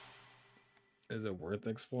 Is it worth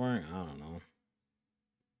exploring? I don't know.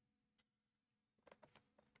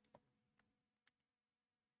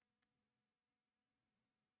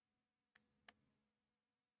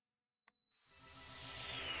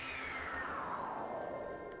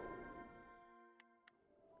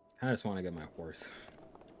 I just want to get my horse.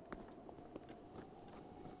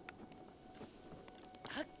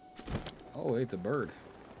 Oh, it's a bird.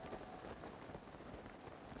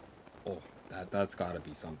 Oh, that's gotta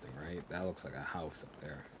be something, right? That looks like a house up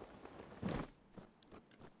there.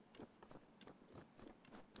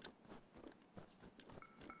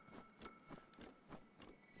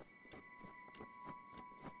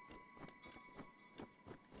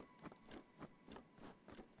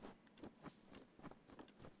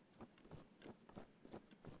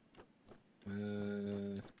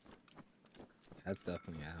 That's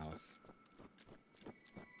definitely a house.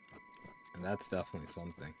 And that's definitely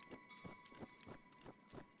something.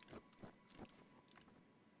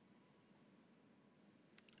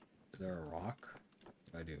 Is there a rock?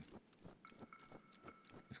 I do. Can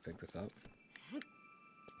I pick this up?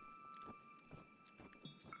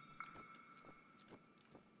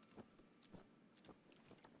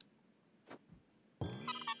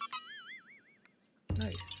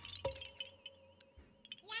 Nice.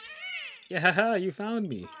 Yeah, you found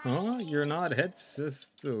me. Huh? You're not head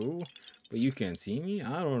sister, but you can't see me?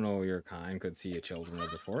 I don't know your kind could see a children of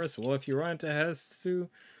the forest. Well, if you run into Hestu,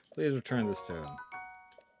 please return this to him.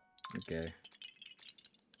 Okay.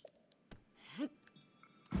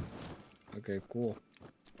 Okay, cool.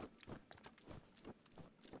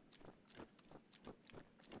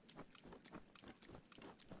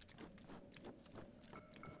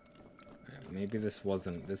 Maybe this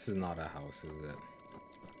is not a house, is it?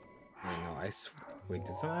 I know, wait,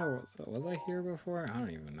 was I here before? I don't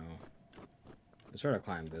even know. Let's try to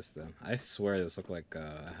climb this then. I swear this looked like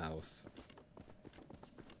a house.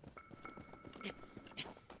 Is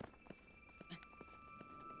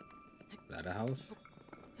that a house?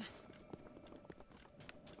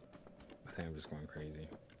 I think I'm just going crazy.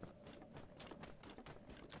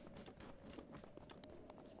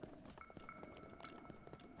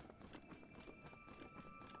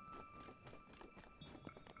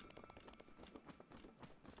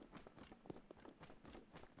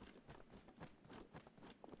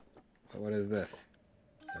 What is this?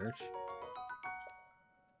 Search?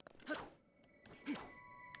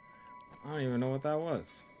 I don't even know what that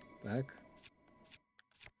was. The heck?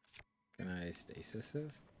 Can I stasis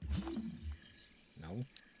this? No?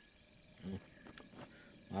 Oh.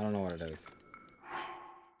 I don't know what it is.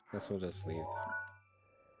 Guess we'll just leave.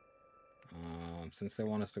 Since they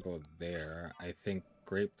want us to go there, I think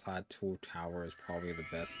Great Plateau Tower is probably the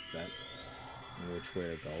best bet on which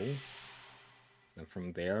way to go. And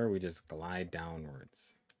from there, we just glide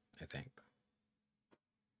downwards, I think.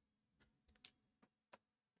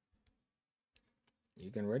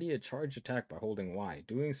 You can ready a charge attack by holding Y.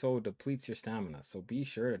 Doing so depletes your stamina, so be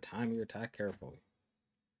sure to time your attack carefully.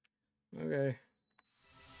 Okay.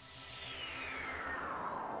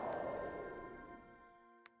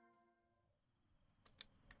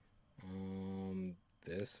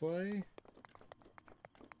 This way?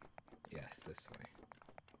 Yes, this way.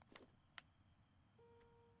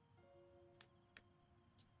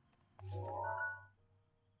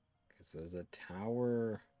 Because there's a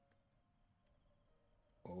tower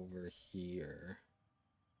over here.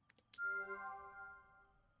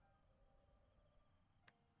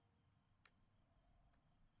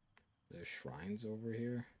 There's shrines over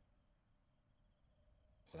here.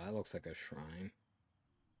 Well, that looks like a shrine.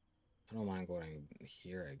 I don't mind going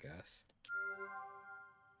here, I guess.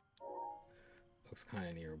 Looks kind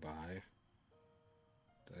of nearby.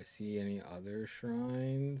 Do I see any other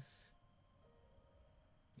shrines?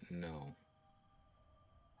 No.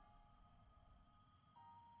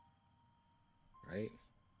 Right?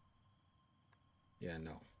 Yeah,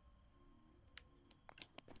 no.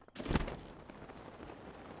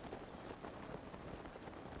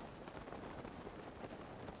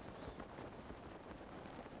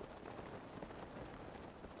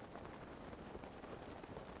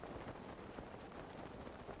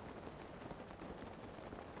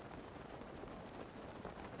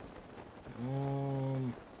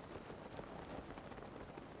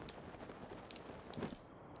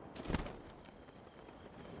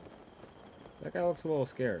 That guy looks a little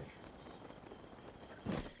scary.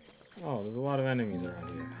 Oh, there's a lot of enemies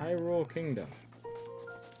around here. Hyrule Kingdom.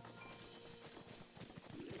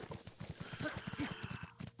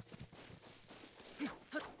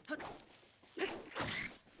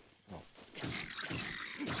 Oh.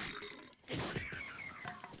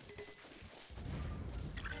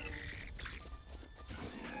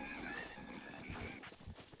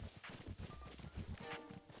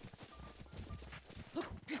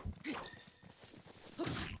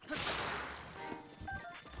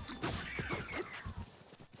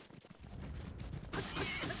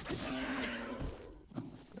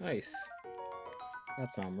 Nice.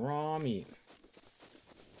 Got some raw meat.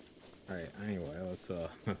 Alright, anyway, let's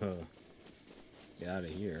get out of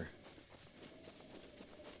here.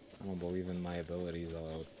 I don't believe in my abilities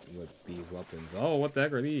with these weapons. Oh, what the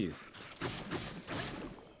heck are these?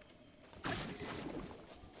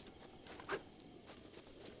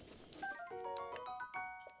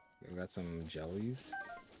 We got some jellies.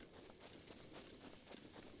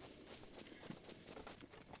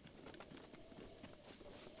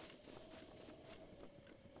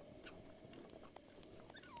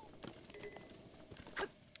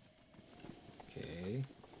 Okay.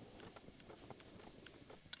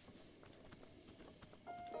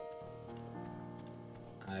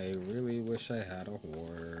 I really wish I had a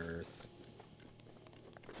horse.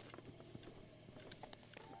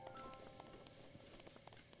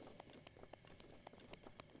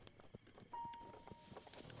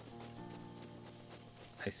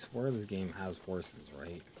 I swear this game has horses,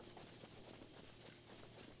 right?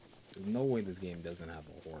 There's no way this game doesn't have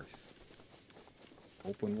a horse.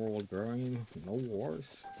 Open world game, no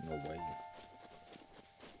horse? No way.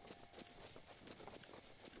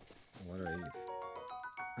 What are these?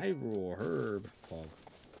 Hyrule herb. Oh,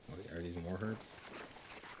 are these more herbs?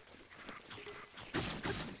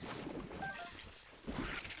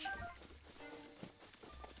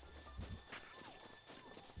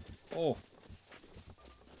 Oh.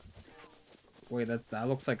 Wait, that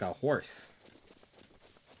looks like a horse.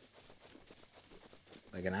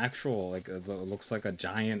 Like an actual, like it looks like a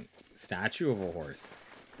giant statue of a horse.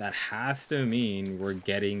 That has to mean we're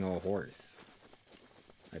getting a horse.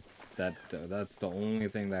 Like that's the only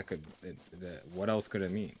thing that could. What else could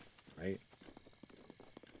it mean, right?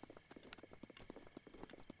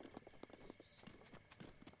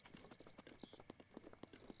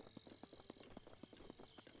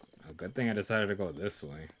 A good thing I decided to go this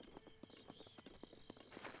way.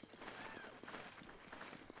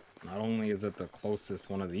 Not only is it the closest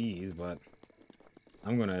one of these, but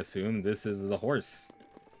I'm gonna assume this is the horse.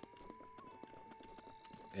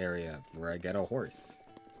 area where I get a horse.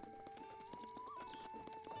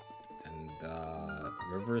 And,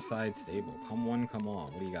 Riverside Stable. Come one, come all.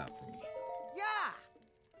 What do you got for me? Yeah.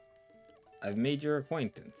 I've made your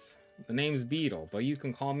acquaintance. The name's Beetle, but you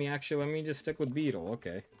can call me, actually, let me just stick with Beetle,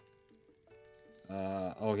 okay.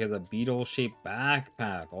 Oh, he has a beetle-shaped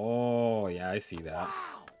backpack. Oh, yeah, I see that.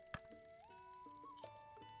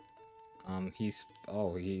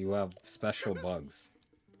 Wow. You have special bugs.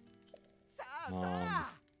 I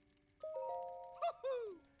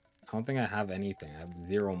don't think I have anything. I have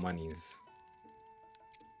 0 monies.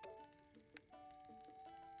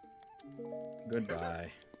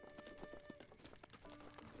 Goodbye.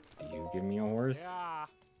 Do you give me a horse?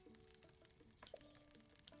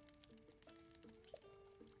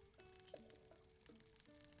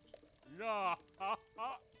 Yeah. Yeah.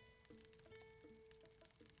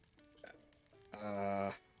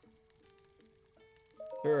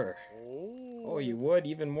 Sure. Oh, you would?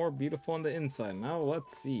 Even more beautiful on the inside. Now,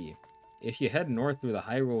 let's see. If you head north through the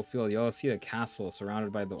Hyrule Field, you'll see a castle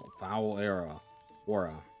surrounded by the foul aura.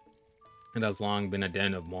 It has long been a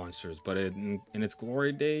den of monsters, but in its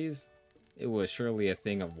glory days, it was surely a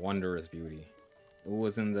thing of wondrous beauty. It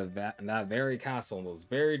was in that very castle, in those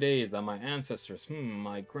very days, that my ancestors,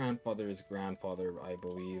 my grandfather's grandfather, I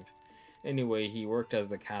believe. Anyway, he worked as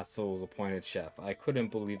the castle's appointed chef. I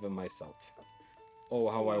couldn't believe it myself. Oh,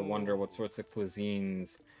 how I wonder what sorts of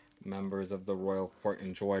cuisines members of the royal court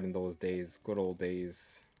enjoyed in those days, good old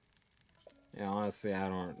days. Yeah, honestly, I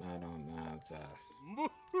don't know. It's,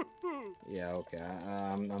 yeah, okay.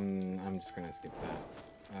 I'm just gonna skip that.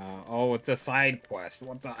 Oh, it's a side quest.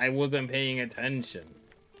 What the? I wasn't paying attention.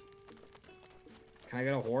 Can I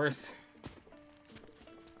get a horse?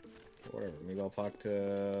 Whatever. Maybe I'll talk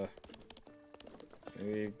to.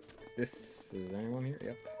 Maybe this is anyone here?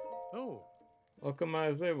 Yep. Oh. Welcome,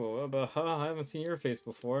 my stable. I haven't seen your face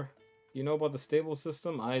before. You know about the stable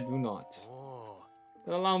system? I do not. Oh.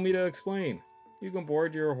 Then allow me to explain. You can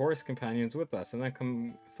board your horse companions with us, and then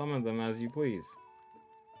come summon them as you please.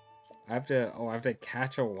 I have to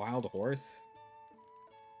catch a wild horse?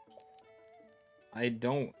 I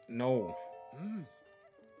don't know.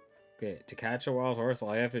 Okay, to catch a wild horse,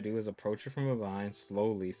 all you have to do is approach it from behind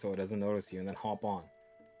slowly so it doesn't notice you, and then hop on.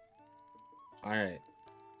 Alright.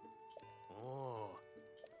 Oh.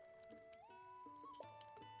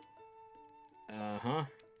 Uh-huh.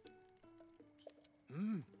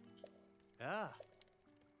 Yeah.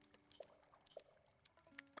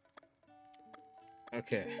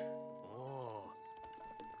 Okay. Oh.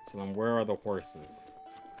 So then where are the horses?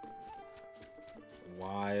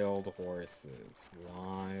 Wild horses.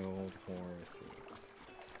 Wild horses.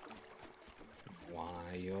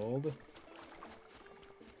 Wild.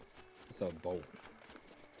 It's a boat.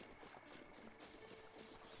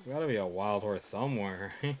 There's gotta be a wild horse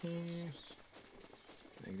somewhere. Like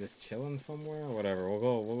just chilling somewhere? Whatever.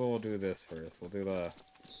 We'll do this first. We'll do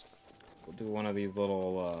one of these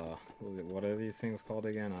little what are these things called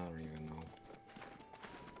again? I don't even know.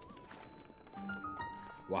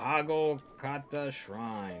 Wahago Kata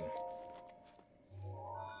Shrine.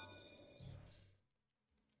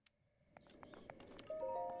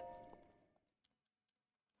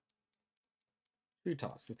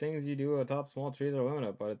 Treetops. The things you do atop small trees are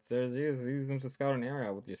limited, but use them to scout an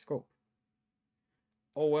area with your scope.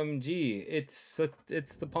 OMG, it's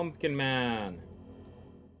the Pumpkin Man.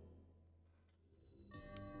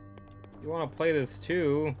 You want to play this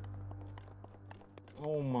too?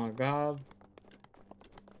 Oh my god.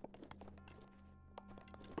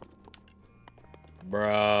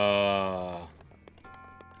 Bruh.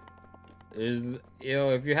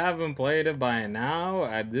 If you haven't played it by now,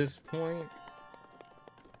 at this point,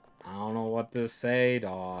 I don't know what to say,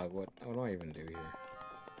 dog. What do I even do here?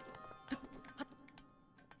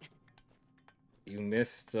 You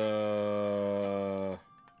missed a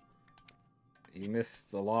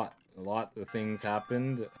lot. A lot of things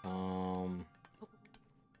happened.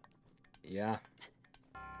 Yeah.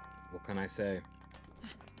 What can I say?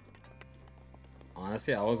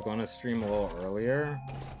 Honestly, I was gonna stream a little earlier,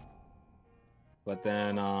 but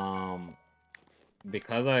then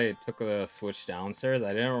because I took the Switch downstairs,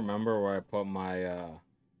 I didn't remember where I put my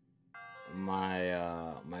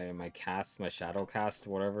my shadow cast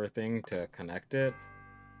whatever thing to connect it.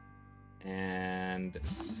 And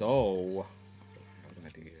so what do I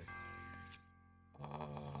do here?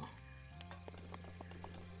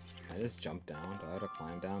 Can I just jump down? Do I have to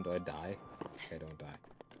climb down? Do I die? Okay, I don't die.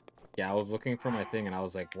 Yeah, I was looking for my thing and I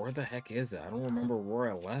was like, where the heck is it? I don't remember where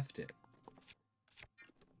I left it.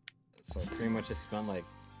 So I pretty much just spent like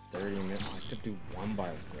 30 minutes. I have to do one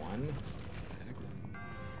by one? What the heck?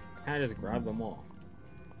 I kinda just grabbed them all.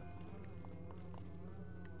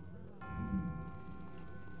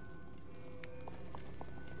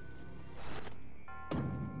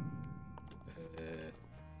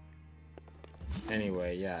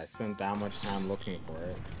 Anyway, yeah, I spent that much time looking for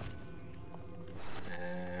it.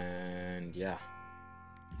 And yeah.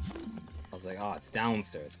 I was like, oh, it's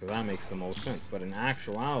downstairs, because that makes the most sense. But in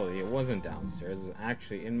actuality, it wasn't downstairs. It was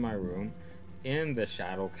actually in my room, in the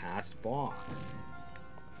shadow cast box.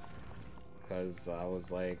 Because I was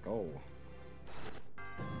like, oh,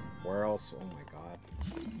 where else? Oh my god.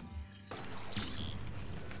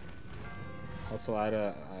 Also, I had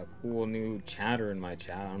a cool new chatter in my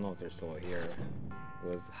chat. I don't know if they're still here. It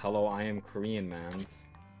was, hello, I am Korean mans.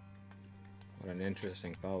 What an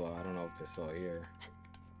interesting fellow. I don't know if they're still here.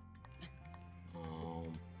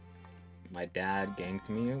 My dad ganked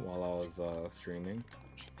me while I was streaming.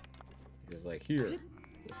 He was like, here,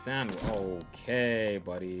 the sandwich. Okay,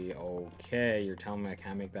 buddy. Okay, you're telling me I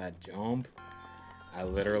can't make that jump? I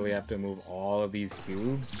literally have to move all of these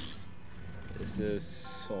cubes? This is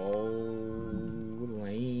so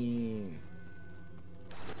lame.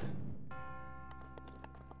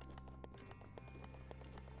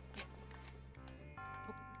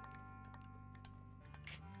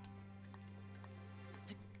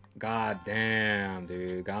 God damn,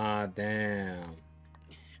 dude. God damn.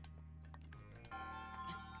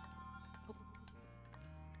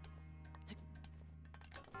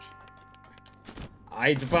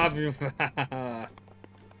 I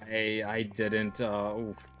didn't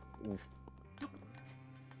oof.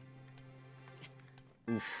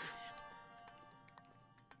 Oof.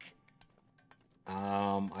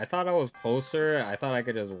 I thought I was closer. I thought I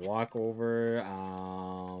could just walk over.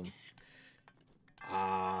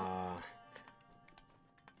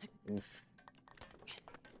 Oof.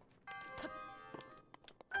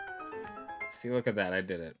 See, look at that. I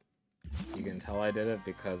did it. You can tell I did it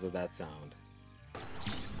because of that sound.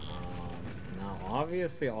 Now,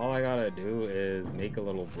 obviously, all I gotta do is make a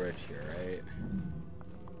little bridge here, right?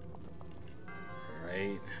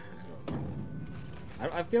 Right? I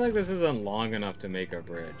don't know. I feel like this isn't long enough to make a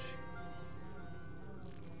bridge.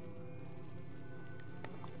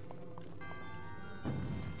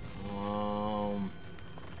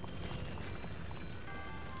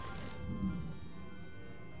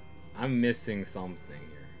 I'm missing something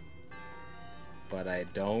here, but I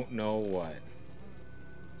don't know what.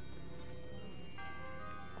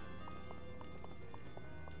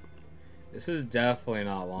 This is definitely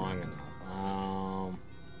not long enough.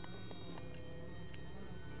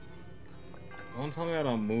 Don't tell me how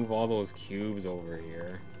to move all those cubes over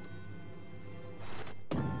here.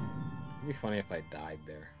 It'd be funny if I died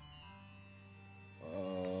there.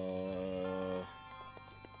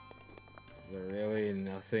 Is there really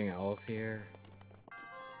nothing else here?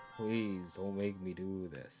 Please don't make me do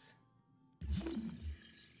this.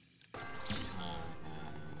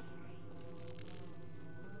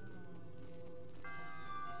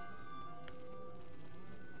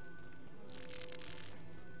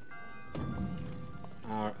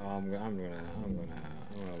 I'm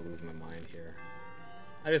gonna lose my mind here.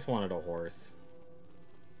 I just wanted a horse.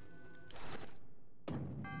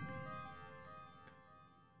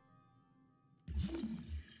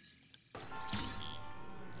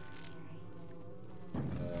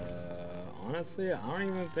 Honestly, I don't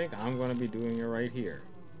even think I'm gonna be doing it right here,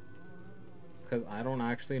 because I don't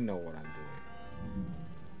actually know what I'm doing.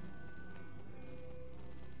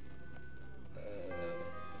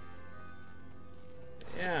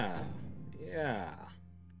 Yeah.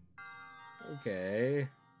 Okay.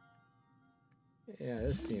 Yeah,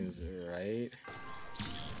 this seems right.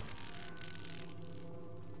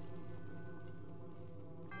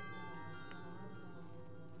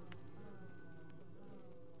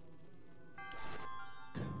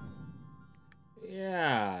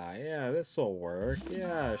 Yeah, this'll work.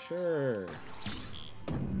 Yeah, sure.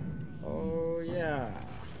 Oh, yeah.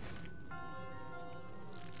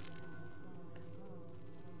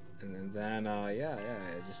 And then, yeah,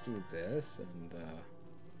 just do this, and,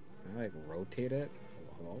 can I, like, rotate it?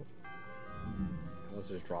 Hello? Let's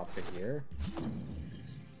just drop it here.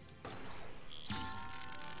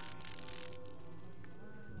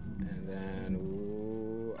 And then,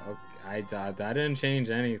 ooh, okay, I didn't change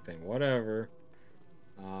anything. Whatever.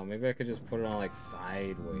 Maybe I could just put it on, like,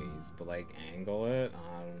 sideways, but, like, angle it.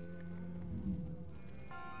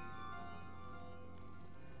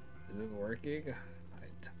 Is this working?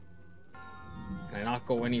 Can I not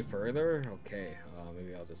go any further? Okay,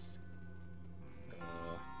 maybe I'll just...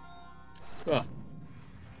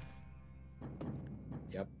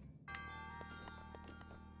 Yep.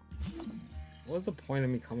 What was the point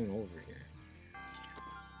of me coming over here?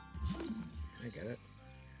 Can I get it?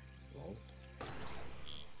 Lol.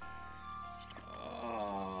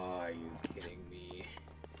 Oh, are you kidding me?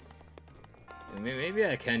 Maybe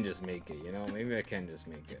I can just make it, you know? Maybe I can just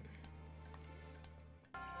make it.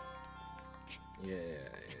 Yeah,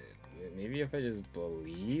 maybe if I just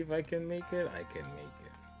believe I can make it, I can make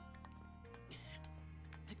it.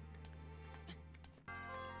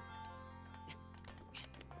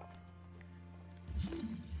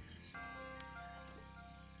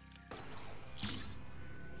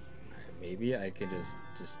 Alright, maybe I can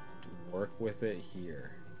just work with it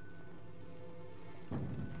here.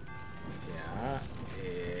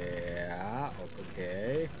 Yeah,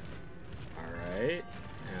 okay. Alright,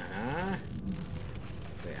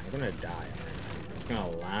 Wait, I'm gonna die, aren't I? It's gonna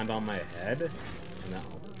land on my head? No.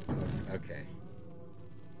 Okay.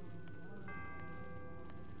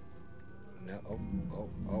 No,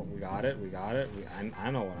 oh, we got it.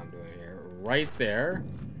 I know what I'm doing here. Right there.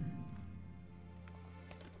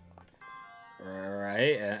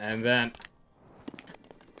 Right, and then...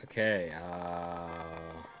 Okay,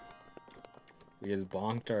 we just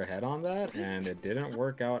bonked our head on that, and it didn't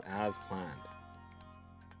work out as planned.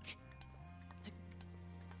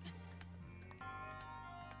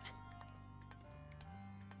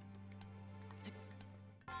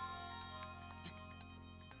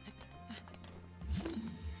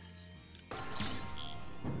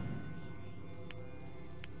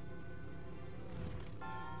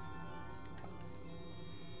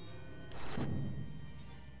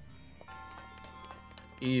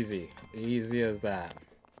 Easy as that.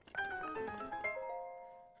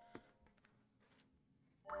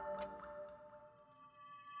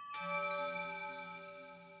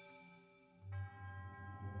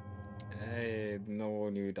 Hey, no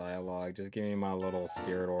new dialogue. Just give me my little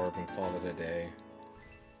spirit orb and call it a day.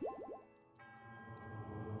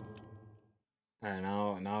 Alright,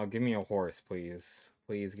 now give me a horse, please.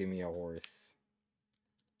 Please give me a horse.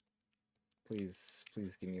 Please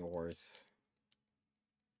give me a horse.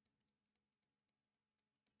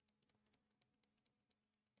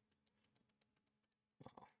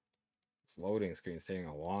 Oh, this loading screen's taking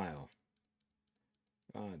a while.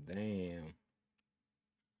 God damn.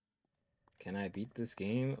 Can I beat this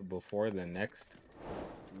game before the next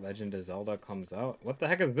Legend of Zelda comes out? What the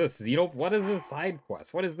heck is this? What is this side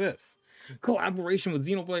quest? What is this? Collaboration with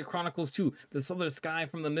Xenoblade Chronicles 2. The southern sky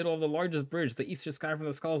from the middle of the largest bridge. The eastern sky from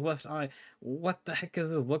the skull's left eye. What the heck is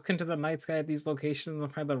this? Look into the night sky at these locations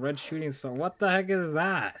and find the red shooting star. What the heck is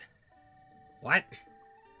that? What?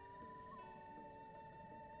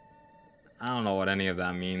 I don't know what any of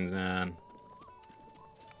that means, man.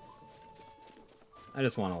 I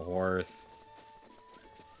just want a horse.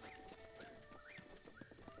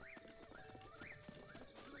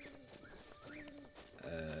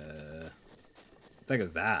 What the heck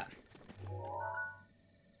is that?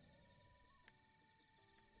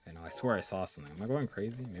 I know, I swear I saw something. Am I going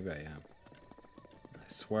crazy? Maybe I am. I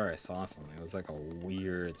swear I saw something. It was like a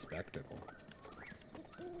weird spectacle.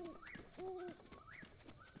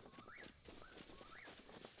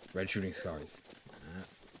 Red shooting stars.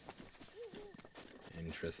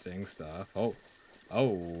 Interesting stuff. Oh.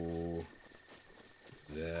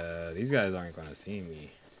 These guys aren't gonna see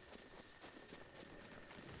me.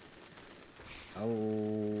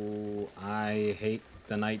 Oh, I hate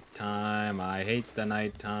the nighttime. I hate the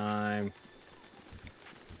nighttime.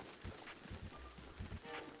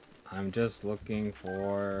 I'm just looking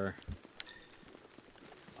for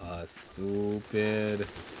a stupid...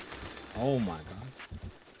 Oh my god.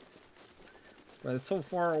 But it's so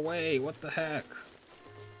far away. What the heck?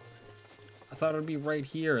 I thought it would be right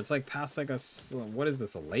here. It's like past like a... What is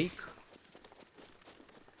this, a lake?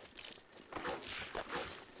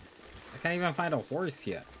 I can't even find a horse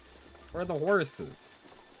yet. Where are the horses?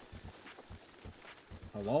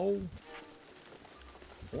 Hello?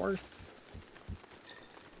 Horse?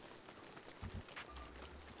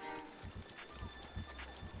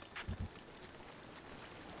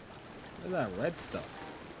 Where's that red stuff?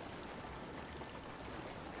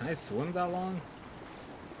 Can I swim that long?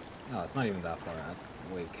 No, it's not even that far out.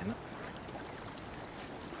 Wait, can it?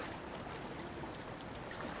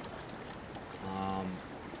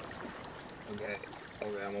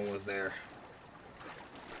 Okay, I'm almost there.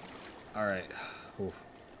 Alright.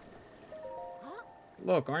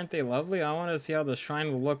 Look, aren't they lovely? I want to see how the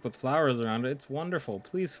shrine will look with flowers around it. It's wonderful.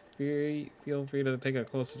 Please feel free to take a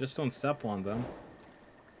closer. Just don't step on them.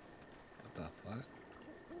 What the fuck?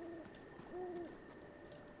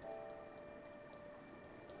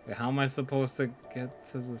 Wait, how am I supposed to get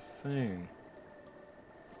to this thing?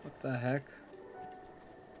 What the heck?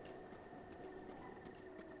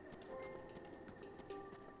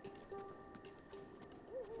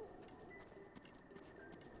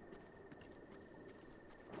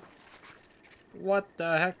 What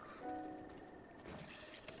the heck?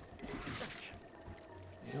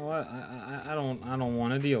 what? I don't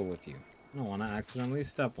want to deal with you. I don't want to accidentally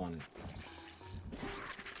step on it.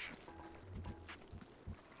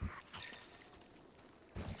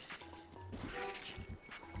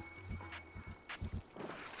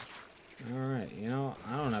 Alright, you know,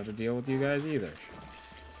 I don't have to deal with you guys either.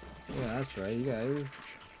 Yeah, that's right, you guys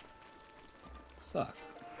suck.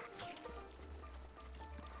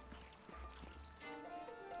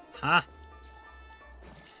 Ha!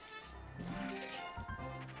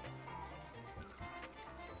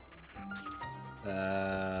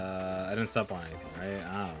 I didn't step on anything, right?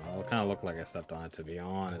 I don't know. It kind of looked like I stepped on it, to be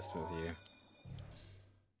honest with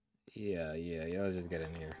you. Yeah, let's just get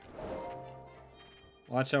in here.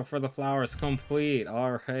 Watch out for the flowers. Complete.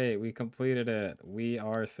 Alright, we completed it. We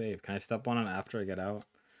are safe. Can I step on it after I get out?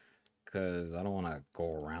 Because I don't want to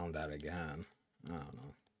go around that again. I don't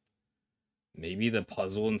know. Maybe the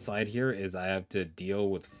puzzle inside here is I have to deal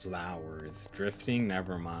with flowers. Drifting?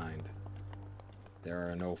 Never mind.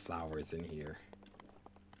 There are no flowers in here.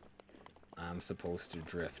 I'm supposed to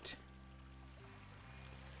drift.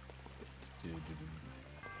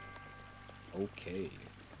 Okay.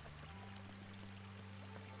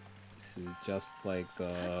 This is just like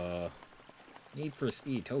Need for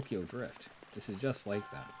Speed Tokyo Drift. This is just like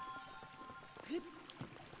that.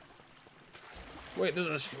 Wait, there's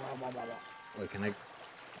a... Wait, can I...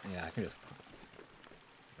 Yeah, I can just...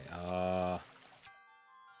 Okay,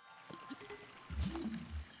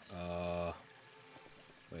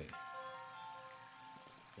 wait.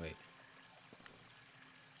 Wait.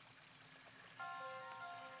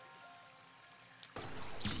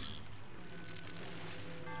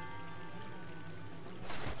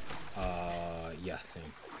 Yeah, same.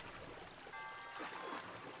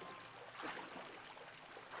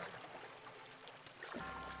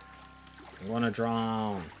 I'm gonna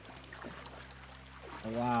drown. Oh,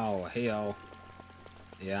 wow, hey-o.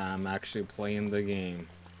 Yeah, I'm actually playing the game.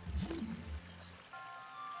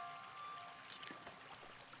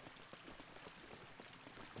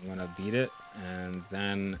 I'm gonna beat it, and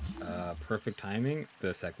then, perfect timing,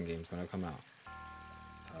 the second game's gonna come out.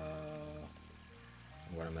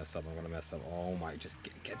 I'm gonna mess up, Oh my, just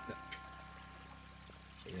get the...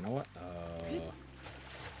 You know what?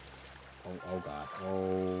 Oh god.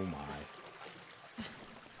 Oh my.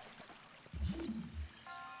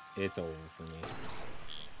 It's over for me.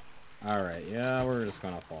 Alright, yeah, we're just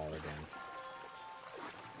gonna fall again.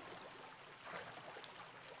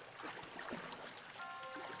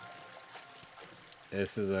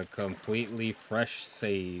 This is a completely fresh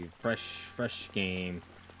save. Fresh game.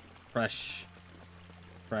 Fresh.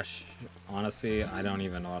 Honestly, I don't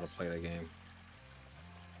even know how to play the game.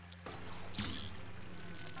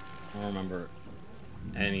 I don't remember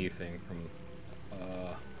anything from,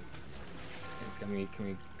 can we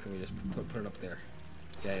just put it up there?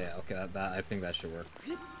 Yeah, okay, that I think that should work.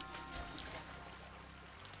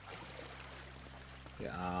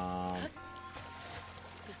 Yeah,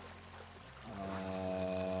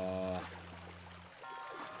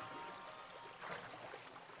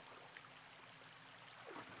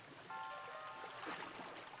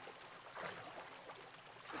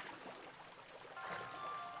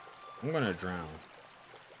 I'm gonna drown.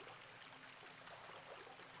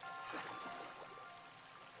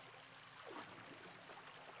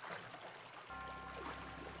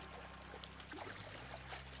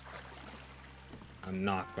 I'm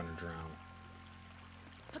not gonna drown.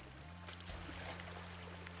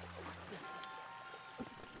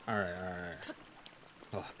 Alright.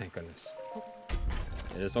 Oh, thank goodness.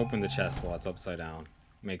 Yeah, just open the chest while it's upside down.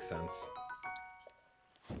 Makes sense.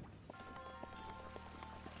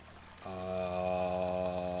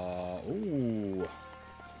 Ooh.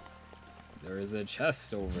 There is a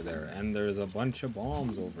chest over there, and there's a bunch of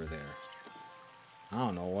bombs over there. I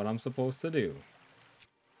don't know what I'm supposed to do.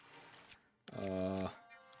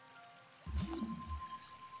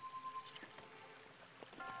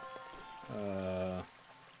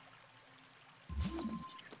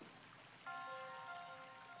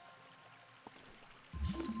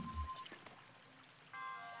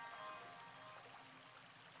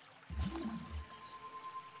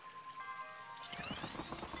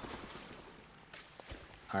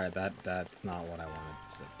 Alright, that's not what I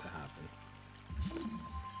wanted to happen.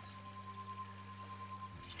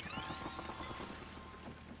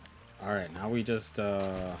 Alright, now we just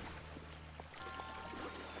go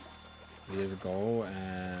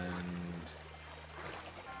and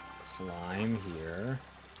climb here.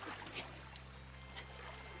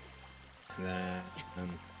 And then,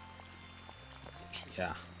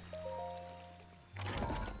 yeah.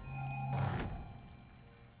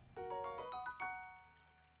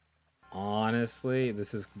 On honestly,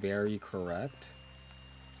 this is very correct.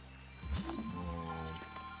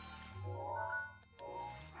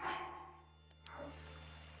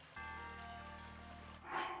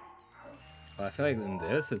 But I feel like in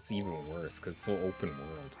this, it's even worse because it's so open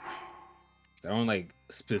world. They don't like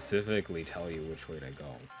specifically tell you which way to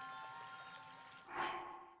go.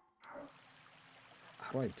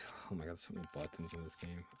 How do I? Oh my god, so many buttons in this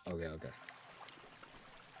game. Okay, okay.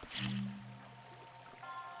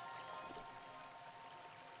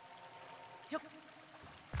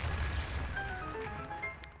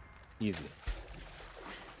 Easy.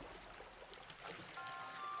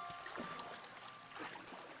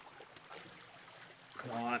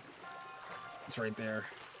 Come on. It's right there.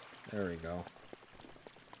 There we go.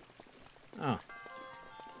 Oh.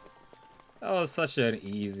 That was such an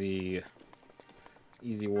easy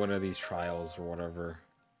one of these trials or whatever.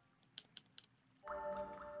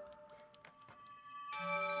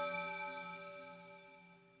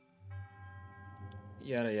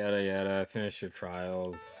 Yada yada yada. Finish your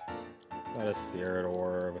trials. Got a spirit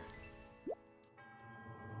orb.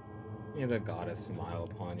 May the goddess smile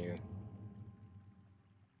upon you.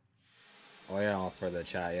 Oh yeah, for the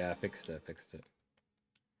chat. Yeah, fixed it, fixed it.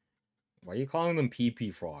 Why are you calling them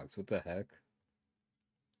PP frogs? What the heck?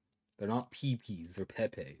 They're not PPs, they're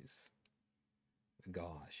Pepes.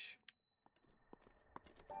 Gosh.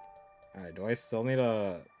 Alright, do I still need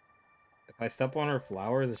a... If I step on her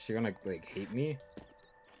flowers, is she gonna, like, hate me?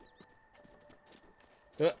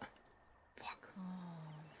 Fuck.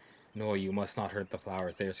 No, you must not hurt the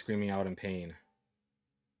flowers. They are screaming out in pain.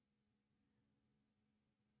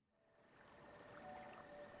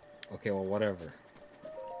 Okay, well, whatever.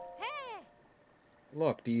 Hey!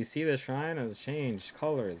 Look, do you see the shrine has changed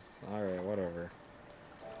colors? Alright, whatever.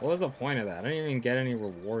 What was the point of that? I didn't even get any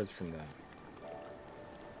rewards from that.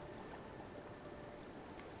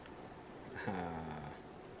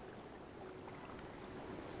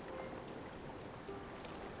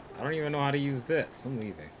 I don't even know how to use this. I'm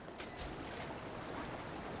leaving.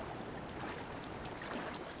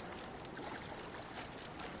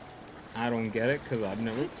 I don't get it because I've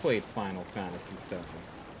never played Final Fantasy VII.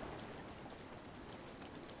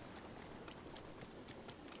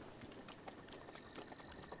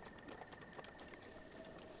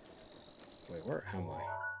 Wait, where am I?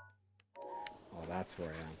 Oh, that's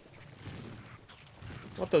where I am.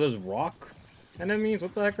 What the? There's rock enemies?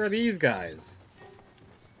 What the heck are these guys?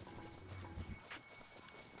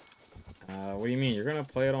 What do you mean? You're gonna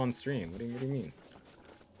play it on stream? What do you mean?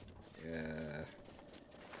 Yeah.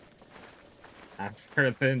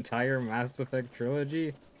 After the entire Mass Effect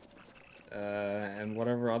trilogy, and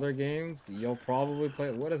whatever other games, you'll probably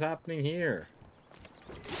play. What is happening here?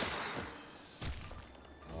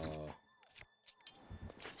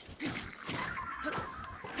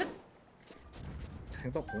 I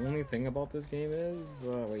think the only thing about this game is,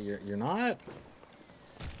 wait, you're not?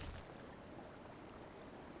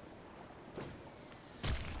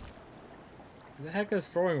 Who the heck is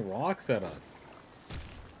throwing rocks at us?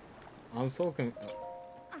 I'm so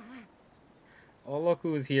Oh, look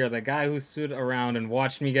who's here. The guy who stood around and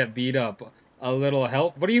watched me get beat up. A little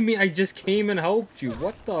help? What do you mean I just came and helped you?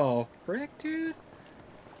 What the frick, dude?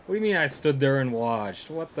 What do you mean I stood there and watched?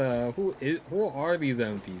 What the... Who are these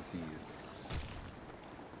NPCs?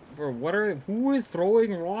 Bro, who is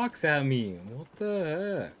throwing rocks at me? What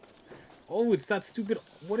the heck? Oh, it's that stupid...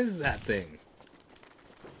 What is that thing?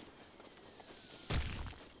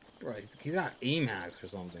 Bro, he's got aim hacks or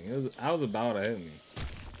something. I was about to hit me.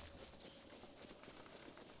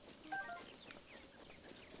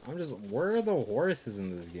 I'm just... Where are the horses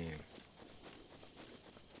in this game?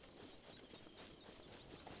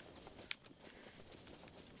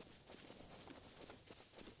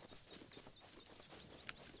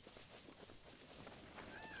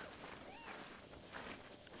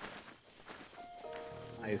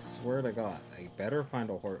 I swear to God, I better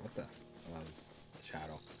find a horse. What the? Oh, that was a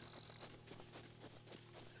shadow.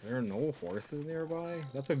 Is there no horses nearby?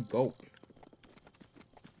 That's a goat.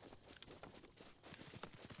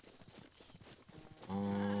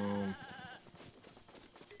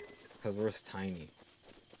 Because we're tiny.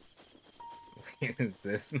 Wait, is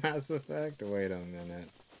this Mass Effect? Wait a minute.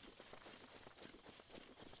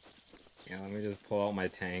 Yeah, let me just pull out my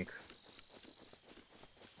tank.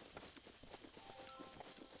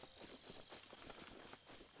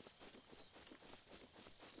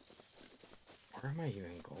 Where am I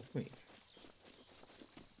even going?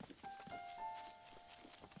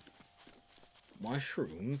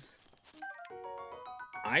 Mushrooms?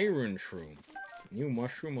 Iron shroom. New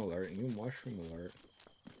mushroom alert, new mushroom alert.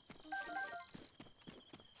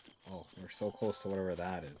 Oh, we're so close to whatever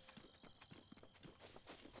that is.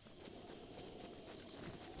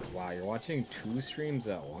 Wow, you're watching 2 streams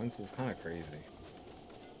at once? It's kind of crazy.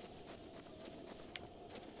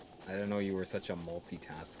 I didn't know you were such a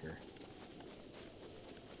multitasker.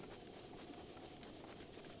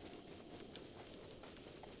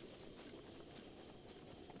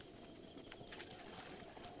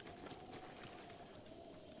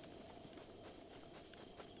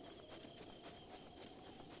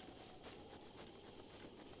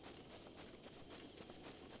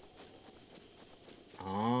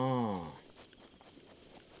 Ah.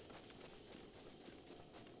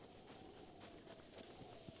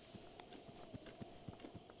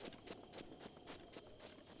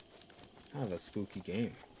 Kind of a spooky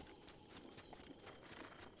game.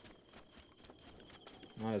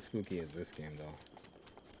 Not as spooky as this game, though.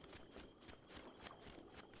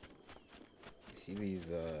 You see these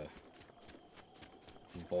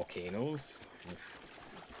volcanoes? Oof.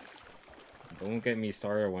 Don't get me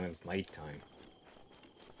started when it's nighttime.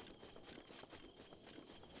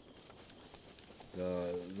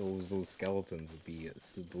 Those skeletons would be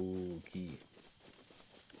spooky.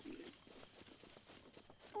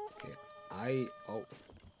 Okay,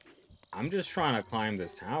 I'm just trying to climb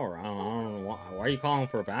this tower. I don't know why are you calling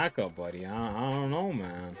for backup, buddy? I don't know,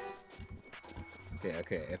 man.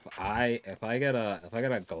 Okay. If I get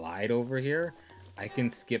a glide over here, I can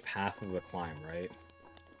skip half of the climb, right?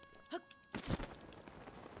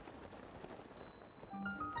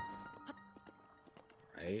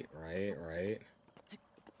 Right.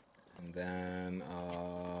 And then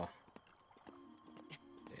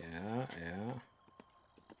yeah.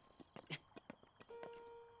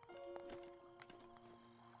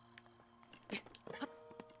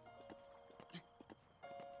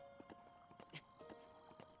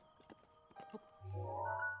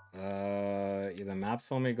 Yeah, the maps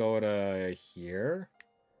let me go to here.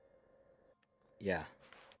 Yeah.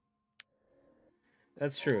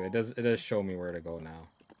 That's true. It does show me where to go now.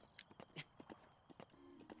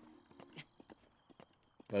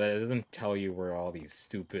 But it doesn't tell you where all these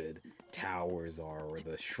stupid towers are, where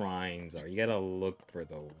the shrines are. You gotta look for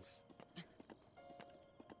those.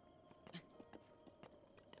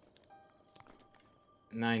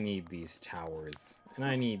 And I need these towers. And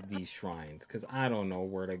I need these shrines, because I don't know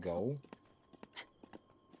where to go.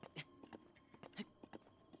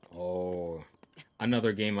 Oh,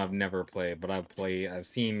 another game I've never played, but I've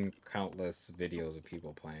seen countless videos of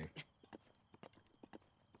people playing.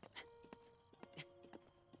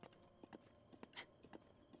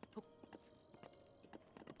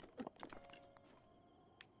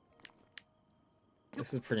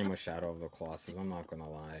 This is pretty much Shadow of the Colossus, I'm not gonna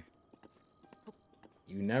lie.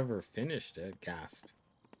 You never finished it? Gasp.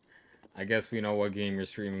 I guess we know what game you're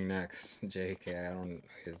streaming next. JK, I don't...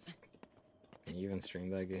 Can you even stream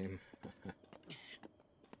that game?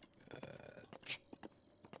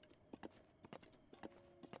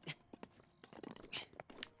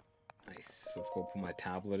 Nice. Let's go put my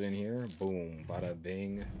tablet in here. Boom. Bada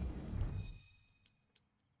bing.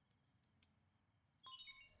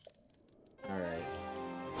 Alright.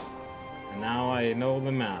 And now I know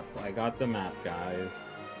the map. I got the map,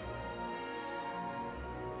 guys.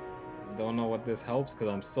 Don't know what this helps because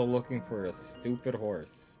I'm still looking for a stupid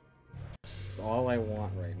horse. That's all I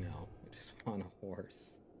want right now. I just want a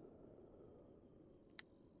horse.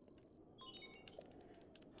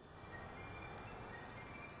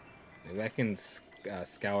 Maybe I can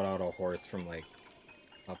scout out a horse from, like,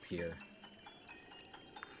 up here.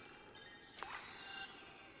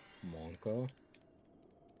 Monka?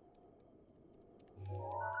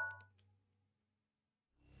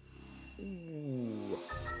 Ooh.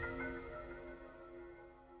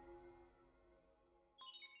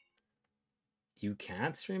 You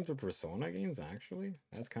can't stream to Persona games, actually?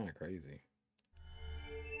 That's kind of crazy.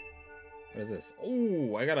 What is this?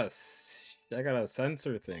 Oh, I got a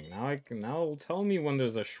sensor thing. Now tell me when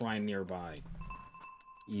there's a shrine nearby.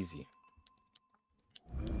 Easy.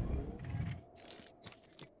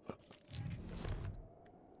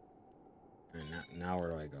 Alright, now where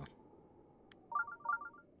do I go?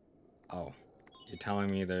 Oh, you're telling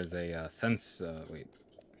me there's a wait.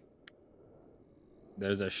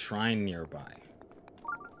 There's a shrine nearby.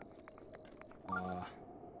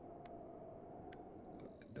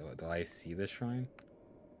 Do I see the shrine?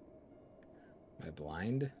 Am I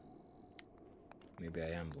blind? Maybe I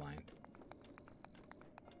am blind.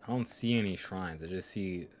 I don't see any shrines. I just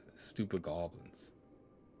see stupid goblins.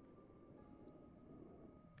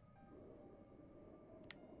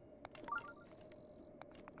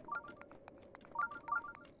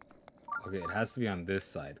 Okay, it has to be on this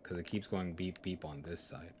side, because it keeps going beep beep on this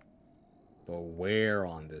side. But where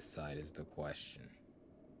on this side is the question.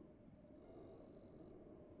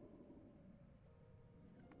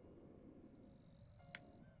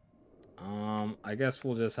 I guess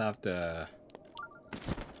we'll just have to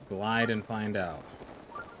glide and find out.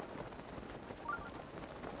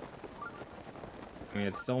 I mean,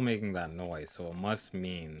 it's still making that noise, so it must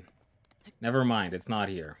mean... Never mind, it's not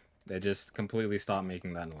here. They just completely stopped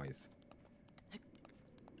making that noise.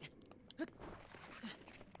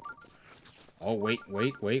 Oh, wait,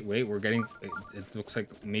 we're getting... It looks like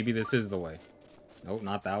maybe this is the way. Nope,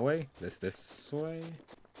 not that way. This way?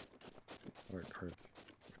 Or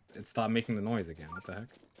it stopped making the noise again. What the heck?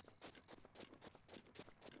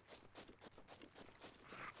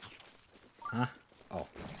 Huh? Oh.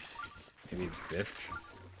 Maybe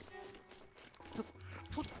this?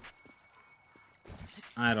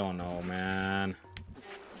 I don't know, man.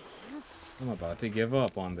 I'm about to give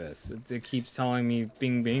up on this. It keeps telling me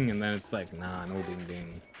bing bing, and then it's like, nah, no bing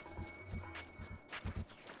bing.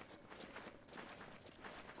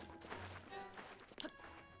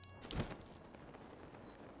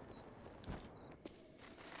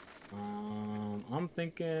 I'm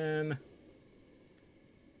thinking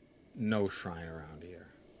no shrine around here.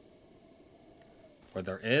 Or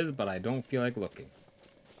there is, but I don't feel like looking.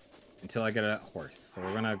 Until I get a horse. So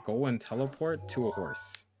we're gonna go and teleport to a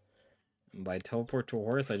horse. And by teleport to a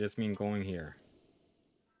horse, I just mean going here.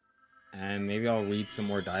 And maybe I'll read some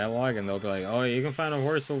more dialogue and they'll be like, oh, you can find a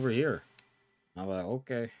horse over here. I'm like,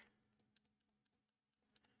 okay.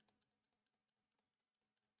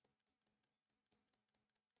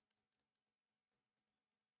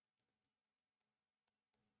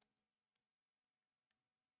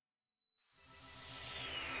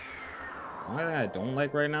 The only thing I don't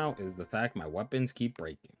like right now is the fact my weapons keep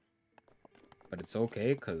breaking. But it's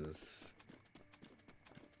okay, because...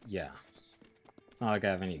 yeah. It's not like I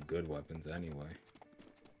have any good weapons anyway.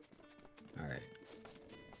 Alright.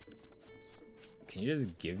 Can you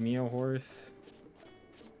just give me a horse?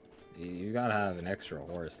 You gotta have an extra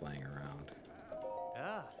horse laying around.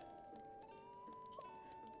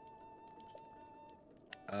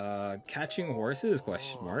 Catching horses?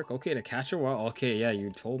 Question mark. Okay, to catch a wild... okay, yeah, you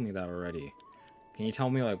told me that already. Can you tell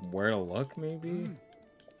me, like, where to look, maybe?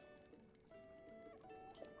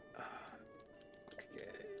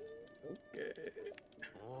 Okay.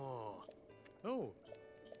 Oh.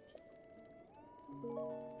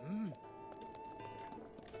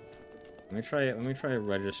 Let me try a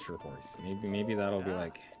register horse. Maybe that'll be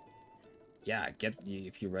like... yeah,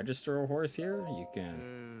 if you register a horse here, you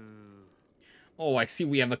can... oh, I see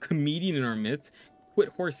we have a comedian in our midst. Quit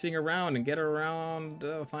horsing around and get around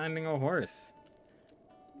finding a horse.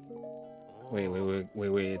 Wait.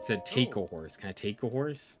 It said take a horse. Can I take a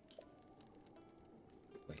horse?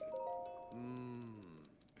 Wait.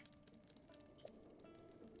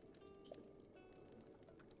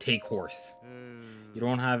 Take horse. You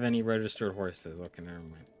don't have any registered horses. Okay, never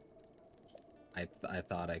mind. I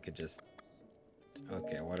thought I could just...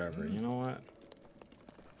 okay, whatever. You know what?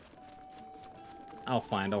 I'll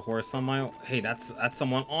find a horse on my own. Hey, that's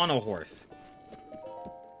someone on a horse.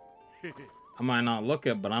 I might not look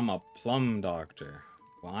it, but I'm a plum doctor.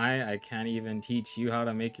 Why? I can't even teach you how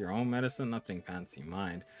to make your own medicine? Nothing fancy,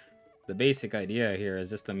 mind. The basic idea here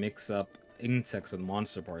is just to mix up insects with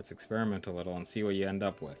monster parts, experiment a little, and see what you end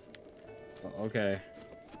up with. Okay.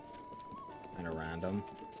 Kind of random.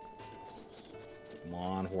 Come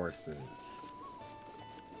on, horses.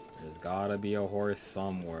 There's gotta be a horse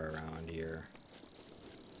somewhere around here.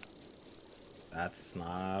 That's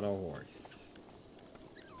not a horse.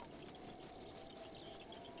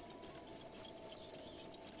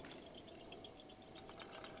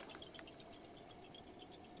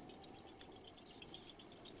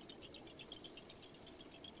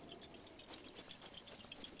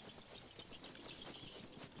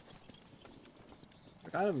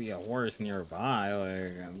 There gotta be a horse nearby.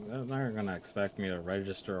 Like, they're not gonna expect me to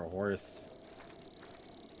register a horse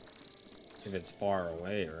if it's far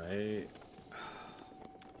away, right?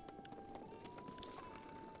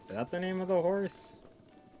 Is that the name of the horse?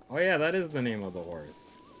 Oh yeah, that is the name of the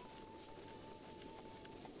horse.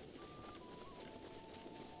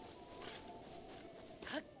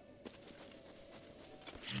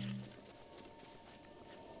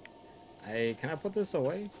 Can I put this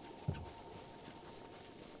away?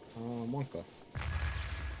 Monka.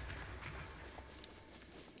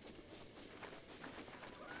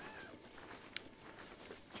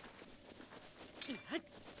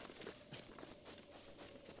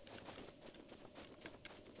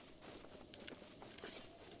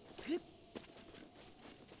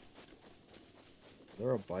 Is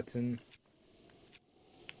there a button?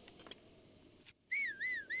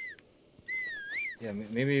 Yeah,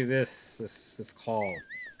 maybe this call.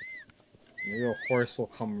 Maybe a horse will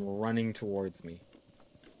come running towards me.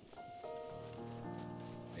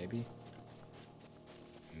 Maybe.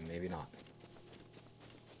 Maybe not.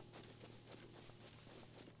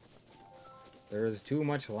 There is too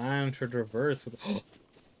much land to traverse with. They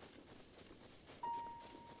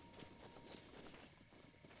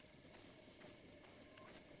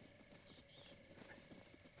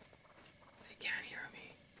can't hear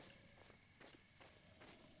me.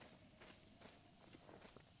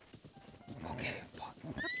 Okay, fuck.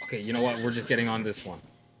 Okay, you know what? We're just getting on this one.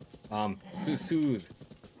 Soothe. Soothe.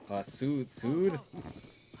 Soothe. Soothe.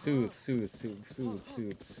 Soothe. Soothe. Soothe.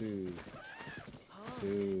 Soothe. Soothe.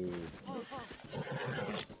 Soothe. Soothe.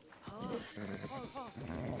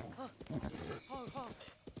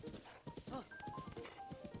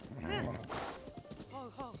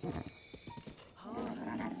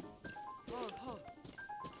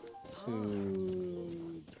 Soothe.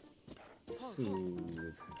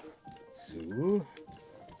 Soothe. Soothe?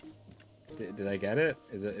 Did I get it?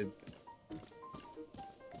 Is it...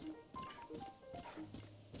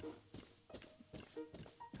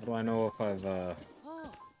 How do I know if I've,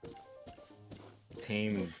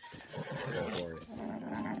 tamed the horse?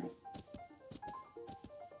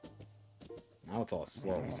 Now it's all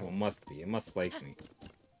slow, so it must be. It must like me.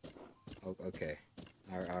 Oh, okay.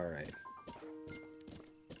 Alright.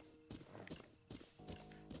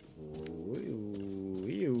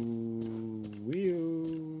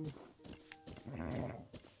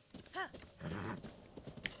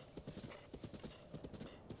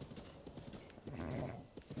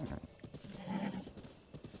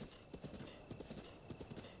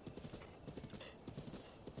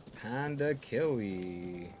 Panda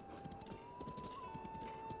Killy.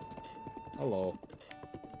 Hello.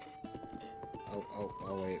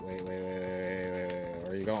 Oh, wait.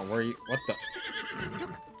 Where are you going? Where are you? What the?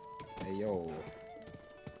 Hey, yo.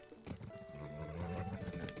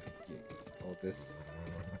 Oh, this...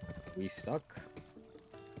 We stuck?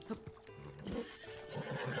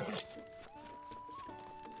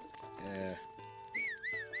 Yeah.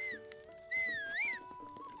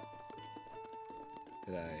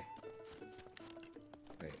 Did I...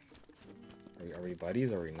 Wait. Are we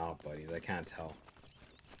buddies or are we not buddies? I can't tell.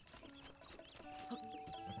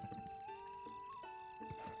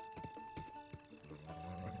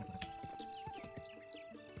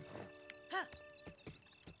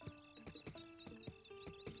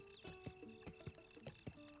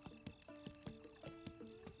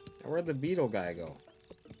 Where'd the beetle guy go?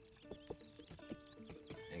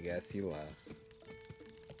 I guess he left.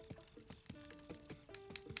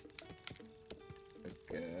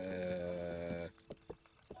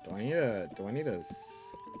 Do I need a...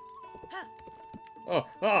 Oh,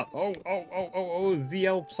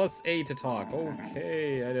 ZL plus A to talk.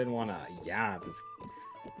 Okay, I didn't wanna... Yeah, this...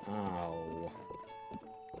 Ow.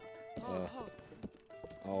 Whoa.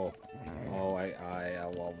 Oh.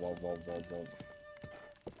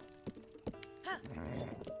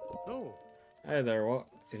 Hey there, well,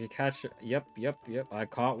 if you catch... Yep, I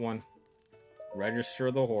caught one.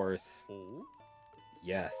 Register the horse. Oh.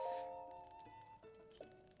 Yes.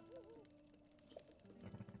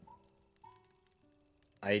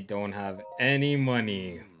 I don't have any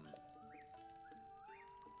money.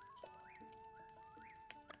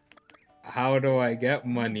 How do I get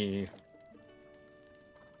money?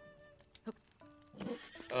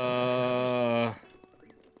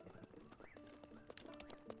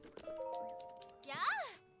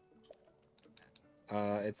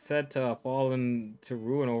 It's said to fall into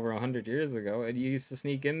ruin over 100 years ago. It used to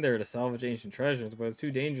sneak in there to salvage ancient treasures, but it's too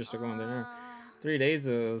dangerous to go in there. 3 days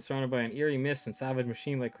ago, it was surrounded by an eerie mist and savage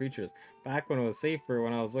machine-like creatures. Back when it was safer,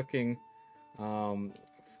 when I was looking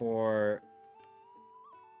for...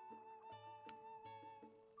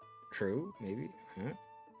 True, maybe? Huh?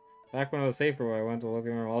 Back when it was safer, I went to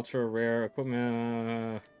looking for ultra-rare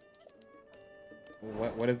equipment.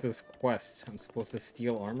 What is this quest? I'm supposed to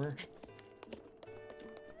steal armor?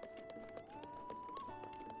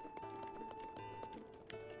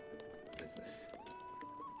 What is this?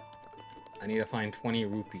 I need to find 20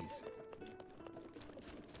 rupees.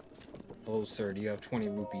 Hello, sir. Do you have 20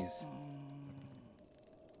 rupees?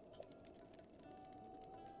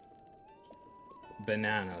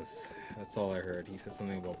 Bananas. That's all I heard. He said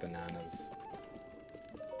something about bananas.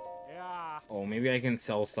 Yeah. Oh, maybe I can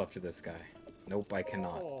sell stuff to this guy. Nope, I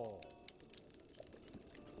cannot. Oh.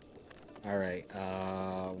 Alright,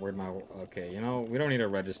 where'd my... Okay, you know, we don't need to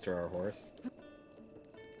register our horse.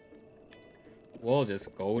 We'll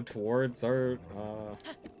just go towards our,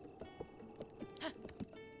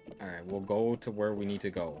 Alright, we'll go to where we need to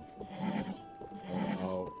go.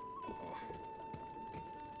 Oh.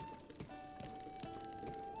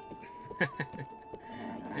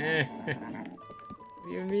 What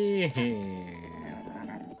do you mean?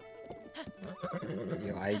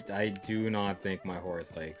 Yo, I do not think my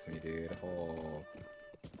horse likes me, dude. Oh.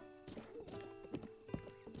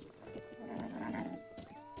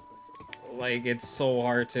 Like, it's so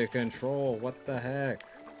hard to control. What the heck?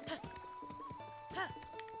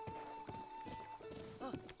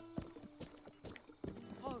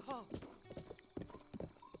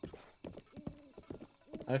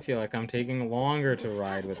 I feel like I'm taking longer to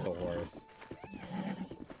ride with the horse.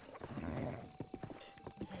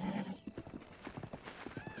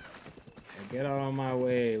 Get out of my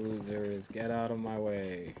way, losers. Get out of my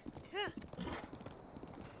way.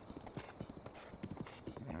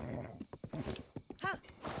 How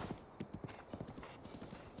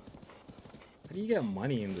do you get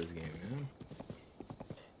money in this game, man?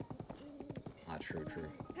 Ah, true.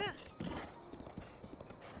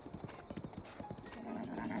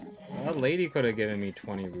 That lady could have given me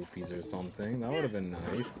 20 rupees or something. That would have been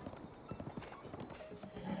nice.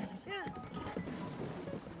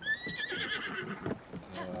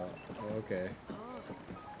 Okay.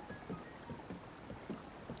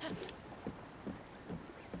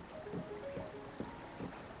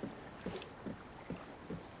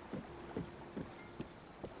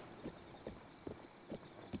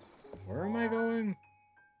 Where am I going?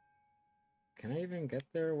 Can I even get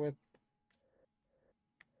there with...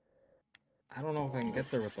 I don't know if I can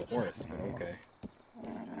get there with the horse, but okay.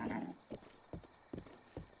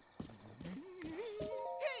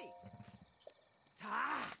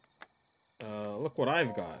 Look what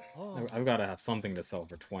I've got. I've got to have something to sell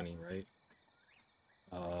for 20, right?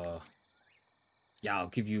 Yeah, I'll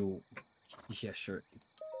give you... Yeah, sure.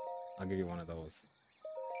 I'll give you one of those.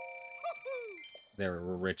 There,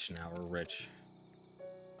 we're rich now, we're rich.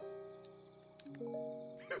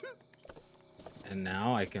 And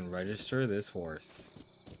now I can register this horse.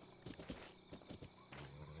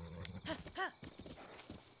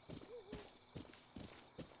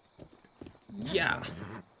 Yeah!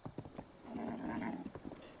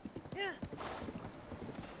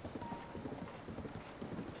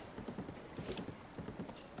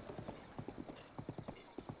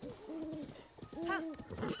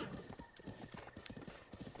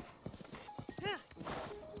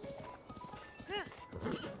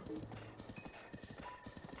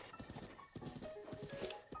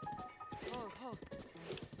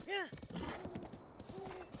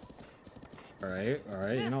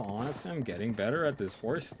 Alright, you know, honestly, I'm getting better at this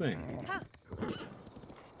horse thing.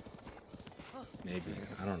 Maybe,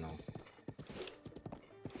 I don't know.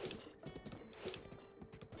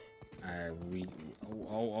 Alright,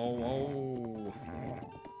 oh.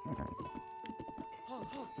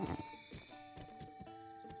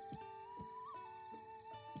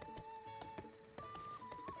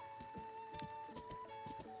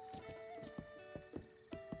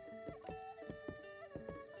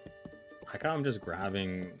 Like how I'm just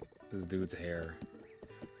grabbing this dude's hair.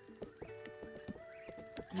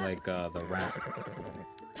 Like the rat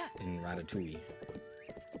in Ratatouille.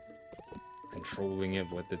 Controlling it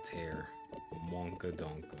with its hair. Monka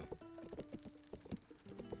donka.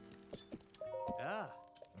 Yeah.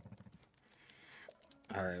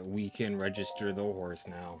 Alright, we can register the horse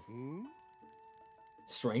now.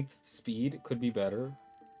 Strength, speed could be better.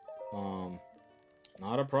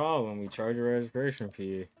 Not a problem. We charge a registration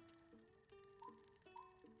fee.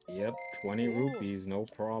 Yep, 20 rupees, no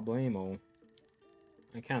problemo.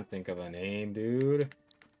 I can't think of a name, dude.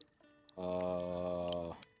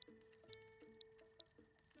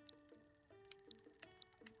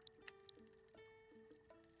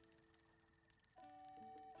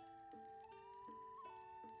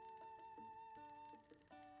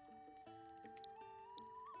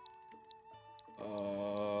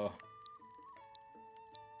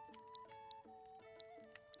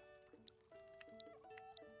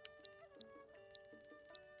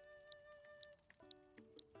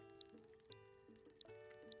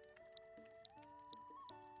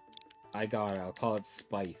 I got it. I'll call it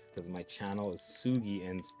Spice because my channel is Sugi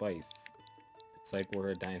and Spice. It's like we're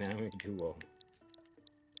a dynamic duo.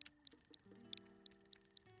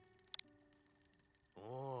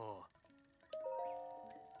 Oh.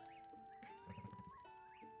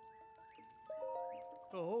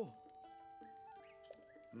 Oh.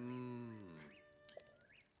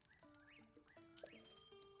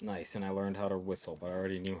 Nice, and I learned how to whistle, but I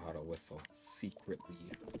already knew how to whistle secretly.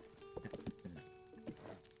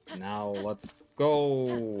 Now let's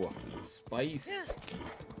go! Spice!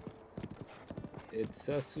 It's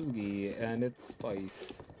a Sugi, and it's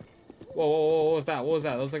Spice. Whoa, what was that? What was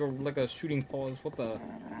that? That was like a shooting falls. What the?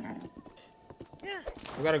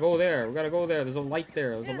 We gotta go there. We gotta go there. There's a light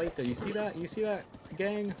there. There's a light there. You see that? You see that?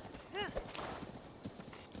 gang.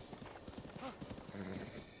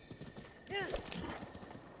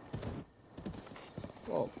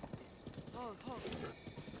 Whoa.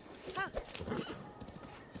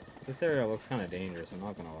 This area looks kind of dangerous, I'm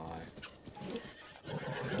not gonna lie.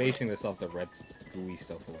 I'm basing this off the red gooey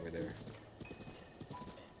stuff over there.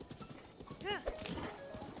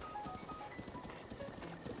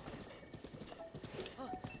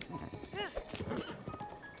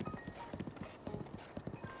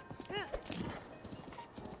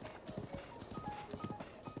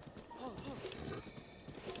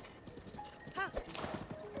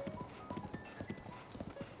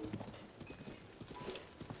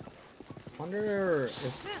 Wonder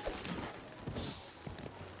if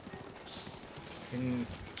can.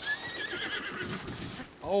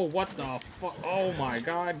 Oh, what the fuck? Oh my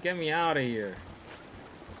god, get me out of here.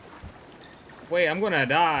 Wait, I'm gonna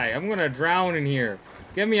die. I'm gonna drown in here.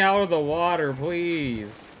 Get me out of the water,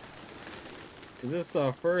 please. Is this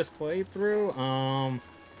the first playthrough?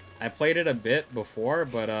 I played it a bit before,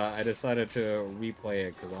 but I decided to replay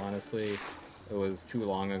it because honestly, it was too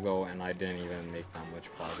long ago and I didn't even make that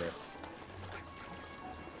much progress.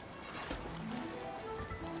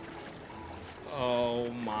 Oh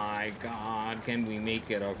my god, can we make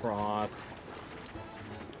it across?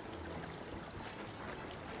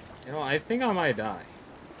 You know, I think I might die.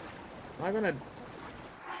 Am I gonna...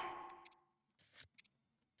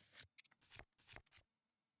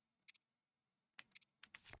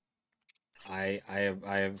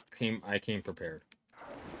 I came prepared.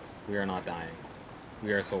 We are not dying.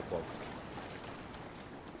 We are so close.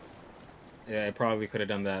 Yeah, I probably could have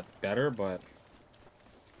done that better, but...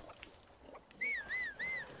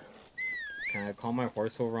 Can I call my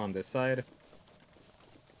horse over on this side?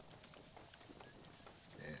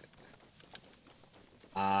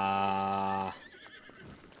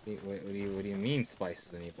 Wait, what do you mean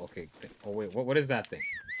spices and evil? Okay, oh wait, what is that thing?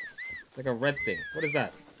 Like a red thing. What is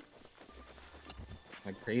that? Am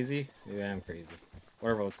I crazy? Maybe I am crazy.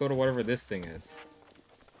 Whatever, let's go to whatever this thing is.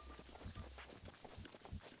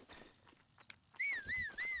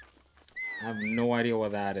 I have no idea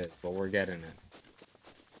what that is, but we're getting it.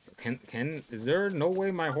 Is there no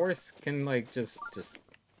way my horse can, like, just...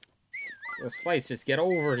 Oh, Spice, just get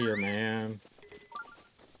over here, man.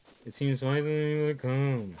 It seems Spice isn't even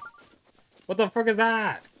come. What the fuck is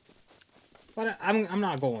that? What? I'm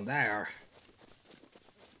not going there.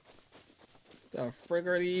 The frick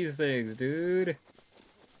are these things, dude?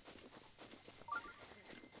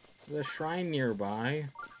 There's a shrine nearby.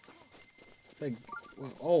 It's like...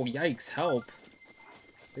 Oh, yikes, help.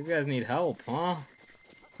 These guys need help, huh?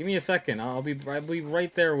 Give me a second. I'll be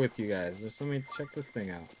right there with you guys. Just let me check this thing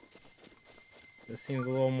out. This seems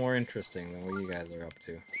a little more interesting than what you guys are up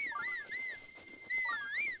to.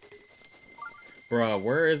 Bruh,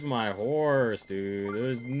 where is my horse, dude?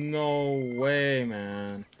 There's no way,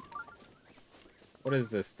 man. What is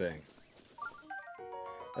this thing?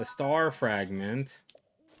 A star fragment.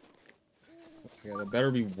 Yeah, that better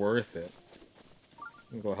be worth it.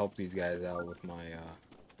 I'm gonna go help these guys out with my,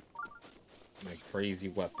 my crazy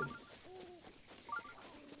weapons.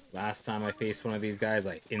 Last time I faced one of these guys,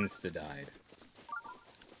 I insta-died.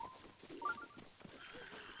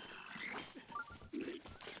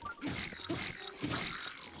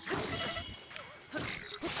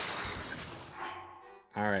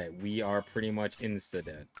 Alright, we are pretty much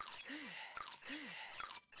insta-dead.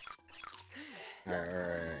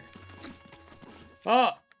 Alright.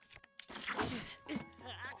 Oh!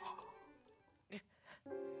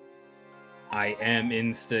 I am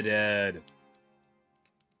insta-dead.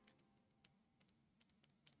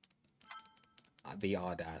 The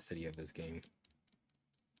audacity of this game.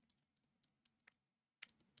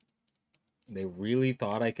 They really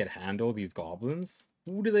thought I could handle these goblins?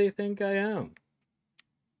 Who do they think I am?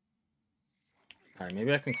 Alright,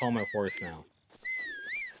 maybe I can call my horse now.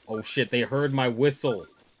 Oh shit, they heard my whistle.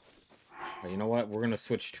 Right, you know what? We're gonna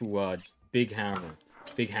switch to Big Hammer.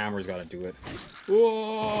 Big Hammer's gotta do it.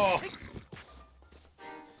 Whoa!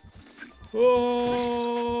 Oh!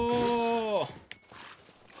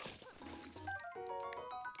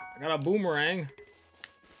 I got a boomerang.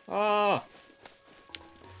 Ah!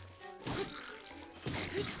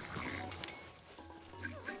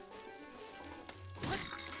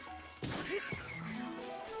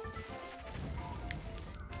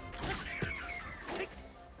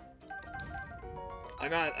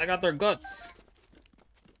 I got their guts.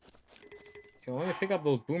 Okay, let me pick up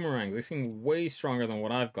those boomerangs. They seem way stronger than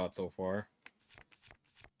what I've got so far.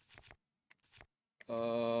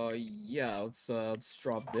 Yeah, let's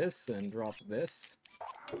drop this and drop this.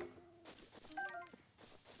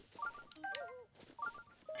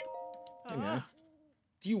 Hey, man.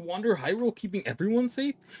 Do you wonder Hyrule keeping everyone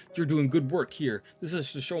safe? You're doing good work here. This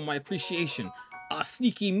is to show my appreciation. Ah,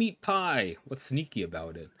 sneaky meat pie. What's sneaky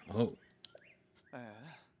about it? Oh.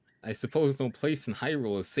 I suppose no place in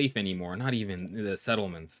Hyrule is safe anymore, not even the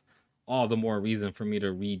settlements. All the more reason for me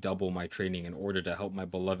to redouble my training in order to help my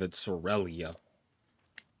beloved Sorelia.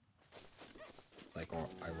 It's like, oh,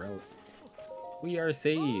 we are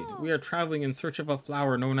saved. We are traveling in search of a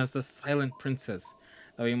flower known as the Silent Princess.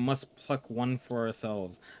 That we must pluck one for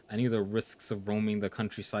ourselves. I knew the risks of roaming the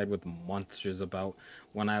countryside with monsters about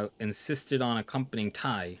when I insisted on accompanying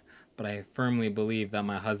Tai, but I firmly believe that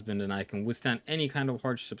my husband and I can withstand any kind of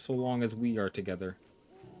hardship so long as we are together.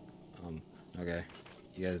 Okay.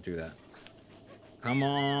 You guys do that. Come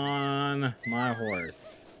on, my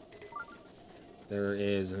horse. There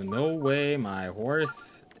is no way my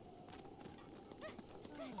horse...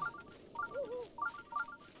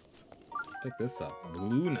 Pick this up.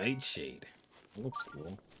 Blue Nightshade. That looks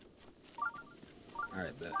cool.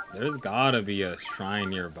 Alright, there's gotta be a shrine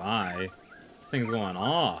nearby. This thing's going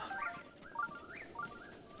off.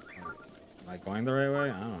 Am I going the right way?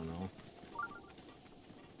 I don't know.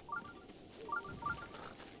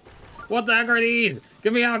 What the heck are these?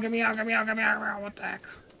 Get me out, get me out, get me out, get me out. What the heck?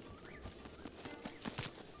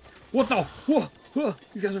 What the? Whoa, whoa.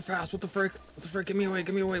 These guys are fast. What the frick? What the frick? Get me away,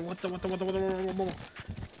 get me away. What the?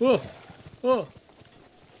 Whoa. Oh!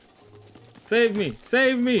 Save me!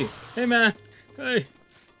 Save me! Hey, man! Hey!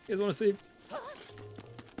 You guys want to save?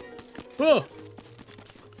 Oh!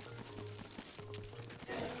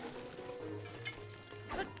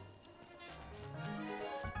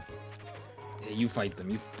 Yeah, you fight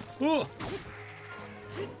them. Oh!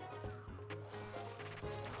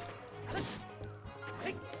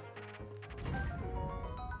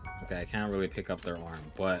 Okay, I can't really pick up their arm,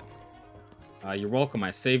 but... you're welcome.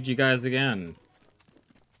 I saved you guys again.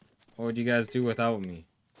 What would you guys do without me?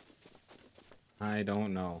 I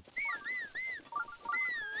don't know.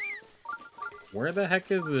 Where the heck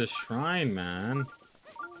is this shrine, man?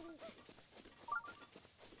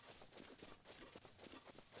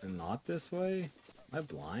 And not this way? Am I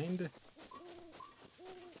blind?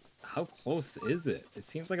 How close is it? It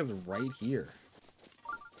seems like it's right here.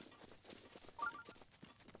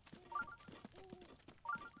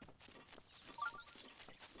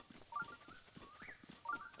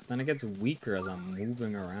 Then it gets weaker as I'm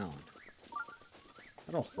moving around. Is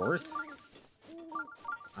that a horse?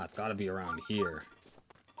 Ah, it's gotta be around here.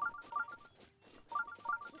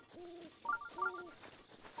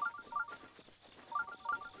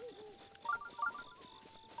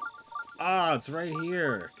 Ah, it's right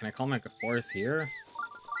here. Can I call my horse here?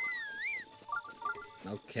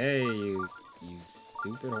 Okay, you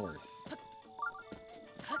stupid horse.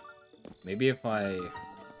 Maybe if I...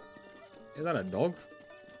 Is that a dog?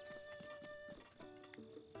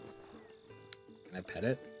 Can I pet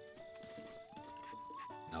it?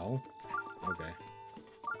 No? Okay.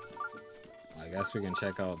 Well, I guess we can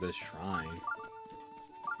check out this shrine.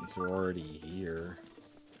 Since we're already here.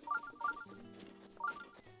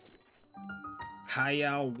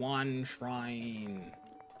 Kaya 1 Shrine.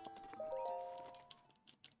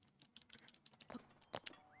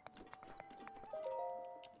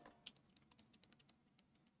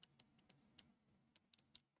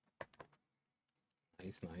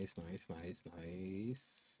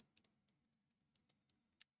 Nice.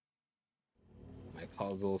 My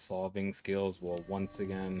puzzle solving skills will once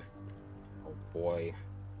again... Oh boy.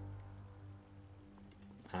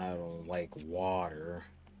 I don't like water.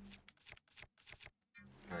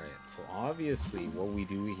 Alright, so obviously what we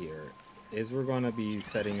do here is we're gonna be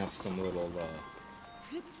setting up some little,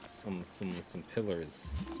 some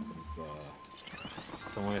pillars.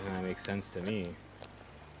 It's the only thing that makes sense to me.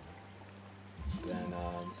 Then,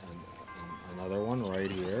 another one right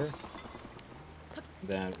here.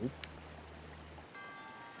 Then, oop.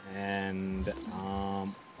 And,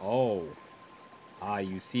 oh. Ah,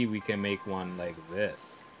 you see we can make one like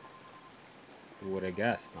this. Who would have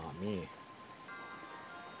guessed? Not me.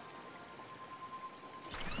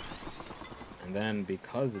 And then,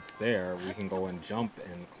 because it's there, we can go and jump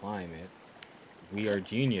and climb it. We are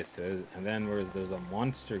geniuses. And then there's a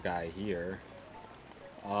monster guy here.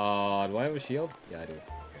 Do I have a shield? Yeah, I do.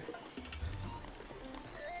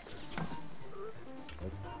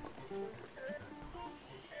 Okay.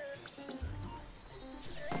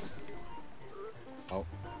 Oh.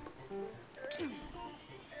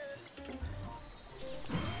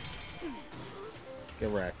 Get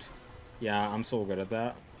wrecked. Yeah, I'm so good at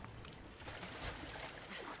that.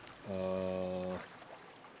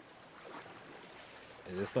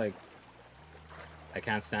 Is this like... I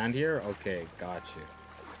can't stand here? Okay, got you.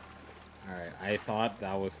 Alright, I thought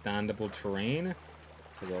that was standable terrain.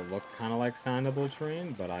 Because it looked kind of like standable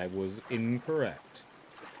terrain, but I was incorrect.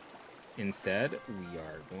 Instead, we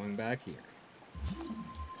are going back here.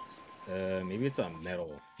 Maybe it's a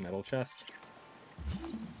metal chest.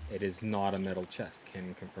 It is not a metal chest. Can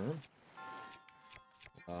you confirm?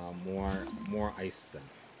 More ice then.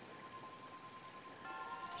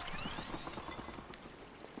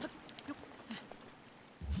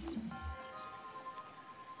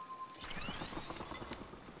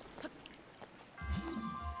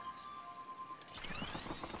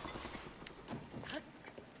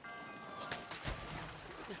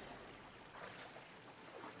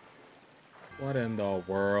 What in the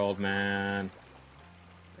world, man?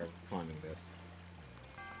 They're climbing this.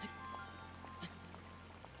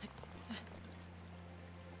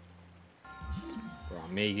 Bro,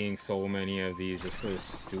 I'm making so many of these just for the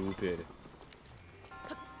stupid.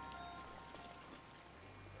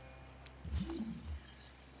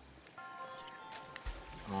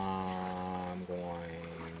 I'm going.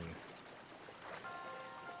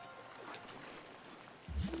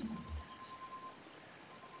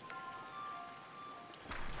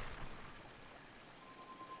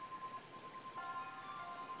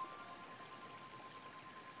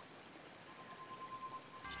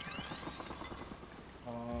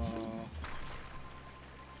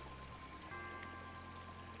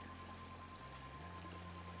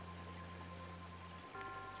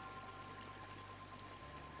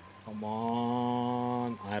 Come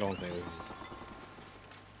on. I don't think this is...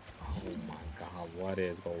 Oh my god, what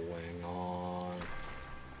is going on?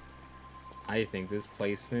 I think this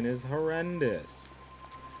placement is horrendous.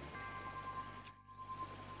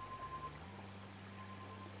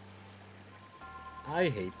 I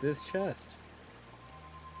hate this chest.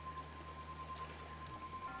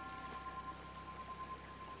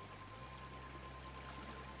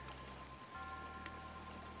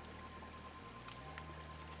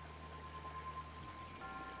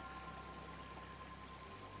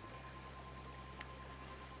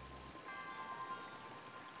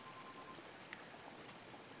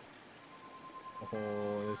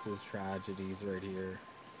 Oh, this is tragedies right here.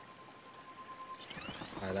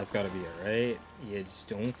 Alright, that's gotta be it, right? You just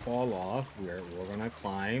don't fall off. We're gonna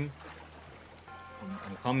climb.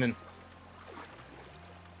 I'm coming.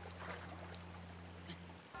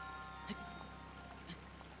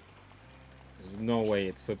 There's no way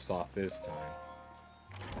it slips off this time.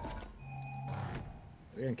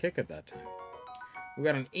 We didn't kick it that time. We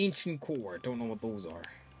got an ancient core. Don't know what those are.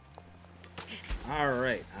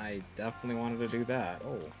 Alright, I definitely wanted to do that.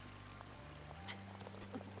 Oh.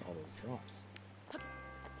 All those drops.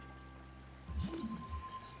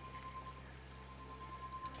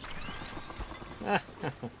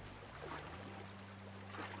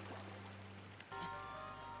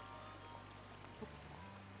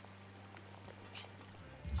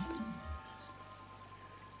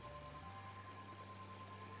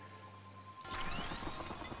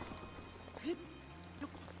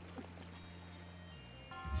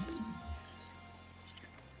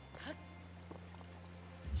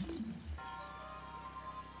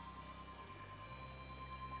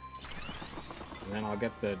 And then I'll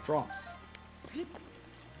get the drops.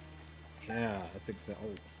 Yeah, that's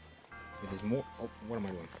exactly. Oh, there's more. Oh, what am I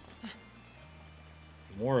doing?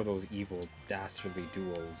 More of those evil, dastardly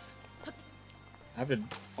duos. I have to.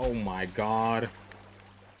 Oh my god.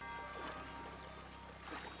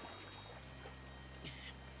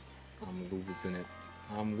 I'm losing it.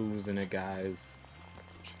 I'm losing it, guys.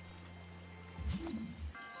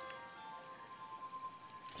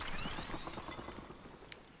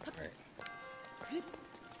 Alright.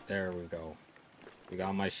 There we go. We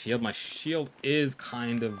got my shield. My shield is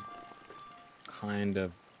kind of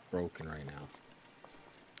broken right now.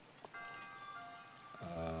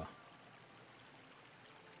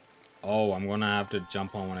 Oh, I'm gonna have to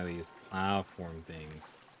jump on one of these platform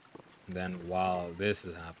things. And then while this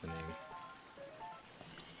is happening...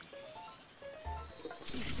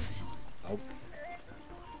 Oh.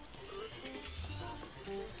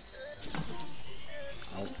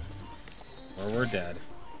 Oh. Or we're dead.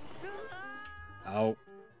 Oh.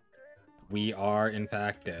 We are, in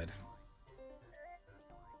fact, dead.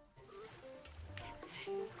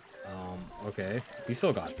 Okay. We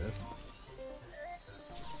still got this.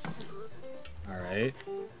 Alright.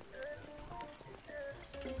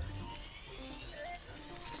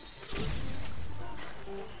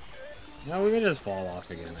 No, we can just fall off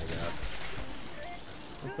again, I guess.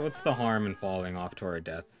 So what's the harm in falling off to our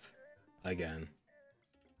death again?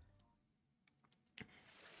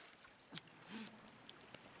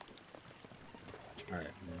 Alright,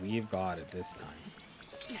 we've got it this time.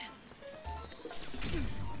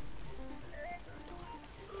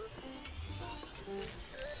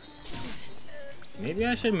 Maybe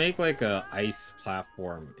I should make like a ice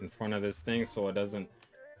platform in front of this thing so it doesn't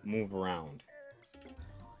move around.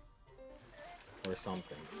 Or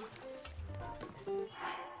something.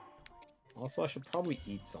 Also, I should probably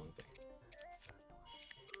eat something.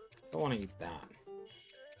 I don't want to eat that.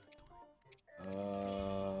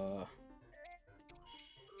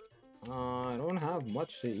 I don't have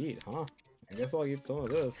much to eat, huh? I guess I'll eat some of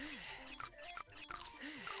this.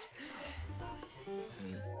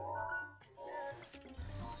 And...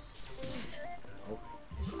 oh.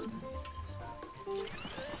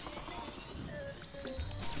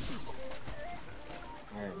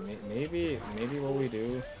 Alright, maybe what we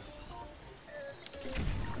do...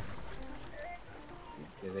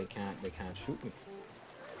 see, they can't shoot me.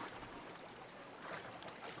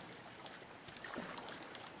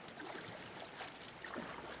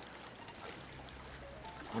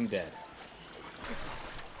 I'm dead.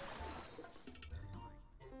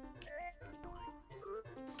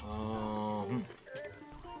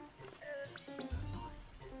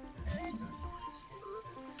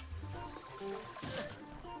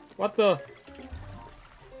 What the?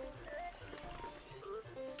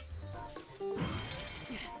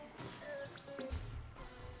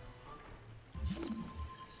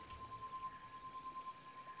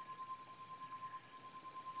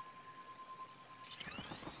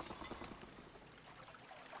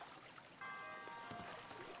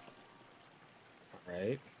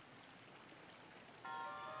 Right.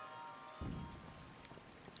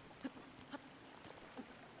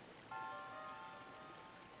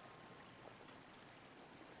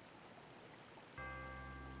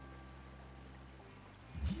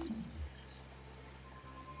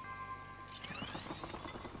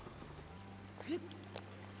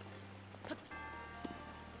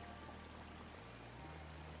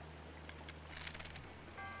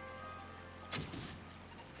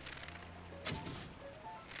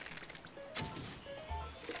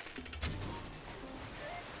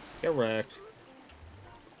 Get wrecked.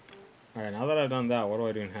 Alright, now that I've done that, what do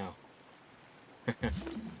I do now? I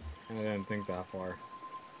didn't think that far.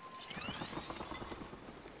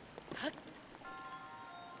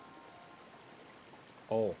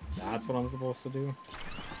 Oh, that's what I'm supposed to do?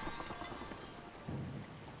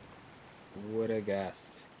 Who would have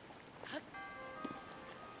guessed?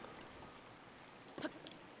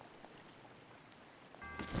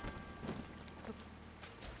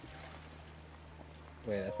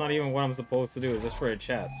 Wait, that's not even what I'm supposed to do, it's just for a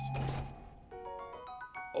chest.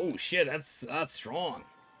 Oh shit, that's strong.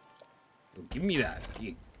 Give me that.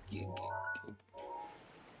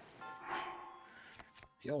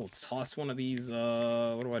 Yo, let's toss one of these,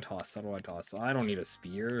 what do I toss? How do I toss? I don't need a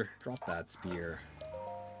spear. Drop that spear.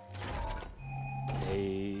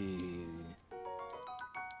 Hey.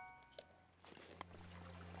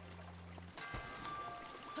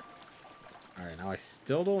 Alright, now I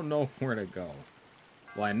still don't know where to go.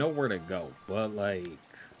 Well, I know where to go, but like...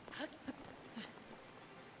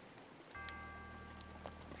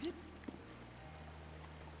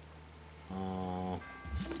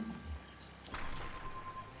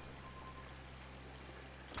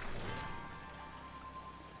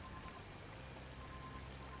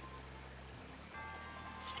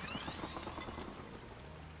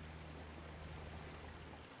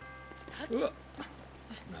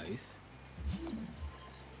 Nice.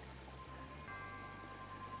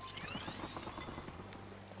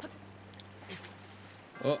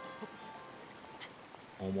 Oh.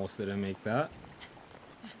 Almost didn't make that.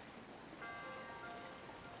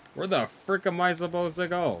 Where the frick am I supposed to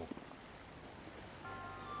go?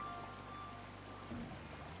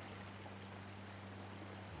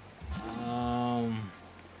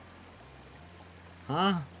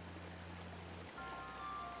 Huh?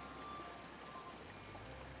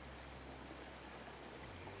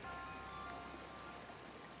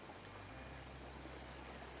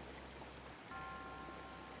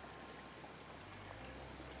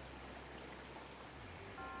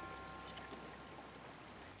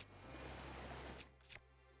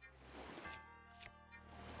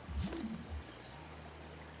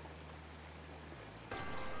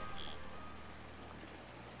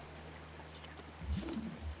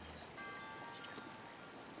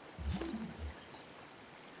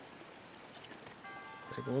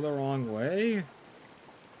 Did I go the wrong way? I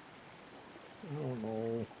don't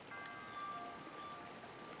know.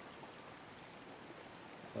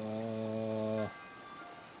 Am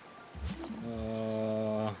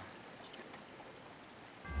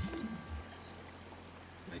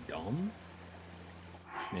I dumb?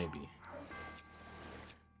 Maybe.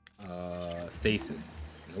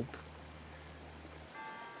 Stasis. Nope.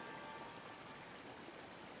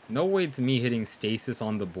 No way to me hitting stasis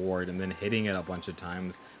on the board and then hitting it a bunch of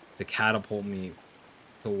times to catapult me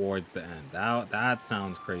towards the end. That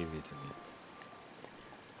sounds crazy to me.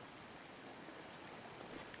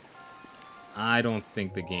 I don't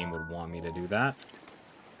think the game would want me to do that.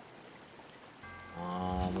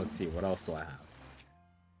 Let's see, what else do I have?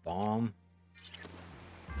 Bomb.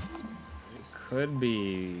 It could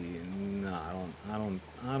be. No,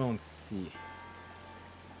 I don't see.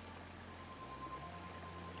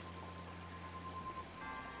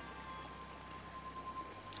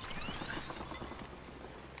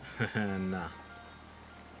 Nah.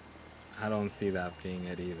 I don't see that being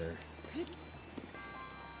it either.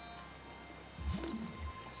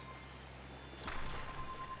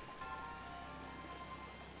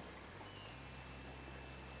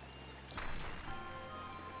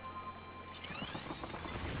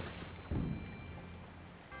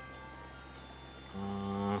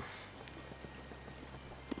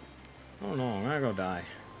 I don't know, I'm gonna go die.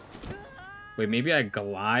 Wait, maybe I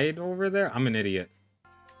glide over there? I'm an idiot.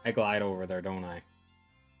 I glide over there, don't I?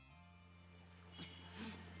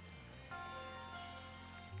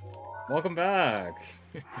 Welcome back!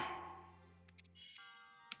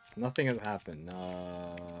 Nothing has happened.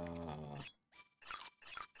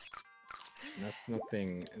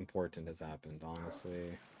 Nothing important has happened,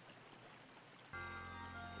 honestly.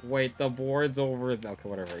 Wait, the board's over... Okay,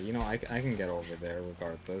 whatever. You know, I can get over there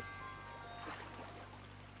regardless.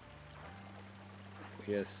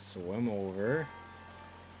 We just swim over.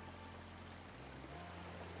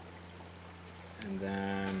 And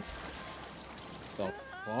then... The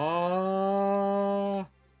fuck?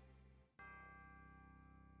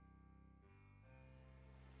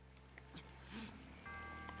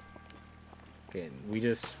 Okay, we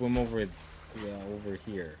just swim over over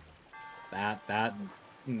here. That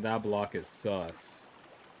block is sus.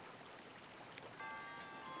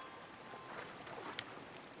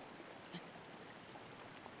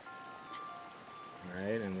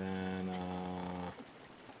 Alright, and then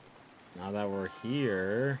now that we're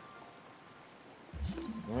here,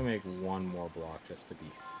 I'm gonna make one more block just to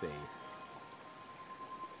be safe.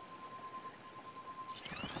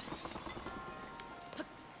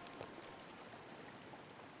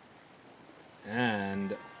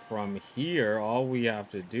 And from here, all we have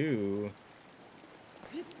to do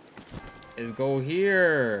is go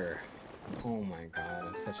here. Oh my god,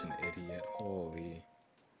 I'm such an idiot. Holy.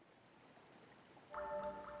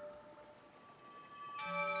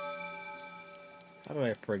 How did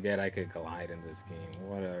I forget I could glide in this game?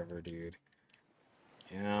 Whatever, dude.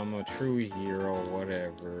 Yeah, I'm a true hero,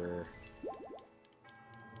 whatever.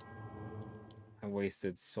 I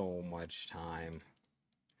wasted so much time.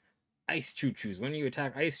 Ice choo-choos. When you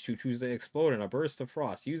attack ice choo-choos, they explode in a burst of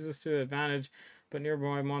frost. Use this to advantage, but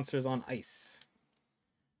nearby monsters on ice.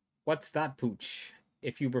 What's that, Pooch?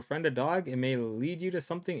 If you befriend a dog, it may lead you to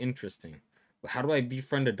something interesting. How do I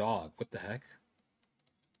befriend a dog? What the heck?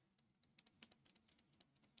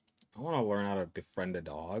 I want to learn how to befriend a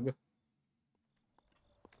dog.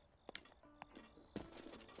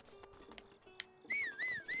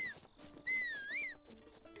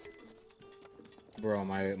 Bro,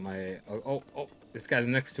 oh, this guy's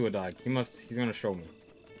next to a dog. He's gonna show me.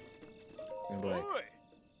 I'm like,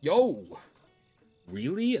 yo!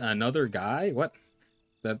 Really? Another guy? What?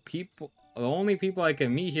 The only people I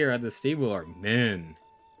can meet here at the stable are men.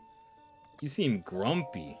 You seem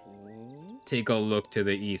grumpy. Take a look to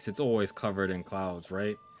the east. It's always covered in clouds,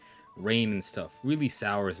 right? Rain and stuff. Really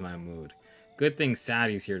sours my mood. Good thing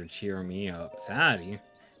Sadie's here to cheer me up. Sadie?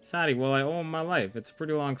 Sadie, well, I owe him my life. It's a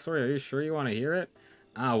pretty long story. Are you sure you want to hear it?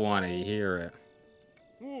 I want to hear it.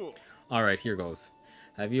 Alright, here goes.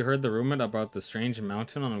 Have you heard the rumor about the strange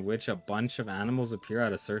mountain on which a bunch of animals appear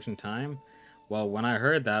at a certain time? Well, when I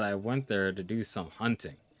heard that, I went there to do some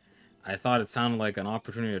hunting. I thought it sounded like an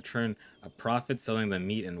opportunity to turn a profit selling the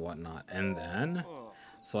meat and whatnot. And then...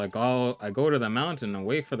 So I go to the mountain and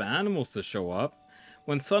wait for the animals to show up.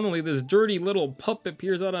 When suddenly this dirty little pup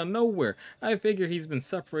appears out of nowhere. I figure he's been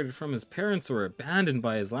separated from his parents or abandoned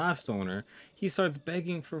by his last owner. He starts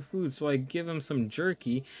begging for food, so I give him some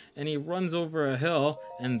jerky, and he runs over a hill,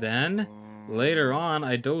 and then, later on,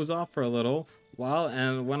 I doze off for a little while,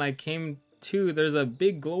 and when I came to, there's a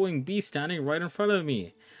big glowing beast standing right in front of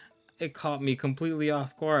me. It caught me completely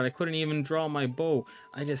off guard. I couldn't even draw my bow.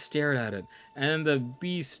 I just stared at it. And the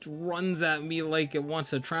beast runs at me like it wants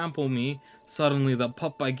to trample me. Suddenly, the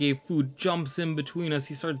pup I gave food jumps in between us.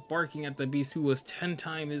 He starts barking at the beast, who was 10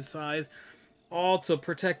 times his size, all to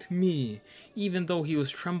protect me, even though he was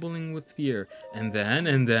trembling with fear. And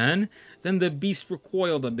then the beast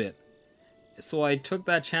recoiled a bit. So I took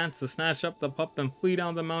that chance to snatch up the pup and flee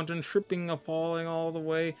down the mountain, tripping and falling all the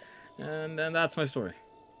way. And that's my story.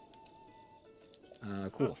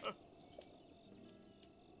 Cool.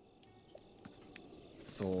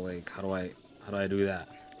 So like, how do I do that?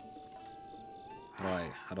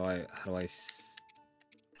 How do I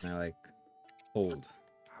can I like hold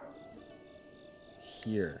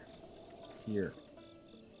here, here?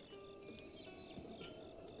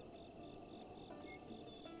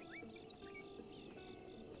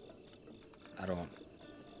 I don't.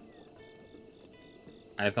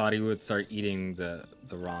 I thought he would start eating the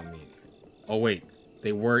raw meat. Oh wait,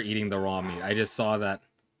 they were eating the raw meat. I just saw that.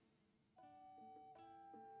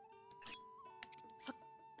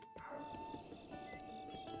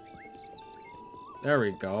 There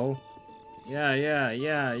we go.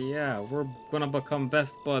 Yeah. We're gonna become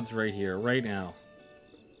best buds right here, right now.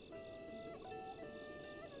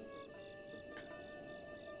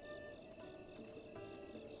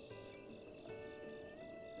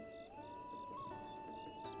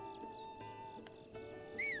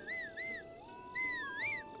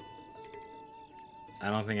 I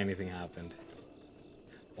don't think anything happened.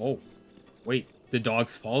 Oh, wait, the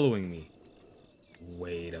dog's following me.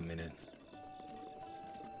 Wait a minute.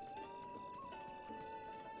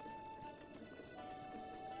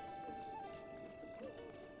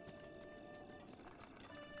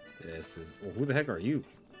 This is... Oh, who the heck are you?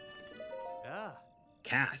 Yeah.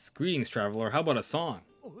 Cass, greetings, traveler. How about a song?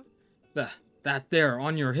 Oh, That there,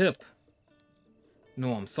 on your hip.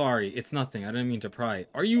 No, I'm sorry. It's nothing. I didn't mean to pry.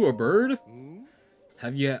 Are you a bird? hmm?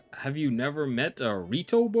 Have you never met a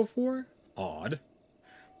Rito before? Odd.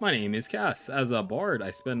 My name is Cass. As a bard, I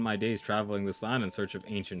spend my days traveling this land in search of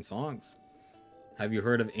ancient songs. Have you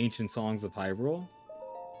heard of ancient songs of Hyrule?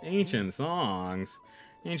 Ancient songs?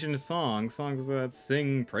 Ancient songs? Songs that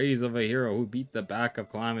sing praise of a hero who beat the back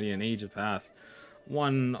of Calamity in age of past.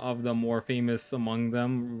 One of the more famous among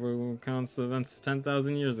them recounts events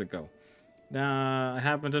 10,000 years ago. I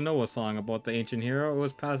happen to know a song about the ancient hero. It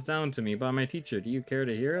was passed down to me by my teacher. Do you care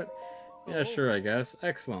to hear it? Yeah, sure, I guess.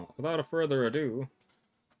 Excellent. Without a further ado...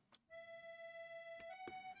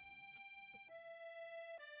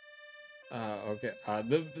 Okay.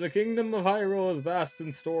 The kingdom of Hyrule is vast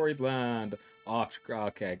and storied land.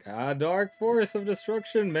 Okay. A dark forest of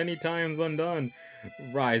destruction, many times undone.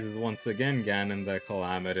 Rises once again, Ganon the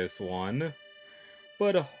Calamitous One.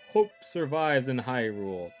 But hope survives in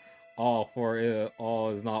Hyrule. All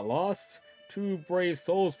is not lost. Two brave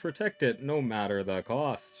souls protect it, no matter the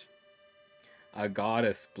cost. A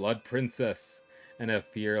goddess, blood princess, and a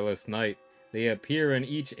fearless knight. They appear in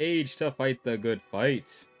each age to fight the good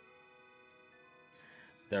fight.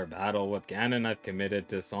 Their battle with Ganon I've committed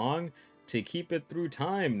to song, to keep it through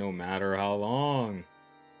time, no matter how long.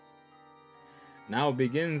 Now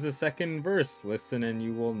begins the second verse, listen and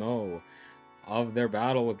you will know of their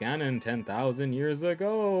battle with Ganon 10,000 years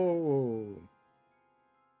ago.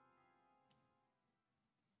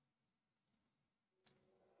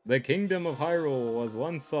 The kingdom of Hyrule was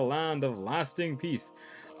once a land of lasting peace,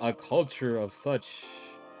 a culture of such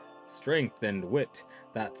strength and wit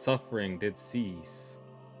that suffering did cease.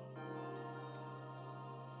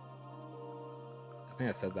 I think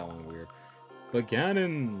I said that one weird. But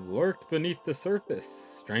Ganon lurked beneath the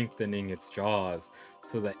surface, strengthening its jaws,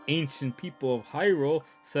 so the ancient people of Hyrule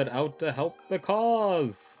set out to help the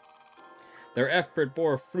cause. Their effort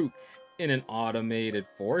bore fruit in an automated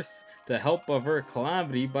force to help avert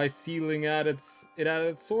calamity by sealing it at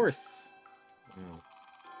its source. Wow.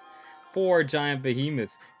 4 giant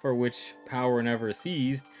behemoths for which power never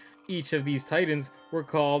ceased. Each of these titans were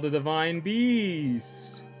called a divine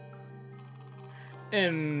beast.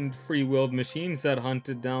 And free-willed machines that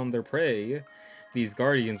hunted down their prey. These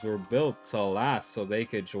guardians were built to last so they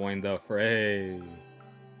could join the fray.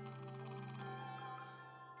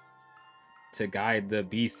 To guide the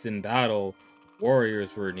beasts in battle,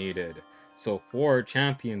 warriors were needed, so 4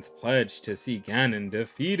 champions pledged to see Ganon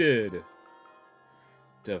defeated.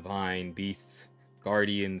 Divine beasts,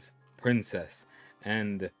 guardians, princess,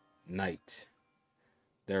 and knight.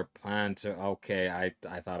 Their plan to... Okay,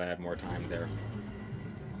 I thought I had more time there.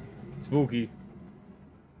 Spooky.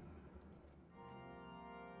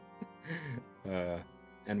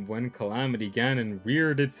 And when Calamity Ganon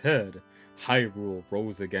reared its head, Hyrule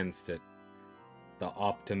rose against it. The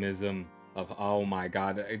optimism of, oh my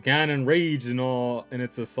god, Ganon raged in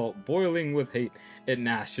its assault, boiling with hate. It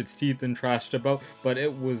gnashed its teeth and trashed about, but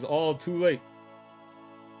it was all too late.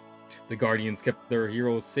 The Guardians kept their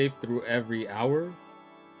heroes safe through every hour.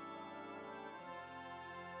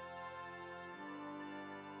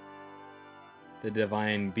 The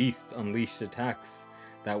divine beasts unleashed attacks,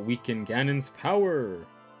 that weaken Ganon's power.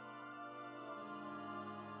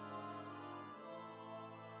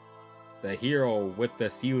 The hero with the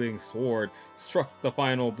sealing sword struck the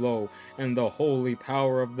final blow, and the holy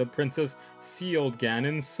power of the princess sealed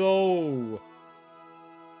Ganon's soul.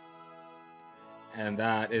 And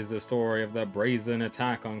that is the story of the brazen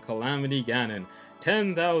attack on Calamity Ganon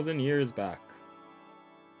 10,000 years back.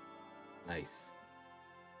 Nice.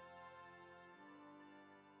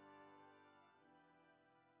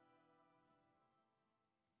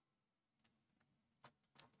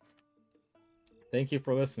 Thank you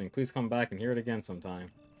for listening. Please come back and hear it again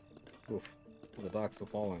sometime. Oof. The dog's still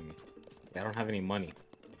following me. I don't have any money.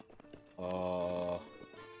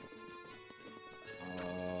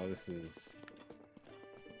 This is...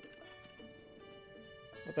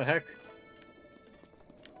 What the heck?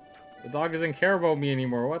 The dog doesn't care about me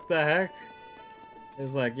anymore. What the heck?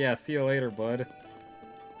 It's like, yeah, see you later, bud.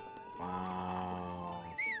 Wow.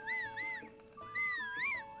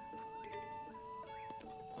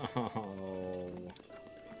 Oh.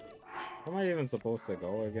 Where am I even supposed to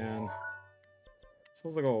go again? I'm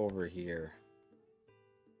supposed to go over here.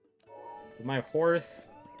 But my horse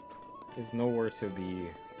is nowhere to be.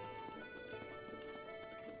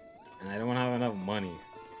 And I don't have enough money.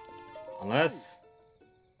 Unless...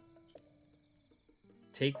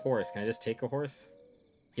 Take horse. Can I just take a horse?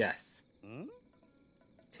 Yes.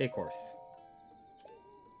 Take horse.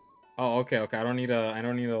 Oh, okay, okay. I don't need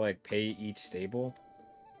to like pay each stable.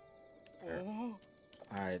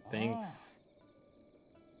 Alright, thanks.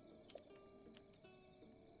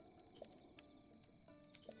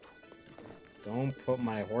 Don't put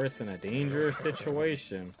my horse in a dangerous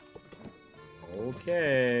situation.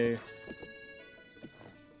 Okay.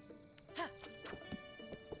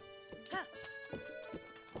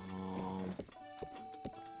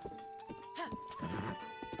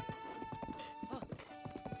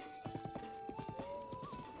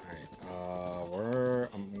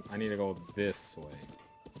 I need to go this way.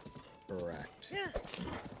 Correct.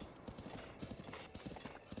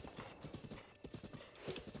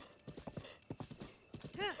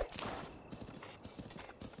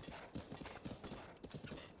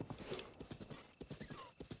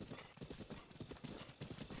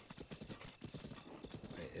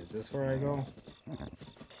 Wait, is this where I go?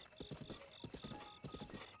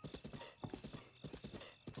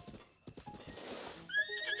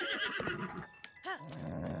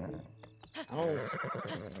 Oh.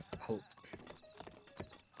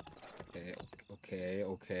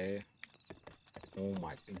 Okay. Oh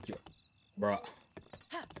my, bruh.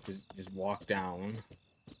 Just walk down.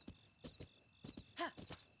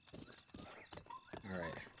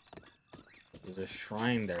 Alright. There's a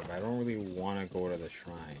shrine there, but I don't really want to go to the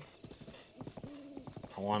shrine.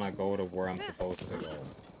 I want to go to where I'm supposed to go.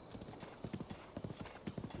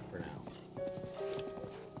 For now.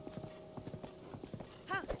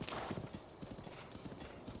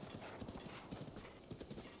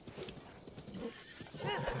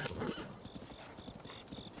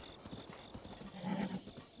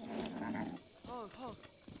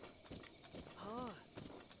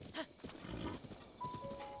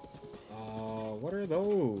 What are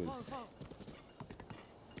those?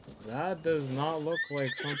 That does not look like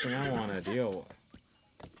something I want to deal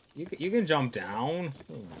with. You can jump down.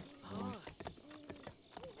 Oh my God.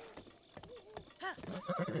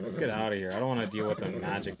 Let's get out of here. I don't want to deal with the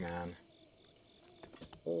magic man.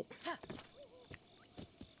 Oh.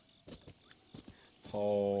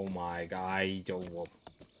 Oh my God.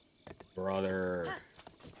 Brother.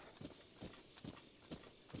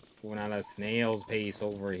 Going at a snail's pace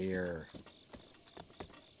over here.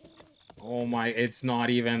 Oh my, it's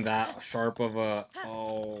not even that sharp of a...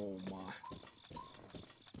 Oh my.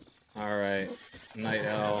 Alright. Night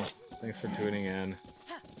Owl. Thanks for tuning in.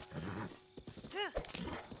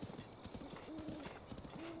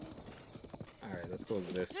 Alright, let's go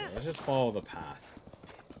this way. Let's just follow the path.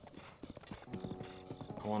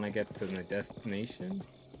 I want to get to the destination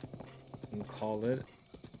and call it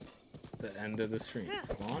the end of the stream.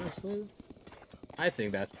 Because honestly, I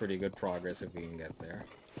think that's pretty good progress if we can get there.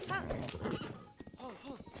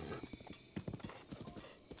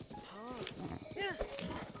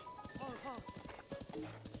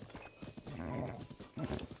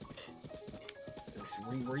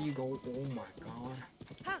 Where you go? Oh my God.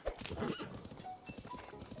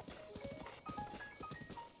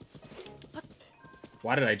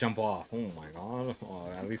 Why did I jump off? Oh my God. Oh,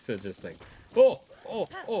 at least it just like... Oh!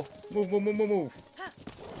 Move.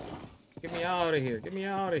 Get me out of here. Get me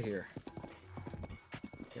out of here.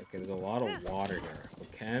 Okay, there's a lot of water here.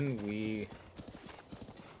 But can we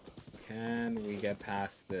get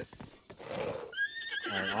past this?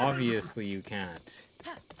 Alright, obviously you can't.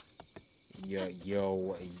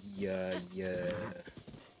 Yo, yeah.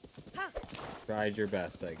 Tried your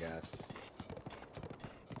best, I guess.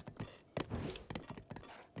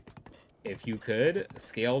 If you could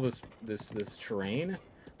scale this terrain,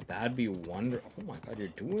 that'd be wonder. Oh my god, you're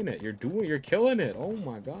doing it. You're killing it. Oh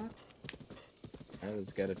my god. Alright,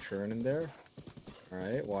 let's get a turn in there.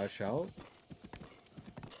 Alright, watch out.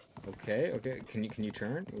 Okay. Can you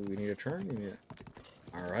turn? We need a turn.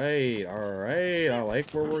 Alright. I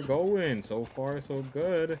like where we're going. So far, so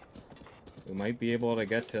good. We might be able to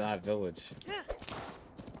get to that village.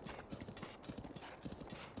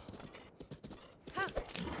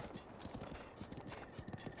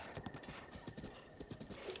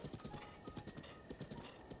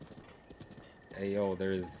 Hey, yo,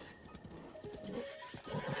 there's...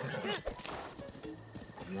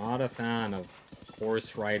 I'm not a fan of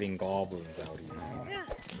horse-riding goblins out here.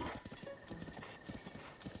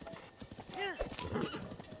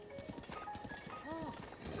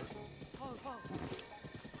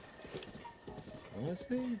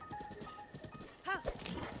 Honestly?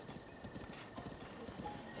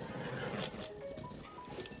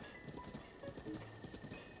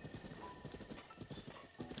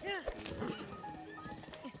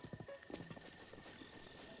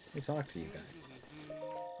 Let me talk to you guys.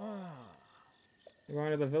 You're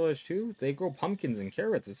going to the village too? They grow pumpkins and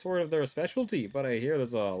carrots. It's sort of their specialty, but I hear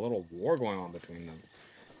there's a little war going on between them.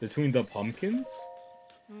 Between the pumpkins?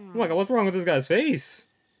 Oh my god, what's wrong with this guy's face?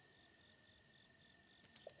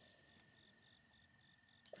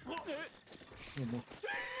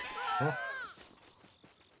 Huh?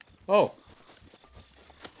 Oh! I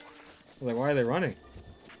was like, why are they running?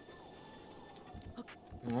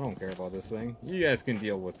 I don't care about this thing. You guys can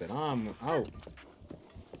deal with it. I'm out.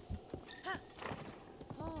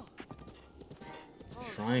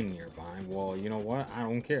 Shrine nearby. Well, you know what? I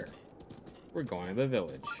don't care. We're going to the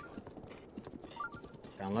village.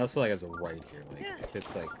 Unless, like, it's right here. Like, if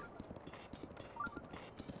it's, like...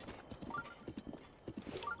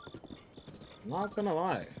 I'm not gonna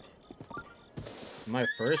lie. My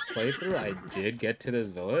first playthrough, I did get to this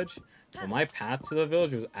village, but my path to the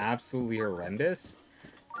village was absolutely horrendous.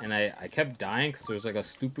 And I kept dying because there was, like, a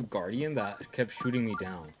stupid guardian that kept shooting me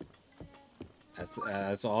down.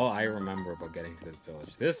 That's all I remember about getting to this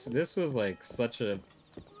village. This was like such a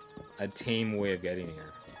tame way of getting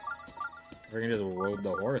here. We're gonna just rode the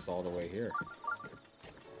horse all the way here.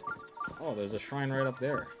 Oh, there's a shrine right up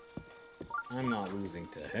there. I'm not losing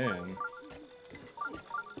to him.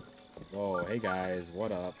 Whoa, hey guys,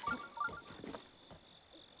 what up?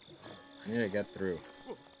 I need to get through.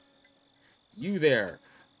 You there!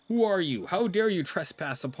 Who are you? How dare you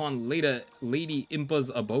trespass upon Lady Impa's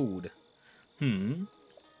abode?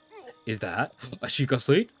 Is that a Sheikah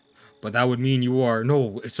slate? But that would mean you are...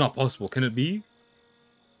 No, it's not possible. Can it be?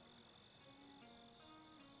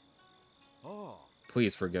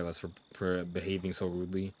 Please forgive us for behaving so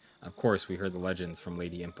rudely. Of course, we heard the legends from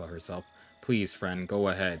Lady Impa herself. Please, friend, go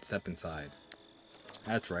ahead. Step inside.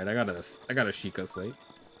 That's right. I got a Sheikah slate.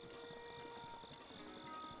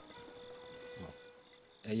 Oh.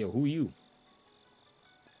 Hey, yo, who you?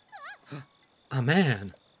 A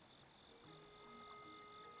man.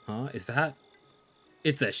 Huh? Is that...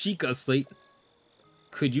 It's a Sheikah slate.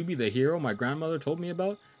 Could you be the hero my grandmother told me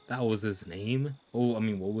about? That was his name? Oh, I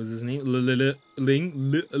mean, what was his name?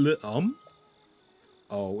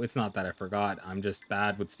 Oh, it's not that I forgot. I'm just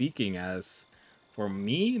bad with speaking. As for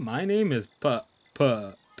me, my name is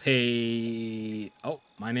Oh,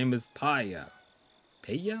 my name is Paya.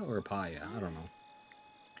 Paya or Paya? I don't know.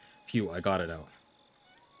 Phew, I got it out.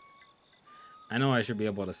 I know I should be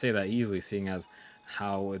able to say that easily, seeing as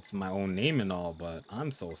how it's my own name and all, but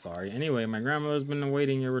I'm so sorry. Anyway, my grandmother's been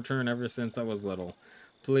awaiting your return ever since I was little.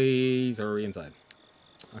 Please hurry inside.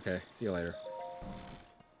 Okay, see you later.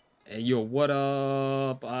 Hey, yo, what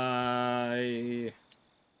up? I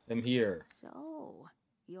am here. So,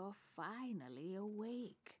 you're finally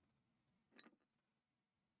awake.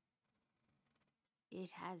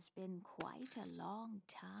 It has been quite a long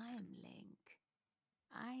time, Link.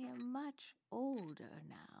 I am much older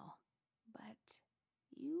now, but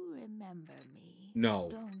you remember me, No.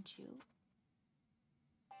 don't you?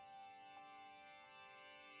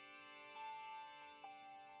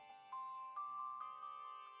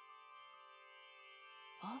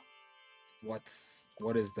 Huh? What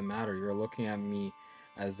is the matter? You're looking at me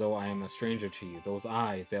as though I am a stranger to you. Those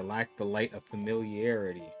eyes, they lack the light of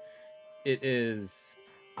familiarity. It is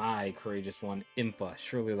I, courageous one, Impa.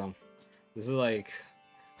 Surely them. This is like,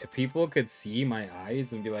 if people could see my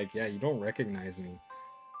eyes and be like, yeah, you don't recognize me.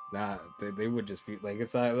 That they would just be like,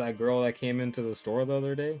 it's that girl that came into the store the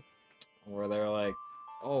other day, where they're like,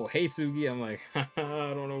 "Oh, hey Sugi," I'm like, I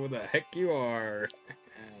don't know who the heck you are.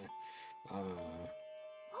 uh,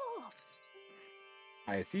 Oh,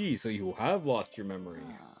 I see. So you have lost your memory.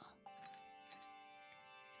 ah.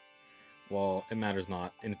 Well, it matters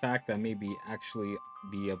not. In fact, that may actually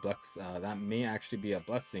be a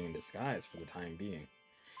blessing in disguise for the time being.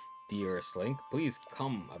 Dear Slink, please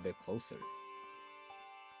come a bit closer.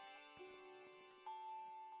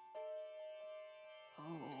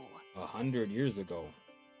 Oh. 100 years ago,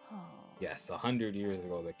 Oh. yes, 100 years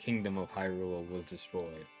ago, the kingdom of Hyrule was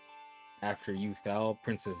destroyed. After you fell,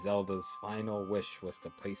 Princess Zelda's final wish was to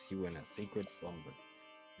place you in a sacred slumber.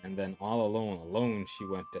 And then all alone she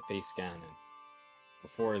went to face Ganon.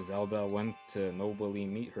 Before Zelda went to nobly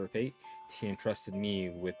meet her fate, she entrusted me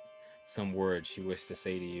with some words she wished to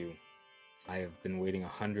say to you. I have been waiting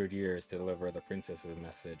 100 years to deliver the princess's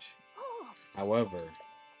message. Oh. However,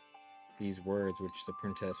 these words which the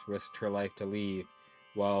princess risked her life to leave,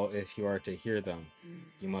 well, if you are to hear them,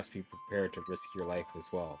 you must be prepared to risk your life as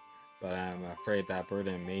well. But I am afraid that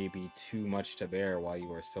burden may be too much to bear while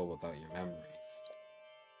you are still without your memories.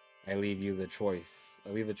 I leave the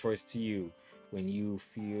choice to you. When you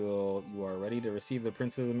feel you are ready to receive the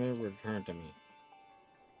princess mirror, return to me.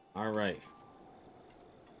 Alright.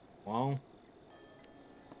 Well,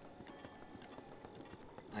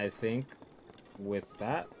 I think with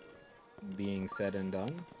that being said and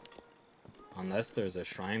done, unless there's a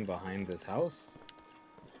shrine behind this house,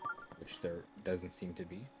 which there doesn't seem to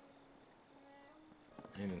be,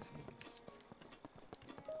 I'm in someone's.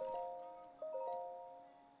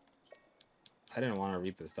 I didn't want to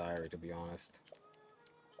read this diary, to be honest.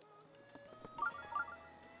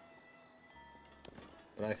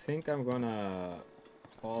 But I think I'm gonna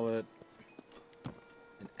call it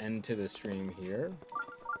an end to the stream here.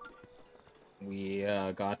 We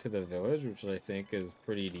got to the village, which I think is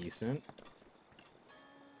pretty decent.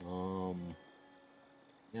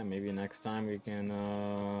 Yeah, maybe next time we can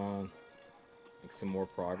make some more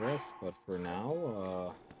progress. But for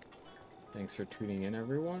now, thanks for tuning in,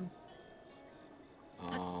 everyone.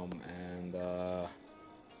 And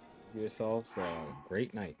give yourselves a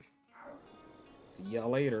great night. See ya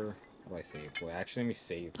later. How do I save? Well, actually, let me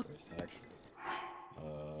save first. Actually,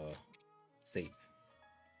 save,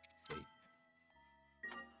 save.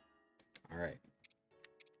 All right.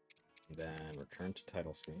 Then return to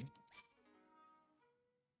title screen.